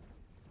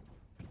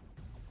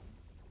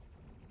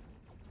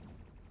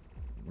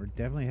 We're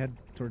definitely headed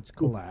towards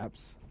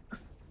collapse.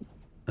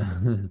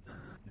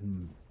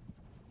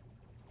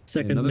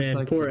 Second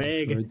man, poor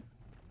Egg.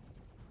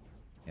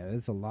 Yeah,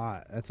 that's a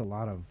lot. That's a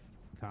lot of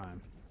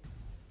time.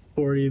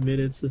 40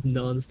 minutes of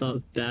non-stop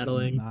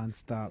battling.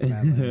 Non-stop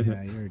battling.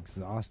 Yeah, you're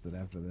exhausted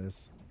after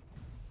this.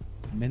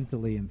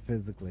 Mentally and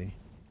physically.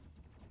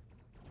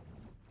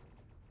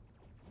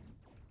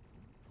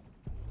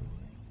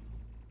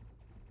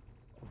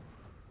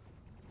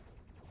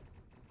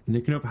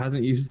 Nick and Ope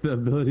hasn't used the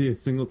ability a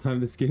single time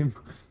this game.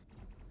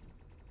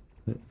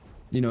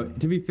 You know,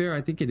 to be fair,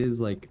 I think it is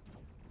like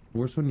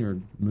worse when you're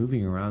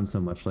moving around so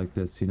much like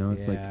this. You know,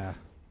 it's like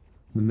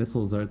the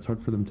missiles are. It's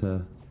hard for them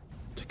to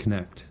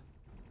connect.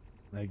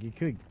 Like you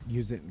could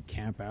use it and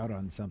camp out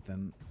on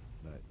something,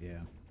 but yeah.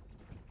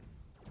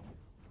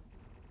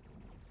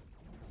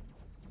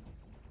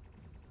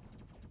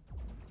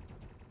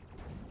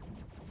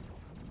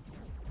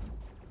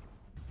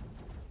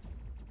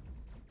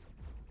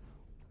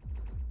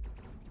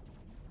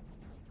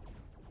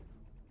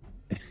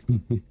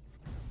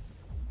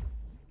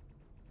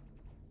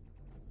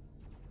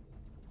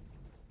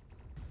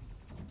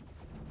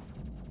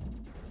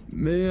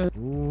 Man.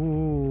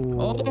 Ooh.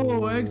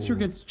 Oh, Extra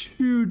gets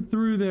chewed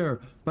through there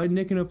by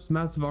Nick and Ope's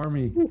massive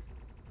army.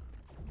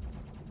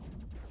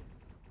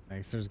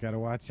 Extra's got to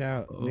watch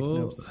out. Nick and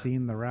Ope's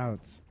seen the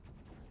routes.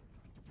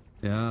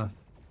 Yeah.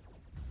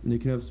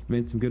 Nick and Ope's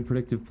made some good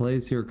predictive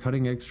plays here,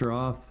 cutting Extra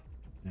off.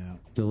 Yeah.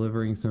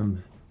 Delivering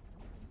some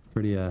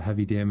pretty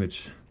heavy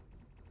damage.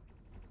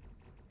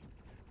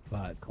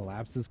 But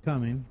collapse is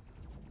coming.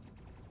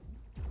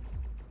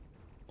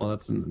 Well,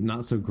 that's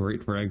not so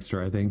great for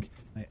Extra, I think.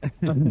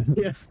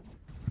 Yeah.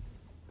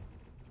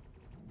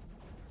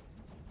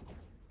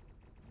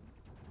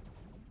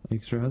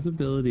 Extra has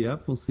ability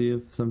up. We'll see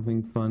if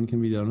something fun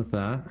can be done with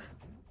that.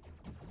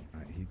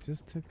 Alright, he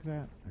just took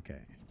that.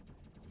 Okay.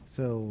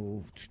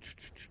 So,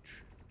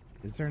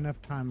 is there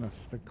enough time if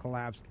the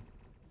collapse?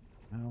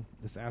 No,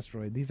 this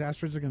asteroid. These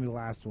asteroids are going to be the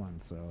last one,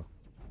 so.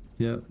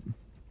 Yep.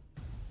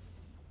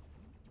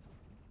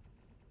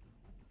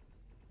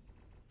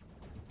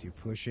 Do you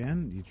push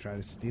in? Do you try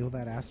to steal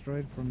that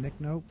asteroid from Nick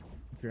Nope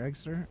if you're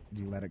Extra?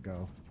 Do you let it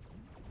go?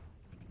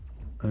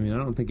 I mean, I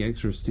don't think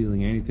Extra's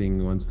stealing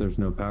anything once there's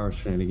no power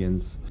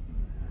shenanigans.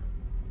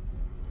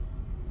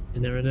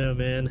 You never know,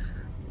 man.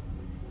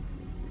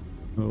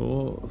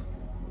 Oh.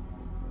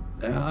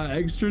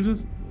 Extra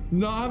just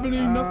not having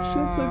enough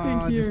ships, I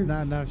think, here. Just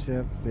not enough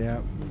ships,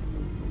 yeah.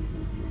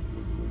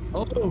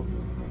 Oh.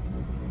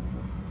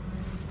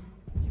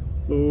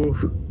 Ooh.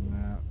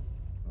 Wow.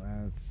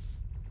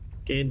 That's...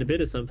 Gained a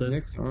bit of something.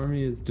 Nick's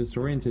army is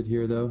disoriented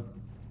here, though.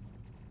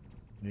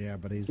 Yeah,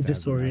 but he's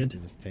disoriented. to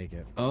just take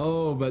it.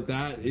 Oh, but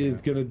that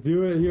is going to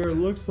do it here. It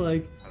looks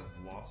like Has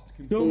lost so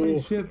control many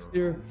of ships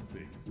their here. home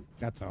base.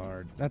 That's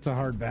hard. That's a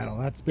hard battle.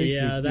 That's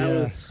basically Yeah, that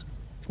was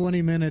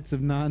 20 minutes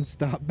of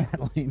non-stop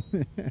battling.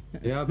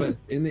 Yeah, but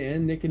in the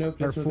end, Nick and Or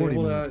Opus was 40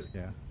 able minutes, to...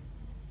 yeah.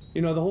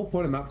 You know, the whole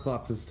point of map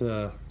collapse is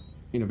to,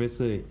 you know,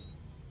 basically,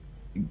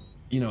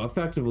 you know,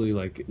 effectively,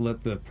 like,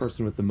 let the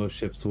person with the most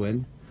ships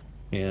win.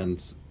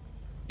 And,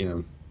 you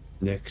know,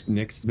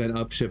 Nick's been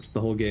up ships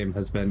the whole game,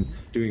 has been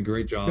doing a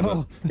great job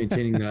of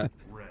maintaining that.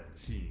 Red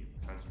team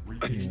has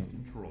regained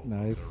control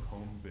Nice. of their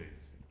home base.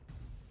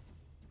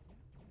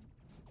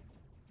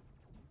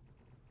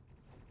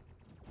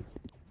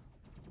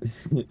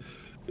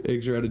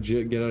 Extra had a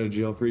get out of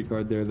jail free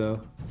card there,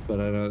 though. But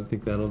I don't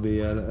think that'll be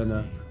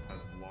enough. Has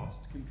lost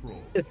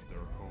control of their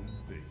home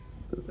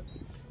base.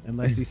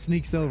 Unless he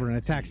sneaks over and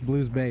attacks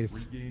Blue's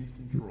base. Regained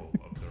control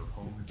of their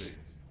home base.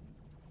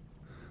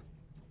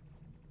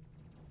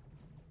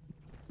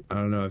 I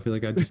don't know. I feel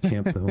like I just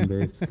camped the home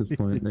base at this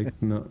point. Like,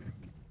 no.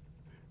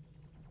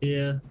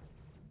 yeah.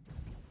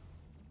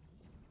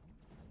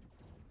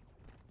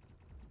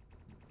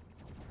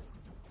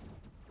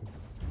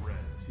 Red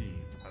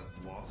team has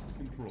lost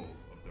control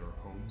of their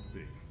home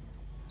base.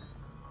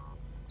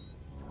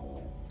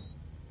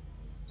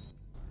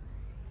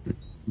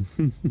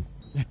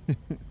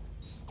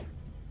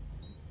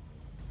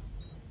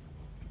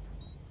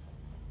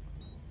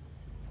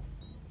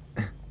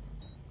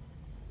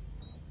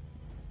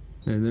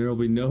 And there will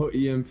be no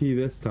EMP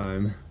this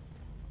time.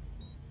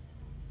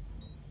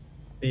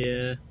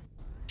 Yeah.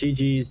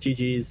 GG's,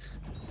 GG's.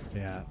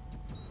 Yeah.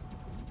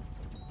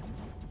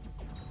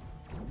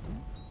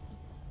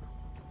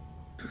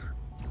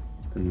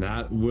 And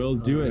that will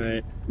do it.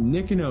 Alright.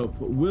 Nick and Ope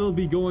will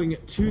be going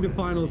to the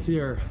finals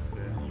here.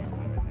 Then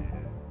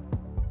eliminated.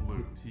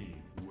 Blue team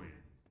wins.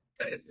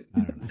 I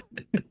don't know.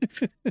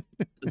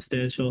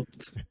 Substantial.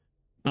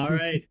 All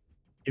right.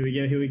 Here we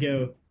go. Here we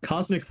go.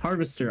 Cosmic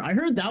Harvester. I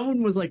heard that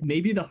one was like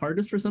maybe the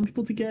hardest for some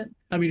people to get.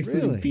 I mean,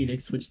 including Really?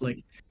 Phoenix, which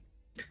like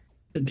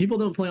people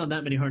don't play on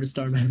that many hardest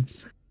star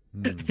maps.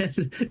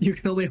 And you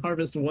can only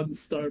harvest 1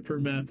 star per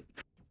map.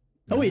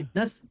 Oh wait,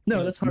 that's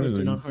Harvester, not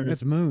Moons. Harvester.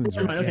 That's moons,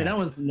 Never right? mind. Okay, Yeah. that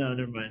one's no,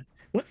 never mind.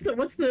 What's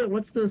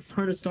the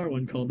hardest star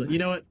one called? You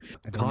know what?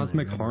 I don't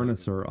Cosmic remember.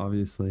 Harnesser,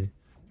 obviously.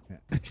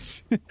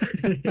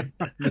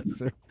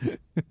 Harnesser.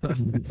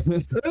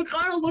 It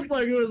kind of looked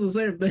like it was the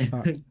same thing.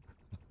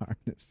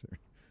 Harnesser.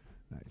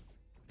 Nice.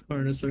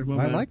 Harnesser. my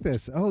I bad. like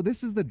this. Oh,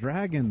 this is the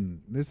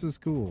dragon. This is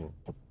cool.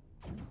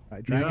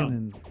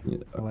 Dragon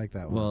and I like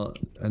that one. Well,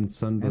 and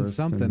Sunburst. And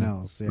something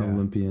else, yeah.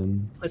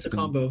 Olympian. It's a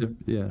combo.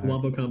 Yeah.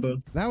 Wombo combo.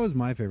 That was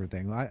my favorite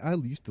thing. I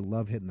used to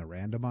love hitting the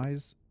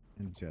randomize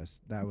and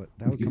just that would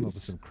come up with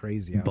some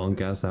crazy outfits.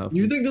 Bunk ass outfit.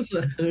 You think this?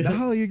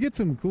 No, you get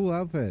some cool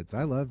outfits.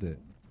 I loved it.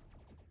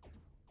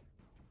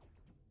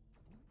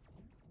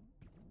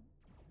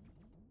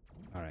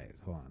 All right,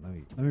 hold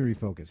on. Let me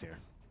refocus here.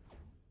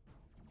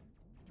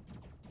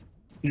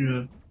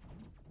 Yeah.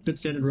 Good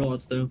standard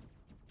rollouts though.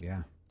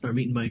 Yeah. I'm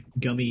eating my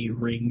gummy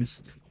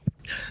rings.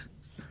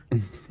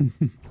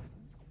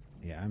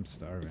 Yeah, I'm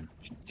starving.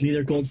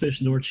 Neither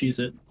goldfish nor cheese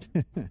it.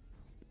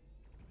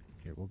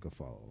 Here, we'll go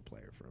follow a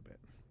player for a bit.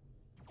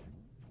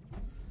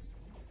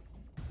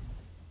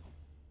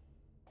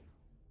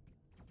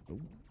 Ooh.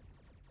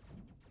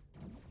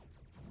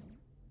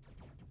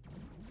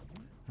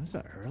 That's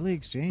an early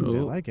exchange. I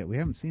Oh. like it. We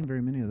haven't seen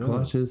very many of those.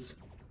 Clashes.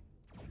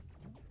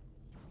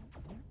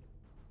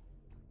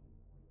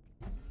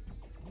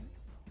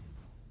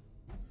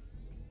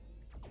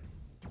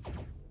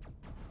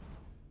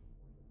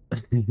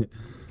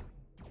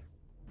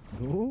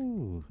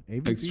 Ooh,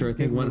 ABC's Extra, I think,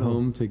 getting went a little-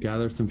 home to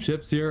gather some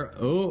ships here.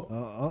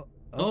 Oh,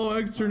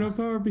 Extra, no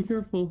power. Be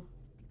careful.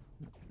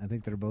 I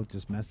think they're both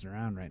just messing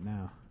around right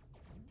now.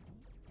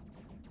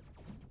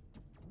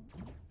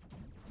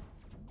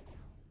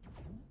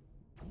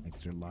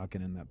 Extra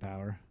locking in that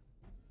power.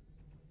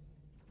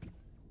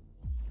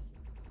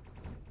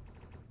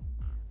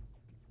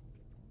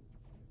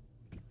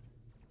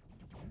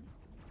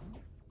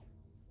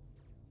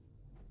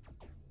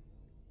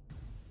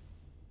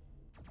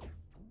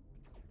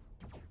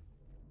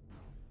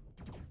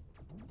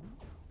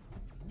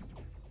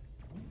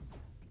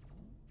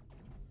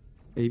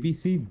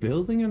 ABC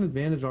building an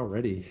advantage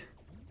already.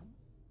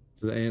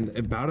 And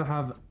about to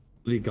have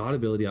the God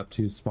ability up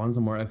to spawn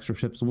some more extra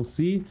ships. We'll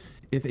see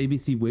if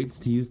ABC waits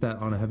to use that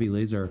on a heavy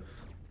laser.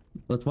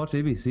 Let's watch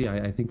ABC.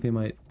 I think they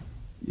might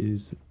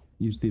use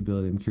the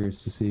ability. I'm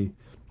curious to see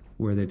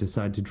where they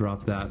decide to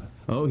drop that.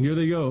 Oh, here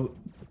they go.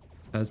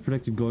 As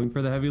predicted, going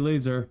for the heavy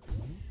laser.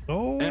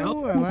 Oh,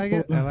 I like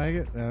it. I like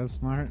it. That was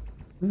smart.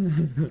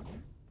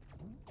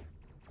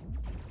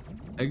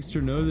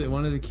 Extra knows they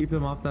wanted to keep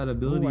them off that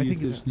ability Ooh, I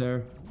think usage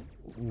there.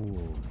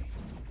 Ooh.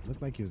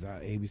 Looked like he was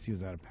out. ABC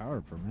was out of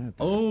power for a minute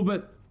there. Oh,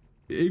 but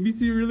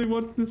ABC really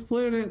wants this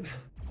planet.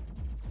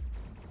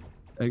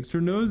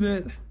 Extra knows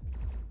it.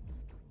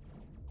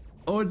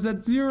 Oh, it's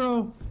at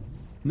 0.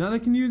 Now they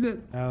can use it.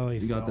 Oh, he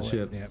got the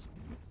stole it. ships.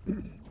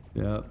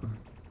 Yep.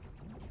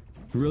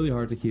 It's really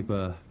hard to keep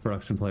a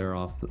production player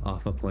off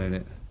a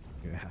planet.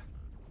 Yeah.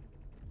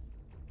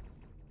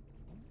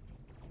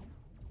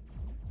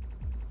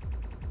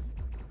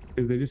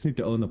 Because they just need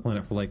to own the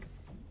planet for like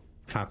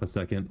half a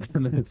second,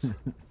 and then it's, and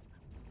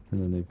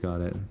then they've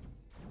got it.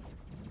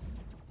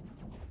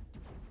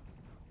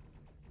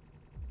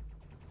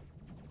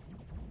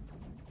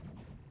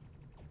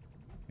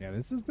 Yeah,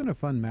 this has been a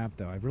fun map,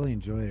 though. I've really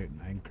enjoyed it,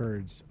 and I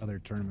encourage other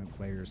tournament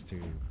players to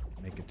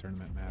make a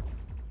tournament map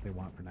they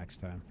want for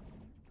next time.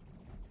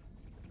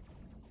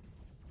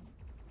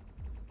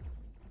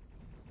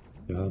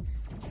 Yeah.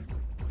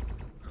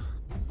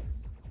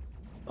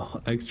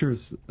 Oh,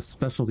 Extra's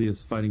specialty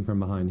is fighting from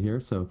behind here,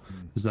 so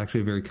this is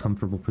actually a very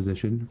comfortable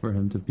position for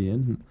him to be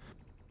in.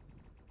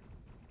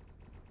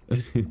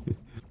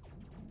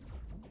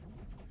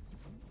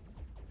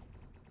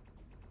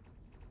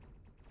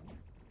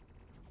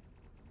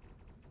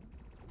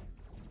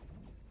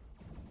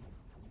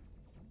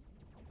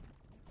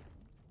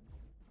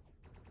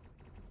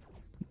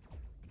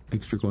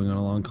 Extra going on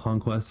a long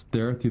conquest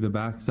there through the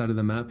back side of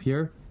the map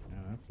here. Yeah,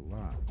 that's a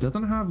lot.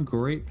 Doesn't have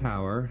great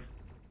power,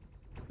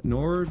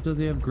 nor does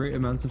he have great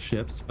amounts of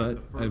ships,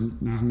 but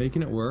he's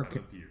making it work.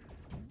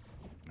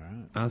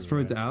 Alright,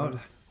 Asteroids out.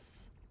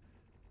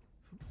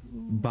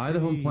 By the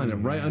home planet,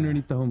 right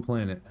underneath the home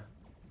planet.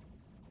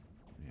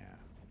 Yeah.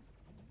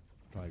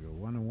 Probably go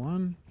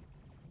 1-1.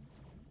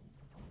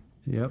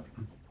 Yep.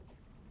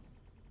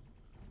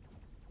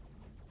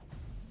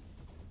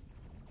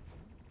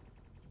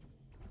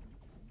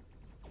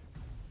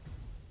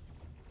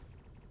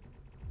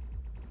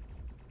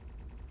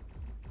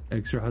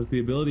 Extra has the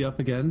ability up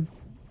again.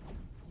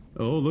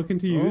 Oh, looking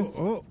to use.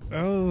 Oh.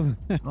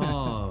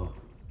 Oh.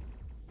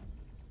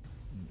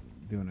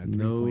 Doing a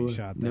three-point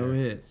shot there. No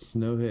hits.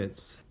 No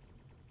hits.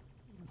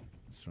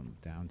 It's from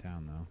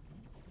downtown, though.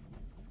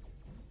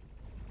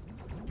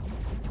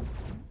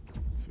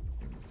 Let's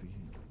see.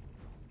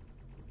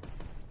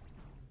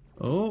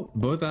 Oh,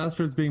 both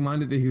asteroids being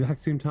mined at the exact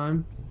same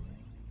time.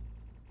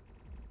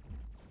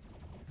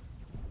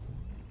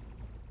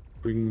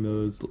 Bringing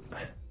those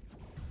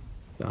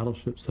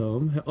battleships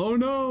home. Oh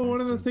no, one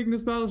of the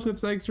Cygnus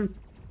battleships, Extra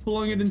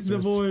flung it into the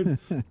void.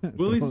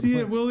 Will he see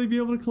it? Will he be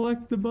able to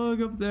collect the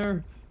bug up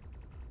there?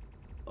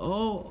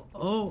 Oh,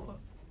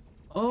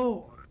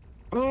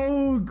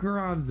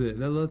 grabs it.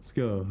 Now let's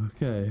go.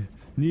 Okay.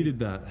 Needed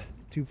that.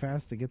 Too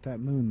fast to get that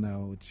moon,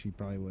 though, which he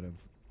probably would have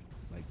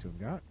liked to have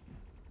got.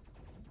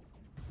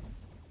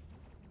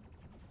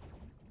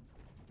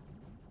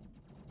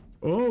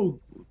 Oh,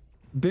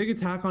 big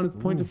attack on his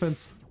point Oof.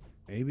 defense.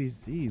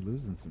 ABC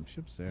losing some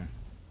ships there.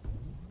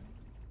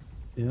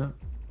 Yeah.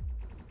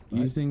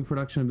 Using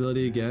production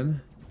ability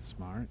again.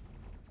 Smart.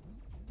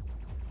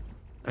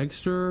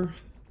 Extra,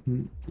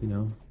 you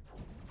know,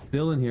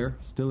 still in here.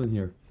 Still in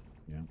here.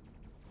 Yeah.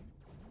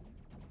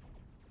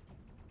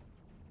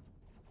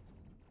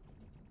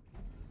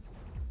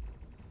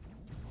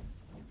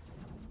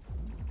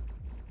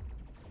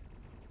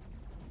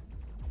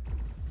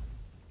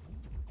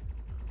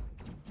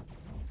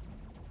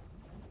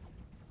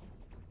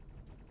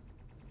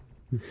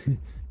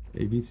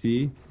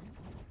 ABC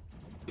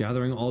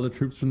gathering all the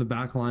troops from the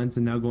back lines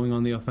and now going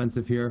on the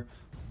offensive here.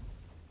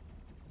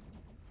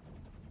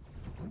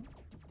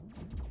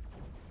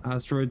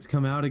 Asteroids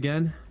come out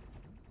again.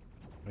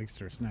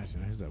 Extra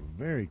snatching his up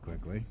very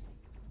quickly.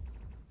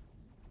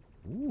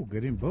 Ooh,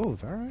 getting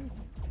both. All right.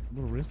 A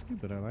little risky,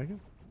 but I like it.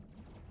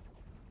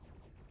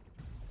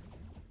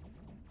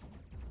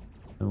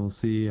 And we'll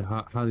see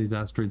how these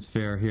asteroids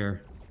fare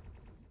here.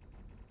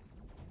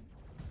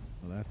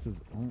 Well, that's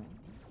his own.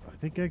 I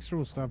think Extra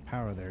will stop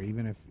power there,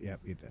 even if... Yep,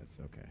 he does.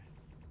 Okay.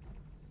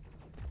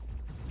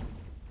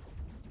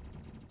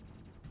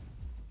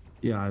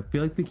 Yeah, I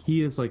feel like the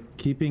key is like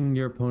keeping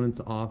your opponents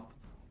off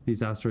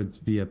these asteroids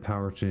via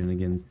power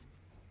shenanigans.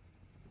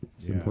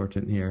 It's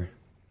important here.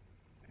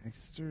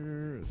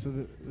 Extra...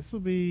 So this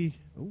will be...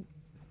 Oh.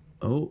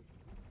 Oh.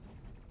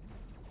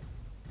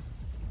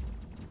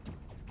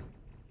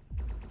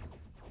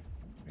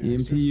 Yeah,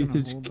 EMP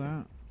usage. Hold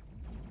that.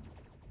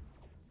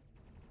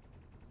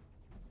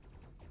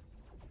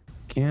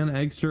 Can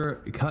Extra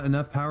cut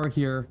enough power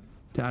here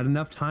to add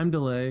enough time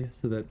delay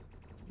so that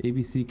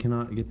ABC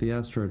cannot get the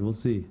asteroid? We'll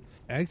see.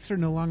 Extra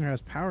no longer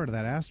has power to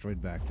that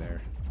asteroid back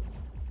there.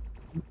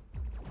 It's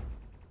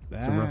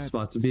a rough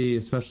spot to be,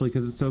 especially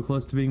because it's so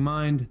close to being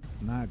mined.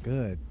 Not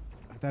good.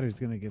 I thought he was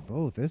going to get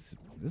both. This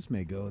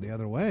may go the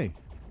other way.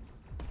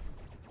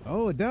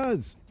 Oh, it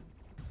does.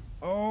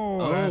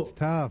 Oh, that's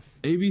tough.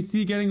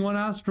 ABC getting one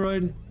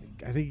asteroid.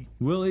 I think...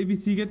 Will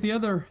ABC get the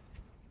other?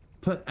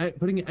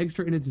 Putting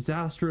Extra in a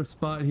disastrous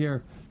spot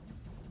here.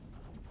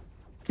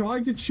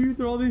 Trying to chew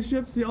through all these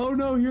ships. Oh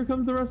no, here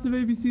comes the rest of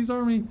ABC's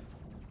army.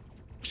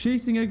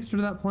 Chasing Extra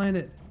to that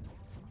planet.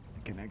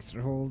 Can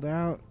Extra hold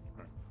out?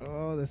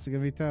 Oh, this is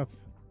going to be tough.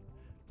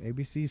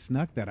 ABC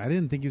snuck that. I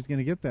didn't think he was going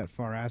to get that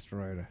far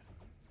asteroid.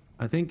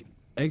 I think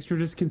Extra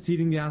just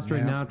conceding the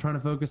asteroid Yeah. now, trying to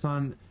focus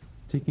on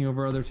taking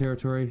over other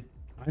territory.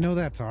 I know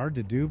that's hard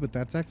to do, but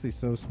that's actually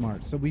so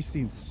smart. So we've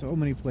seen so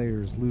many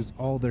players lose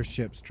all their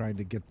ships trying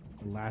to get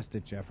the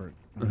last-ditch effort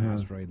on an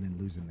asteroid and then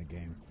losing the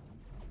game.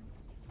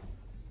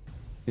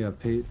 Yeah,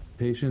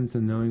 patience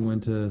and knowing when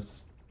to,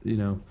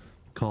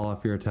 call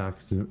off your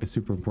attacks is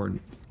super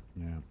important.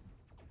 Yeah.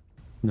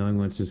 Knowing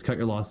when to just cut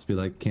your losses, be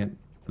like, I'm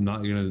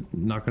not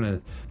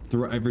gonna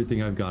throw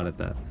everything I've got at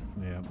that.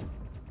 Yeah.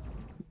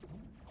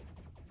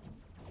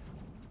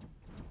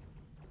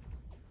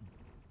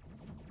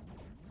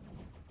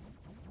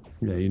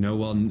 Yeah,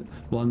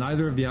 while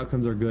neither of the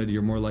outcomes are good,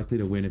 you're more likely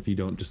to win if you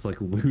don't just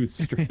like lose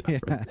straight up. Yeah,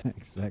 right?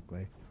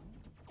 exactly.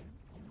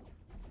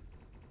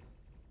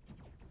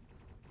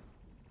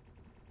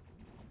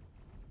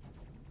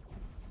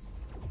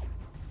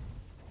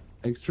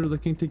 Extra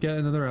looking to get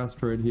another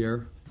asteroid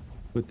here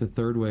with the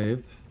third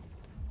wave.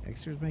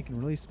 Extra's making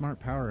really smart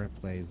power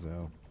plays,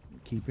 though.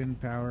 Keeping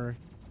power,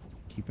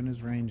 keeping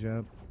his range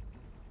up.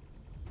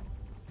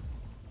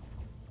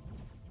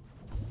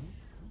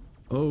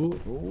 Oh,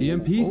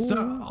 EMP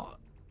stop!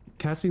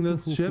 Catching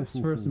those ships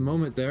for a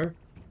moment there.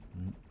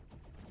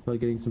 Probably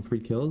getting some free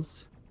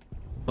kills.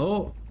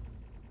 Oh!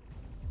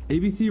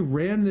 ABC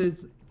ran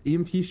this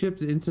EMP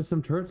ships into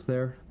some turrets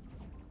there.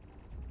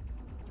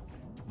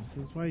 This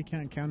is why you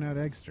can't count out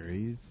Extra.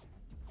 He's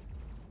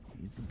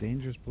a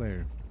dangerous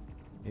player.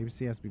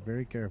 ABC has to be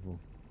very careful.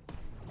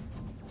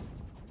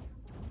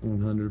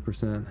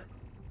 100%.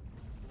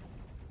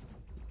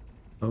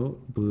 Oh,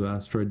 blue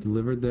asteroid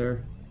delivered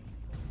there.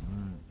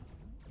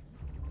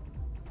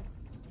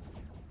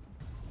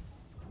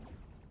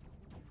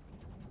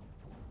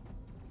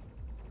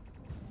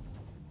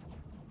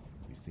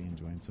 ABC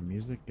enjoying some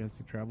music as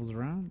he travels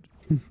around.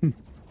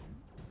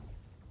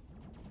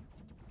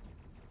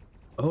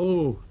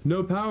 Oh,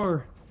 no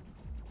power.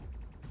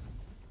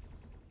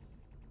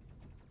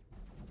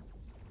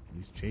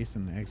 He's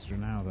chasing Extra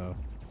now, though.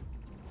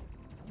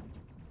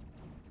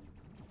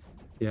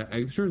 Yeah,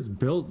 Extra's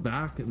built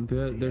back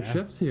their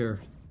ships here.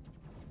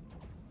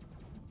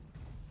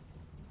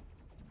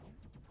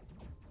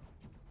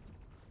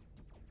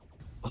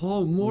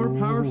 Oh, more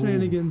power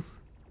shenanigans.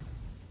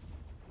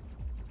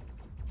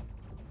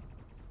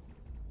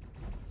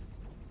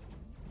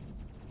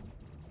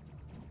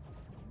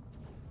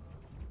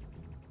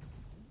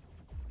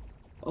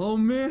 Oh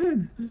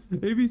man,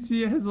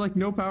 ABC has like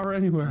no power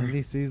anywhere.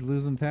 ABC's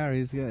losing power.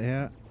 He's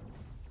got,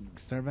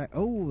 start back.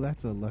 Oh,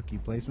 that's a lucky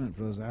placement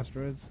for those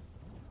asteroids.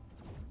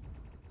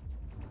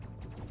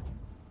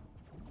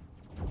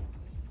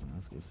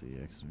 Let's go see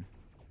Extra.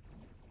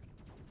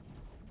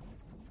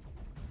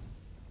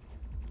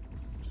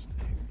 Just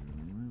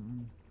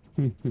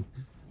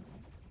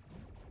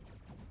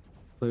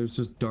Players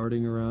just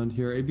darting around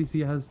here.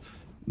 ABC has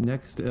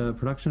next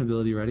production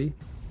ability ready.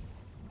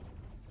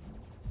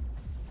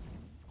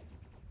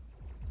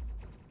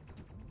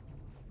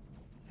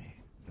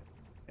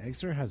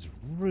 Extra has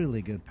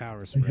really good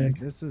power spread.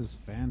 This is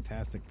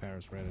fantastic power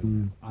spread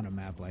on a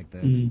map like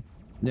this.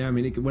 Yeah, I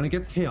mean, when it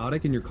gets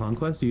chaotic in your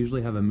conquest, you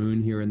usually have a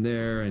moon here and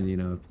there,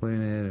 and a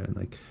planet, and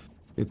like,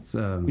 it's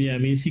yeah, I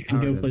mean, if you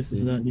can go places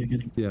density. without you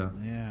getting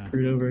Yeah.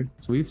 screwed over.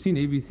 So we've seen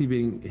ABC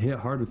being hit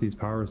hard with these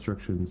power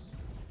restrictions.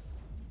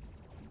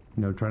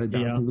 Trying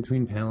to down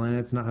between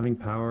planets, not having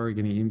power,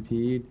 getting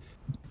impede.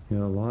 A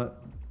lot.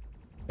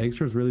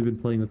 Extra's really been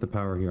playing with the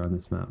power here on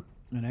this map.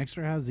 And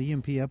Extra has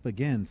EMP up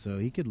again, so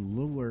he could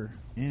lure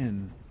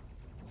in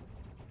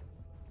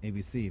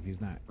ABC if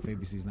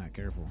ABC's not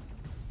careful.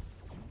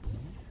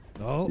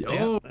 Oh,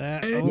 Oh,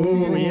 yeah.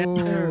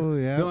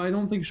 yeah. No, I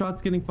don't think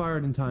shots getting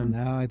fired in time.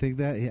 No, I think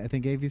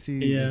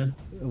ABC is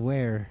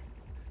aware.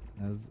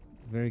 That was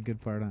a very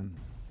good part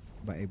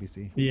by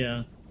ABC.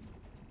 Yeah.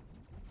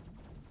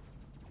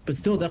 But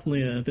still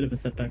definitely a bit of a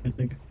setback, I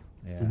think.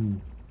 Yeah.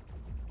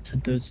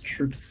 Those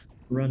troops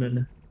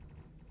running.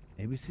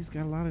 ABC's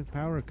got a lot of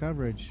power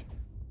coverage.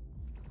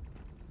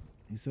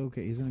 He's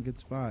okay. He's in a good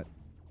spot.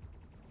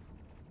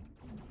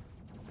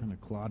 Kind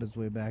of clawed his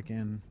way back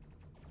in.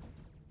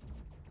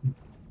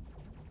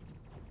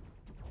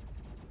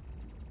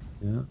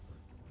 Yeah.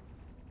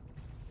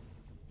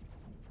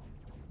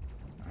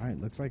 All right,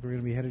 looks like we're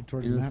going to be headed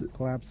towards map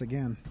collapse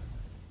again.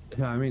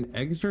 Yeah, I mean,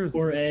 Extra's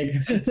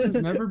Extra's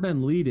never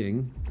been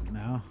leading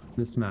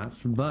this match,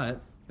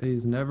 but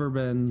he's never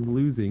been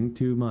losing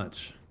too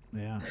much.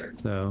 Yeah.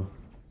 So.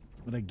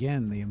 But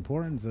again, the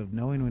importance of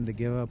knowing when to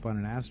give up on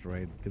an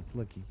asteroid, because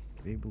look,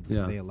 he's able to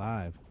stay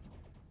alive.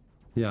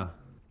 Yeah.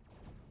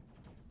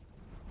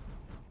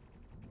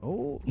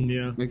 Oh.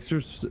 Yeah.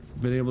 Extra's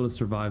been able to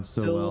survive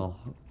so well.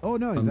 Oh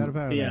no, he's out of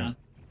power. Yeah.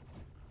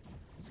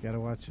 He's got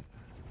to watch it.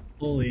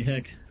 Holy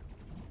heck.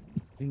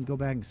 He can go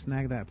back and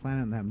snag that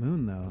planet and that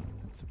moon, though.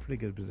 It's a pretty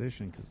good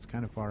position because it's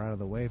kind of far out of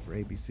the way for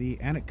ABC,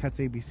 and it cuts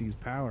ABC's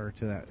power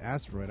to that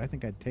asteroid. I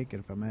think I'd take it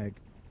if I'm Egg.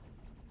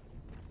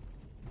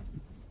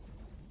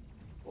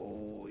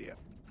 Oh, yeah.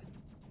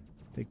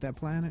 Take that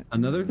planet.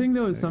 Another thing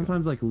though is There you go.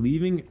 sometimes like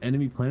leaving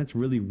enemy planets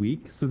really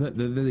weak so that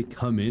they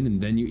come in and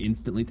then you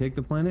instantly take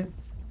the planet.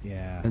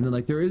 Yeah. And then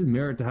like there is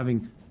merit to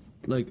having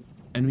like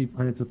enemy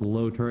planets with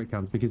low turret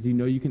counts because you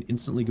know you can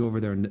instantly go over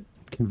there and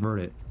convert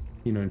it,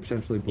 you know, and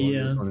potentially blow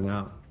your opponent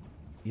out.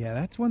 Yeah,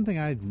 that's one thing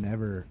I've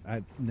never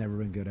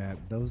been good at.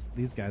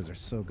 These guys are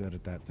so good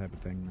at that type of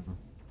thing now.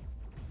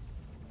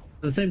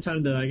 At the same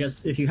time, though, I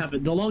guess if you have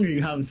it, the longer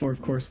you have it for,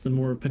 of course, the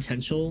more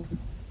potential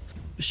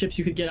ships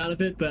you could get out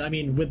of it. But I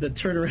mean, with the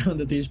turnaround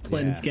that these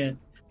planets get,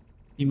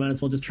 you might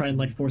as well just try and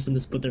like force them to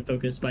split their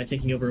focus by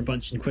taking over a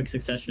bunch in quick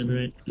succession,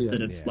 right?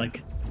 Instead of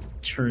like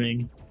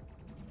churning.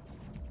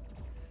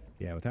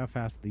 Yeah, with how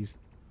fast these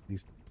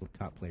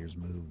top players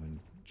move and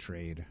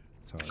trade,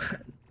 it's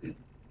hard.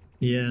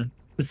 Yeah.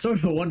 It's sort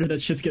of a wonder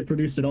that ships get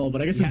produced at all,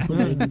 but I guess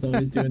is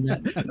always doing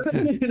that.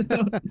 You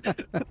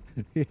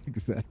know?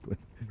 Exactly.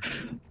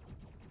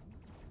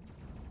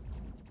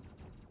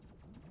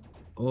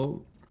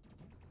 Oh.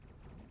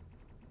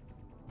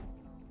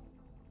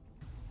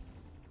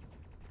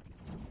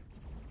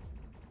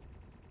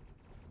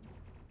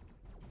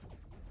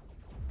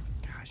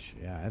 Gosh,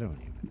 yeah, I don't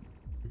even.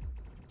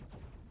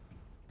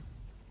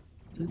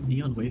 Is it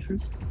neon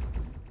wafers?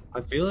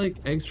 I feel like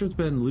Extra's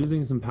been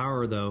losing some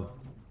power though.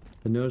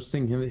 I'm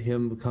noticing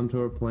him come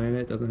to our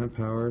planet, doesn't have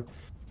power.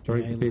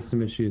 Starting to face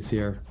some issues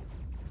here.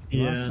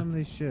 Lost some of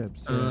these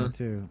ships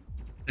too.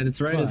 And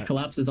it's right as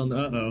Collapse is on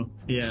the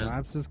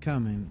Collapse is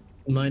coming.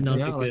 Might not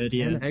be like, good,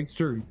 can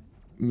Extra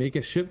make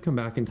a ship come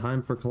back in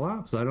time for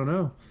Collapse? I don't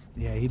know.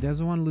 Yeah, he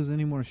doesn't want to lose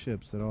any more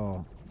ships at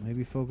all.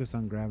 Maybe focus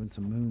on grabbing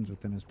some moons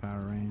within his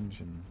power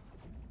range and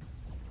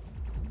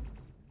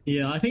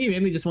I think he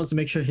mainly just wants to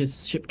make sure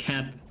his ship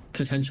cap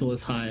potential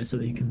is high so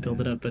that he can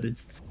build it up, but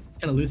it's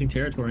kind of losing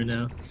territory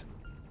now.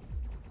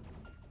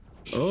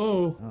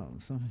 Oh,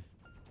 sorry.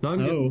 It's not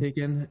getting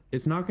taken.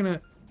 It's not gonna.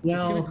 It's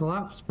gonna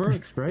collapse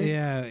first, right?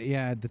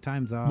 Yeah. The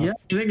time's off. Yeah,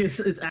 I think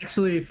it's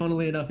actually,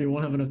 funnily enough, he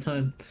won't have enough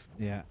time.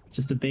 Yeah.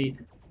 Just a bait.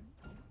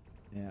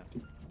 Yeah.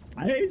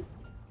 I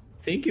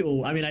think it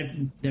will. I mean, I've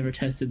never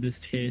tested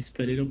this case,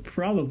 but it'll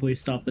probably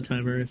stop the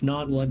timer. If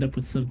not, we'll end up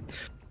with some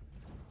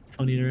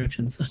funny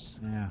interactions.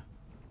 Yeah.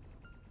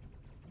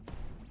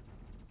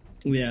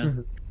 Yeah.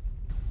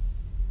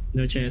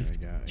 No chance.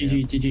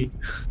 GG.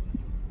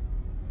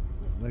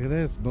 Look at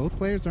this. Both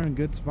players are in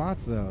good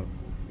spots, though.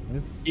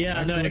 This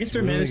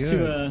Extra really managed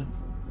to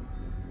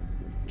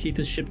keep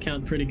his ship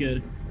count pretty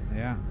good.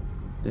 Yeah.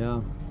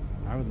 Yeah.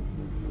 I would.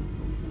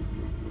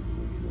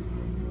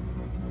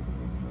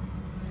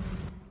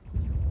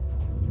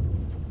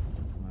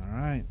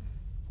 All right.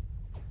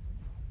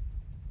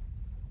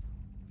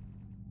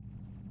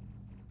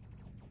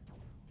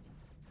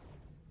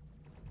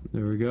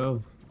 There we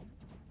go.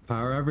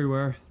 Power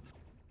everywhere.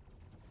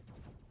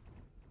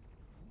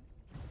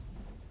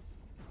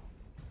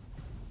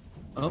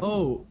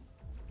 Oh,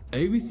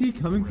 ABC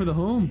coming for the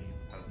home.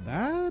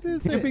 That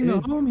is camping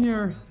the home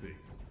here.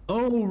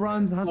 Oh,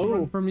 has to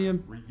run from me.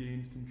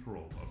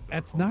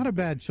 That's not a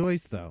bad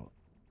choice, though.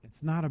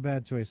 It's not a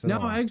bad choice at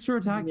all. Now Extra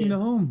attacking the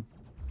home.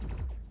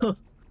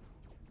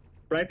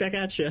 Right back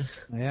at you.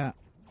 Yeah.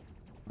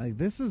 Like,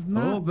 this is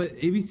not... Oh, but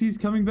ABC's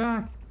coming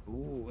back.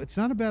 Ooh, it's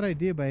not a bad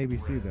idea by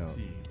ABC, though.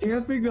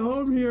 Camping the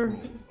home here.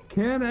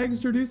 Can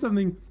Extra do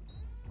something?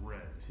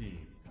 Red team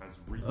has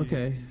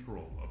regained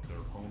control of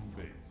their home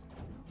base.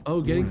 Oh,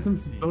 getting some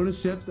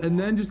bonus ships and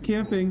then just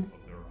camping.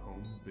 Their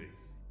home base.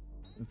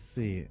 Let's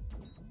see.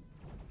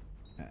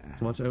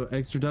 Watch what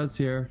Extra does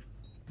here.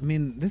 I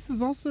mean, this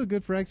is also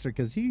good for Extra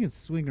because he can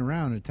swing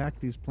around, attack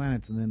these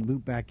planets, and then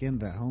loop back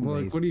into that home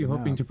base. What are you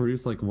hoping to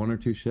produce? Like 1 or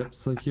 2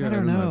 ships? Like here? I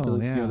don't know. I feel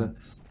like yeah. you gotta...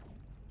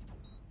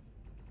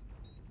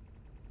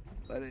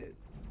 But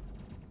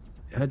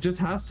it just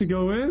has to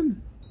go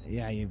in.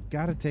 Yeah, you've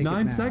got to take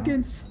 9 it now.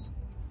 seconds.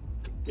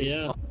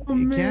 Yeah. Oh,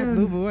 you man. can't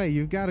move away.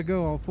 You've got to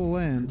go all full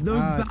in. Those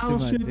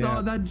battleships,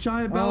 that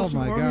giant battleship.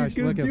 Oh my gosh,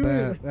 look at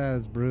that. It. That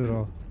is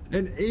brutal.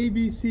 And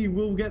ABC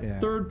will get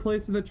 3rd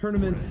place in the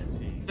tournament,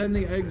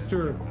 sending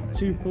Extra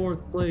to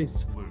 4th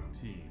place. Blue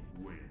team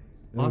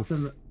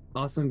wins.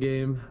 Awesome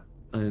game.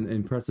 An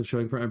impressive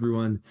showing for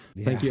everyone.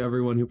 Thank you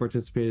everyone who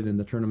participated in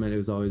the tournament. It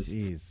was always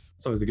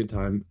it's always a good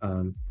time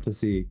to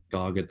see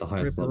GOG at the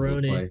highest level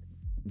of play.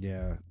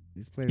 Yeah,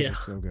 these players are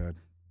so good.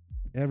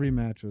 Every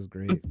match was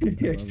great.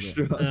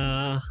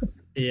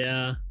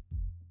 Yeah.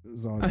 It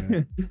was all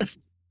good.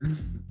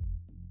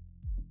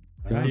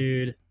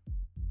 Dude.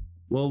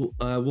 Well,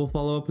 we'll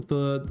follow up with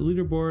the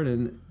leaderboard,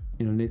 and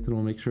Nathan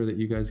will make sure that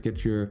you guys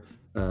get your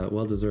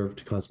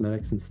well-deserved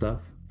cosmetics and stuff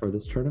for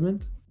this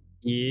tournament.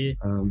 Yeah.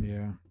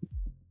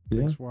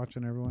 Thanks for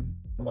watching, everyone.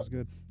 That was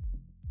good.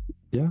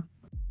 Yeah.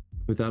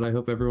 With that, I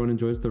hope everyone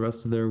enjoys the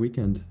rest of their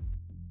weekend.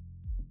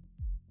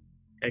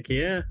 Heck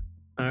yeah.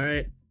 All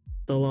right.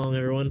 So long,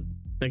 everyone.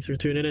 Thanks for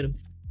tuning in.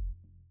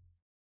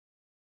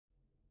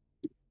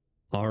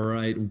 All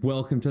right.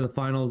 Welcome to the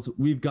finals.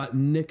 We've got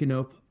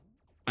Nikanope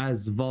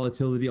as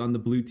Volatility on the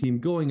blue team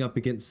going up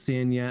against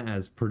Sanya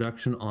as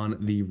Production on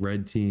the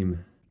red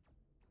team.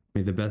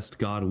 May the best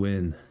God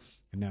win.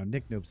 And now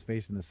Nick Nope's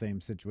facing the same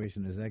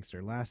situation as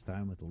Exeter last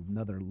time with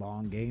another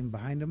long game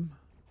behind him.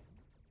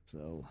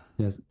 So,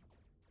 Yes.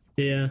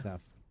 Yeah.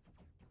 tough.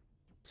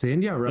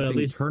 Sandia Well, at repping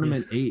least-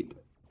 Tournament 8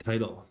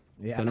 title.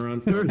 Yeah. Been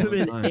around for a long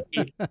Tournament time.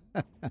 8.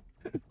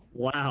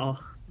 Wow.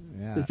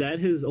 Yeah. Is that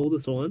his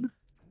oldest one?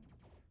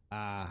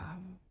 I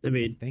I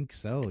mean, think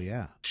so,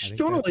 yeah. I think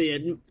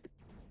surely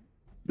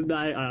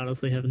I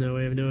honestly have no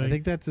way of knowing. I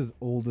think that's his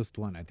oldest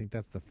one. I think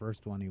that's the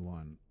first one he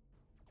won.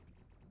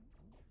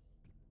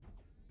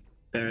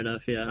 Fair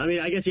enough, yeah. I mean,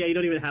 I guess, yeah, you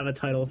don't even have a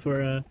title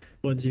for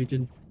ones you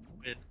can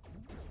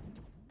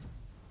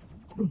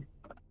win.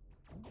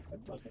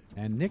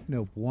 And Nick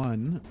Nope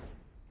won,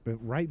 but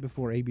right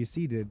before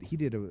ABC did, he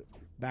did a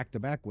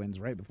back-to-back wins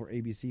right before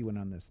ABC went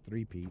on this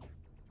three-peat.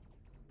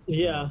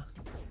 Yeah.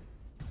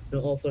 It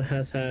also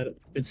has had a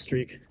good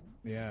streak.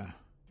 Yeah.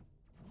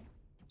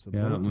 So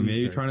Yeah, both we may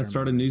these be are trying to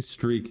start a new tournaments.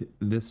 streak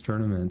this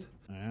tournament.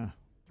 Yeah.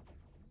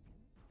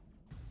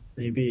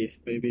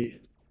 Maybe.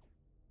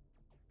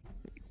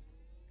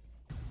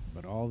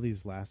 But all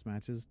these last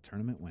matches,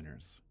 tournament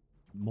winners.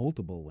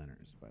 Multiple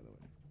winners, by the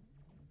way.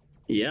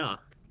 Yeah.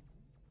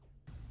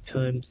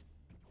 Times.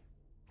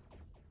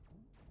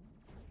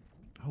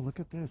 Oh, look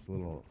at this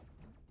little...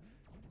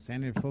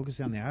 Sandy focus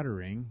on the outer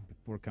ring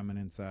before coming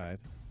inside.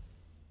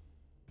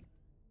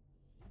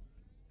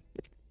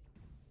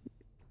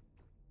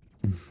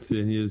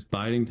 Sandia is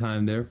biding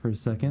time there for a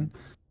second.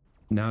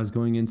 Now is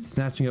going in,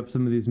 snatching up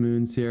some of these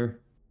moons here.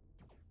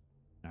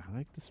 I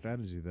like the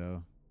strategy,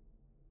 though.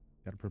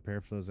 Got to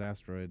prepare for those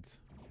asteroids.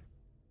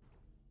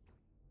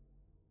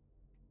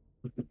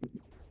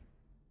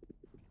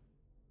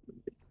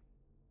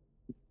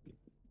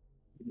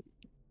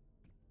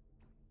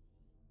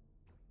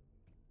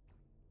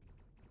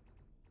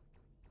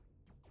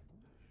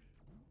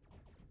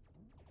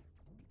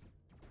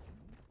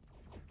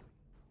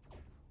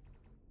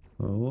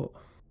 Oh,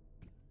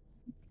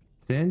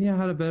 Sandia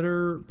had a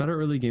better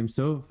early game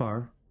so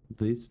far, at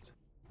least.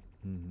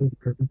 Mhm.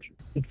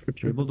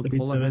 Able to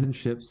pull ahead in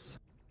ships.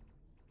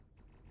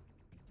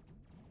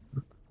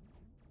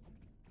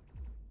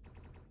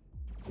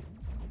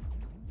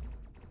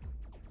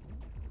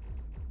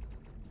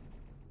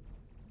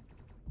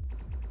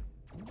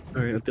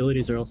 All right,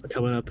 abilities are also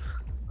coming up.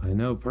 I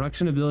know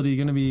production ability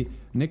going to be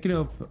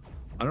Nikinope.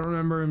 I don't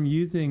remember him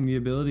using the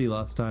ability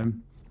last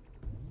time,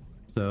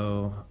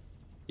 so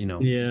you know,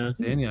 Yeah.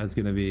 Sandia is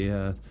going to be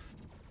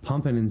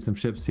pumping in some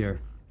ships here.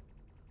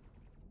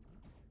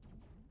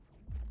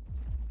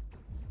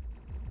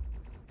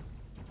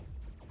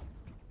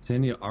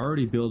 Sandia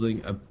already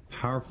building a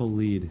powerful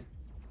lead.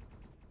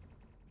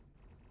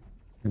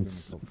 And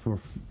it's for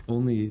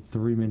only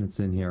 3 minutes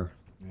in here.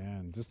 Yeah,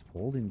 and just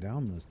holding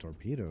down those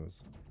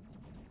torpedoes.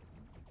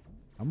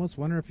 I almost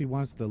wonder if he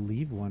wants to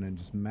leave one and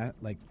just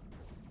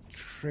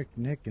trick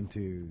Nick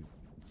into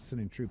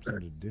sending troops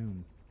into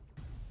Doom.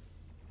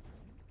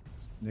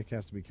 Nick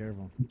has to be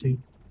careful.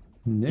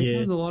 Nick Yeah.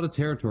 has a lot of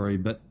territory,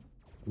 but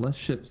less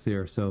ships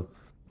here, so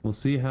we'll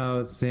see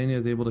how Sandia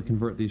is able to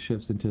convert these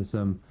ships into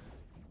some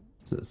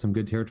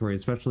good territory,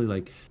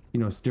 especially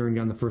steering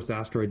down the first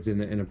asteroids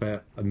in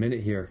about a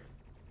minute here.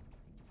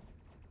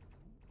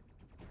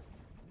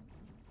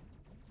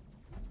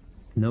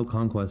 No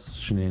conquest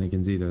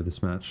shenanigans either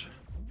this match.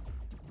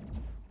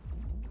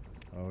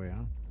 Oh,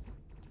 yeah?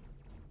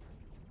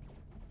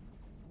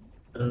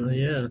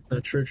 Yeah,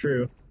 that's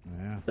true.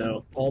 Yeah,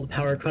 So all the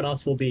power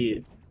cutoffs will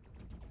be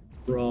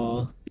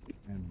raw.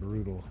 and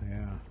brutal,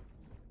 yeah.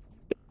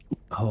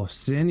 Oh,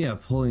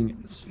 Sandia pulling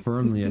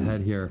firmly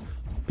ahead here.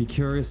 Be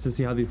curious to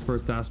see how these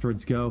first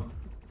asteroids go.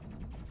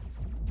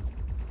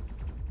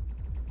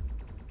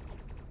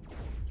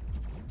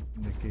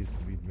 Nick has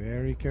to be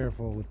very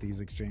careful with these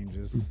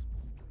exchanges.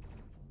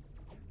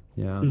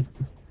 Yeah.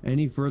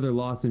 Any further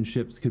loss in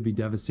ships could be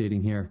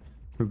devastating here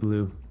for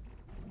Blue.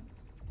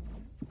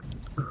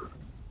 I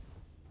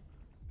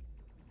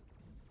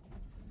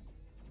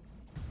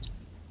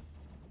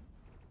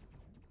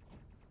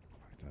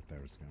thought there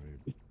was going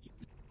to be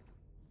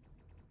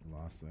a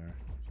loss there.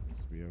 Seems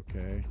to be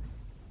okay.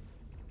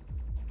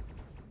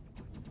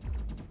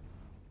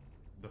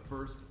 The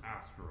first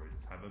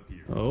asteroids have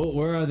appeared. Oh,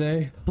 where are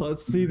they?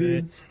 Let's see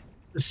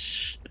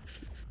these.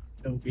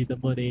 Don't be the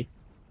money.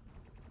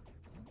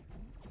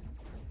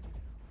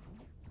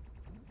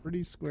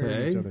 Pretty square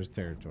in each Okay. other's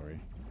territory.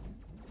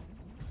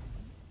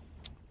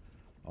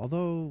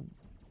 Although,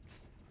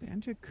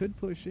 Sanja could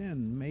push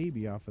in,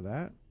 maybe off of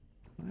that.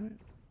 I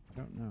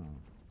don't know.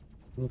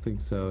 I don't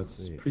think so. Let's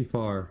It's see. pretty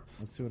far.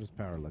 Let's see what his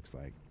power looks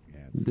like.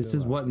 Yeah, it's This still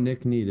is up. what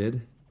Nick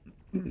needed.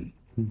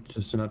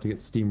 Just not to get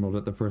steamrolled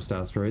at the first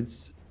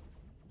asteroids.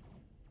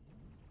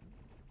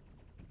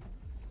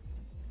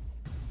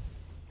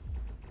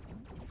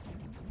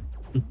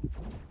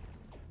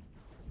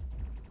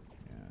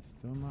 Yeah,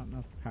 still not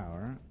enough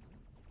power.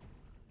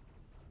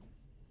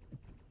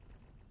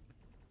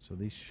 So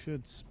these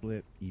should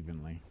split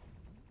evenly.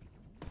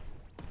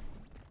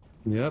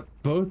 Yep,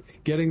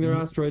 both getting their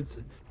asteroids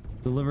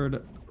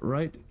delivered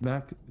right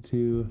back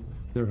to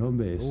their home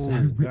base.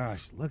 Oh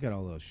gosh, look at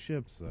all those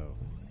ships though.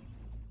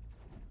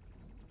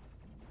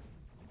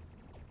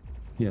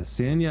 Yeah,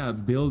 Sanya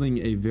building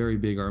a very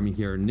big army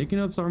here.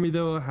 Nikanope's army,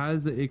 though,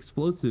 has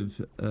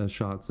explosive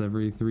shots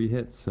every 3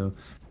 hits. So,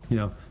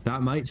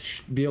 that might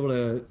be able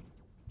to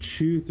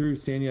chew through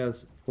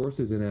Sanya's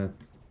forces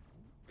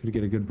could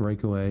get a good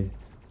breakaway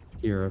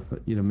here.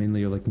 But, mainly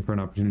you're looking for an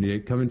opportunity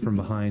to come in from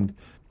behind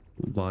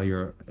while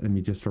your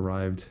enemy just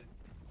arrived.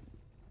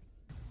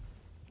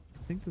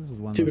 I think this is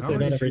one. Typically,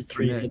 not every for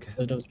 3 Nick? hits.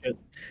 That was good.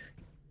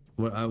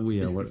 What?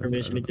 What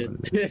Information he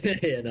did.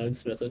 Yeah, no, I'm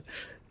just messing.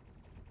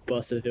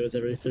 Busted if it was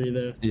every 3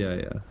 though. Yeah.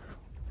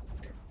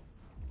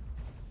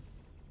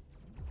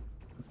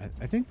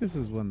 I think this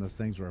is one of those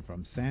things where if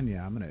I'm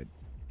Sanya, I'm gonna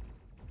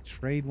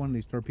trade one of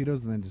these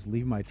torpedoes and then just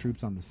leave my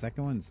troops on the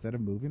second one instead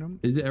of moving them.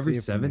 Is it every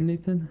 7,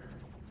 Nathan?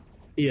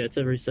 Yeah, it's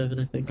every 7,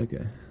 I think.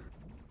 Okay.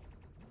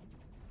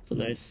 It's a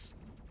nice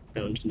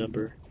round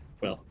number.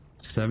 Well,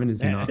 7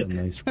 is not a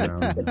nice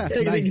round.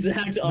 the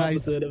exact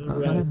opposite of a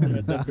round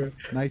number.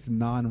 Nice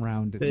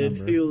non-rounded It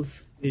number.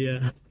 feels,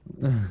 yeah.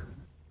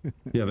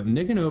 Yeah, but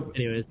Nikanope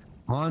Anyways,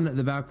 on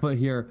the back foot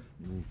here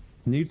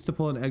needs to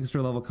pull an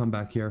extra level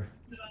comeback here.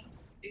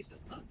 This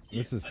is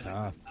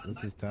tough.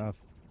 This is tough.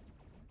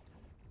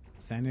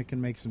 Sanya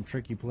can make some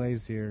tricky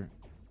plays here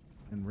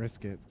and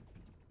risk it.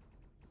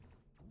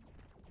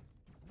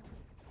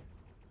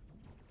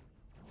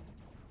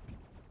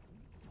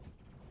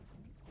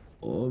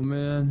 Oh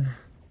man.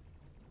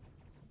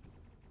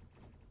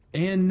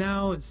 And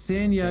now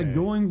Sanya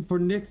going for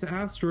Nick's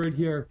asteroid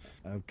here.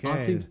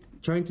 Okay.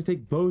 Trying to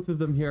take both of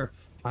them here.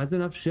 Has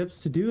enough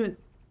ships to do it.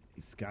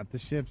 He's got the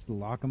ships to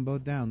lock them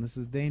both down. This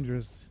is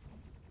dangerous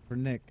for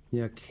Nick.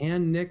 Yeah,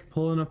 can Nick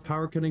pull enough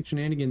power cutting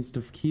shenanigans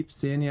to keep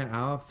Sanya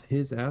off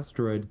his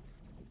asteroid?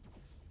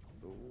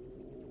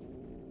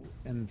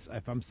 And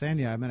if I'm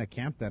Sanya, I'm going to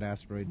camp that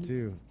asteroid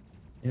too.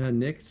 Yeah,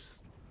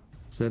 Nick's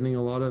sending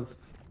a lot of...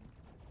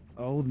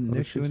 Oh,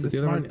 Nick ships doing the to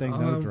the other smart one. thing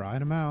though,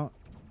 drying him out.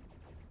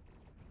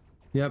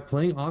 Yeah,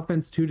 playing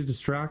offense too to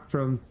distract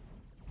from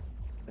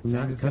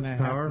Sanya's going to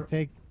power. have to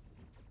take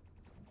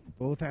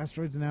both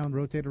asteroids now and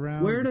rotate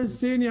around. Where does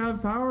Sanya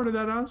have power to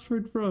that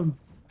asteroid from?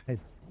 I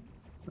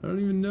don't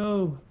even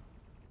know.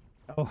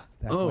 Oh,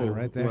 that one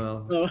right there.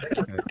 Well, oh.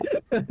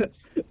 okay.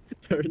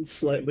 Turn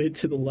slightly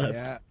to the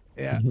left.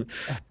 Yeah.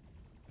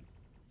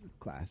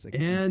 Classic.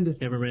 And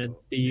Cameraman,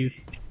 see you.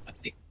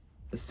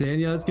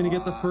 Sanya is going to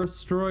get the first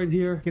asteroid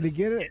here. Can he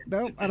get it?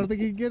 Nope, I don't think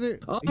he can get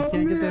it. Oh, He can't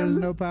get there. man. There's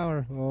no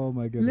power. Oh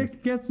my goodness.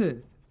 Nick gets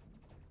it.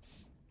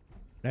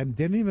 And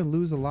didn't even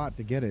lose a lot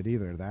to get it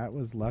either. That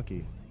was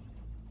lucky.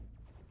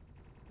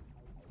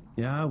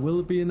 Yeah, will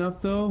it be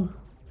enough though?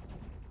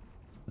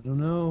 I don't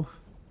know.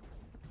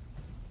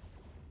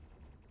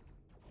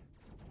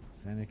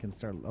 Sanya can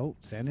start. Oh,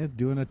 Sanya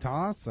doing a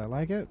toss. I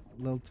like it.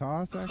 A little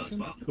toss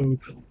action. Ooh.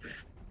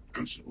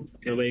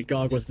 The way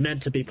GOG was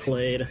meant to be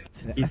played.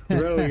 You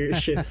throw your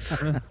ships.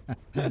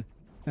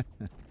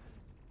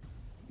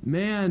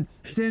 Man,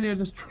 Sanya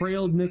just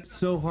trailed Nick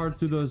so hard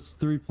through those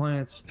 3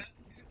 planets.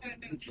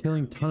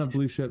 Killing a ton of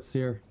blue ships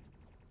here.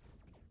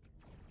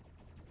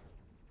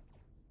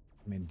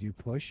 I mean, do you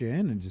push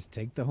in and just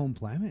take the home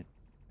planet?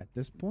 At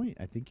this point,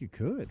 I think you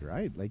could,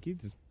 right? Like you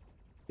just,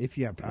 if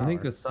you have power. I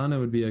think the Sana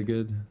would be a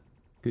good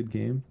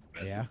game.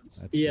 Yeah.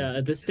 That's Yeah, true.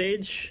 at this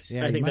stage,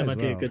 Yeah, I you think that might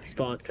might as be a well. good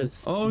spot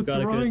because Oh,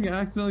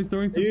 accidentally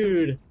throwing some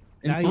dude.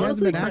 Nah, he hasn't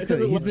Honestly, been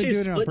accident. He's once been you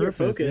doing it on split your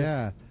purpose.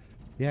 focus-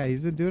 Yeah,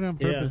 he's been doing it on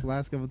purpose Yeah. the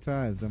last couple of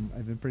times.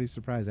 I've been pretty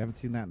surprised. I haven't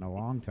seen that in a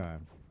long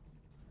time.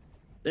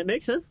 It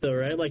makes sense though,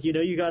 right? Like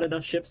you got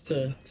enough ships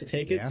to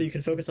take it, Yeah. so you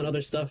can focus on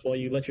other stuff while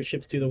you let your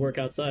ships do the work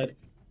outside.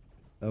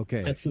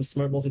 Okay. That's some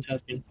smart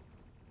multitasking.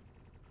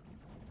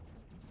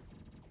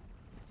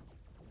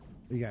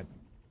 We got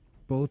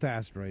both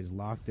asteroids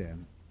locked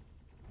in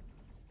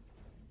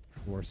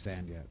for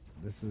Sanya.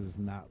 This is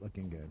not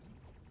looking good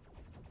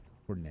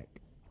for Nick.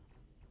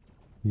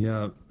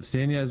 Yeah,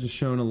 Sanya has just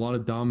shown a lot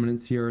of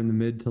dominance here in the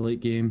mid to late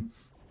game.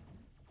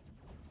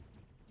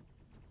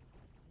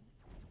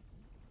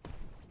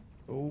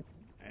 Oh,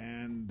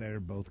 and they're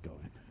both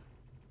going.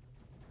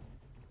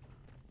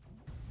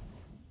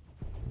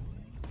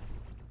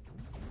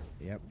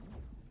 Yep.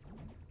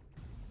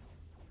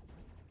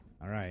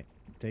 All right.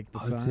 Take the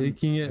sun.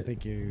 Taking I it,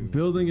 think you.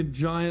 building a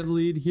giant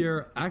lead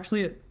here.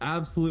 Actually, at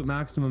absolute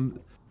maximum,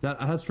 that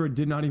asteroid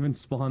did not even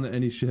spawn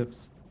any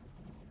ships.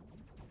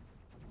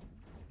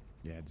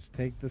 Yeah, just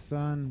take the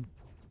sun,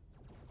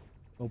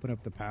 open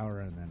up the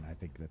power, and then I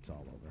think that's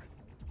all over.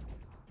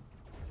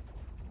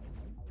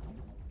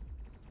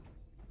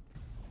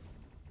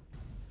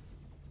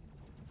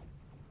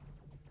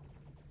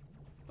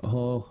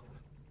 Oh,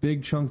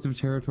 big chunks of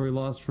territory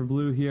lost for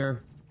blue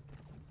here.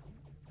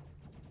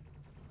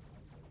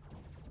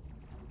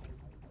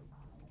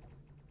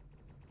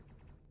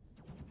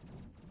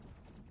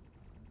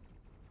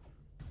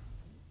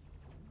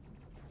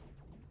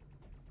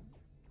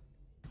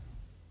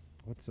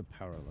 What's the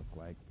power look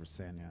like for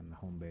Sanya on the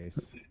home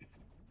base?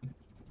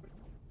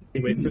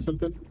 You waiting for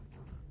something?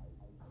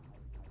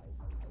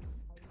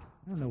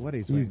 I don't know what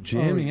he's He's waiting-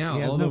 jamming Oh, out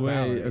he has all no the way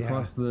power,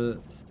 yeah.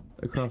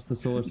 across the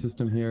solar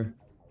system here.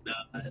 No,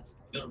 it's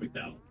gonna be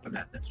down. I'm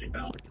at that street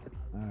out.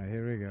 All right,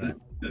 here we go.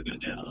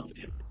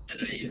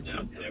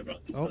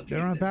 Oh,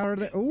 they're on power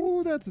there.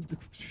 Oh, that's...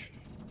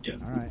 All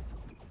right.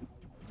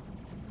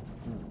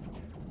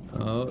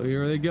 Oh,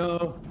 here they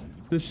go.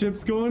 The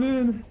ship's going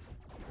in.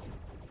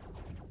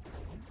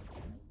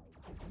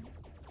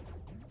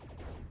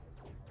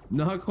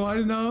 Not quite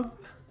enough.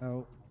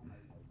 Oh.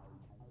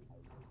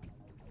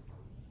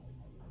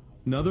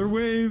 Another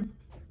wave.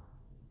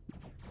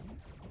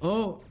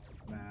 Oh.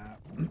 Nah.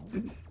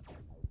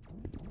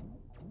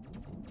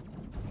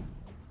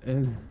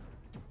 And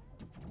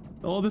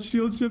all the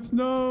shield ships,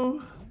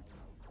 no.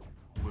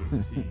 Blue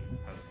team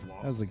has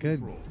lost That was a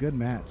control good of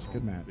match. their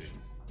Good home match. base.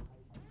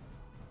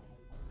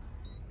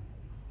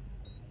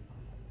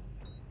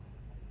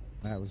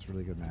 That was a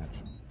really good match.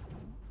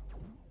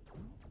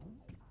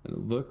 And it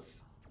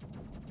looks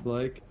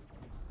like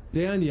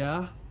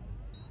Danya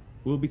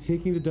will be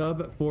taking the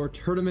dub for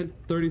Tournament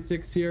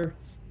 36 here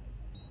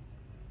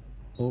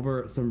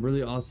over some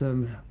really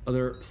awesome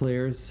other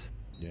players.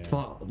 Yeah.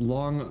 Fought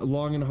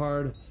long and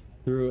hard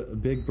through a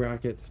big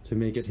bracket to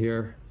make it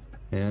here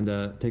and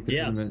take the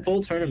tournament.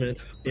 Full tournament.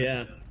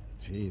 Yeah.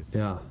 Jeez.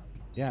 Yeah.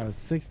 Yeah, it was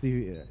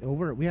 60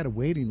 over. We had a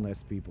waiting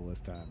list people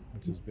this time,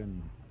 which has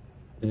been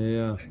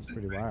Yeah. it's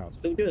pretty wild.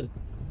 It's been good.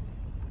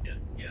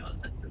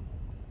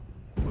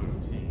 Blue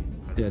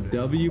team has Yeah, been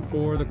W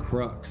for the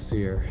Crux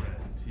here.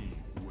 red team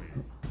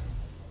wins.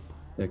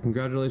 Yeah,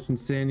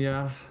 congratulations,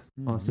 Sanya.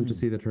 Awesome to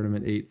see the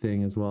Tournament 8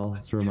 thing as well.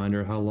 It's a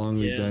reminder how long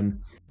we've been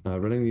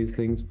running these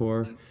things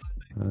for.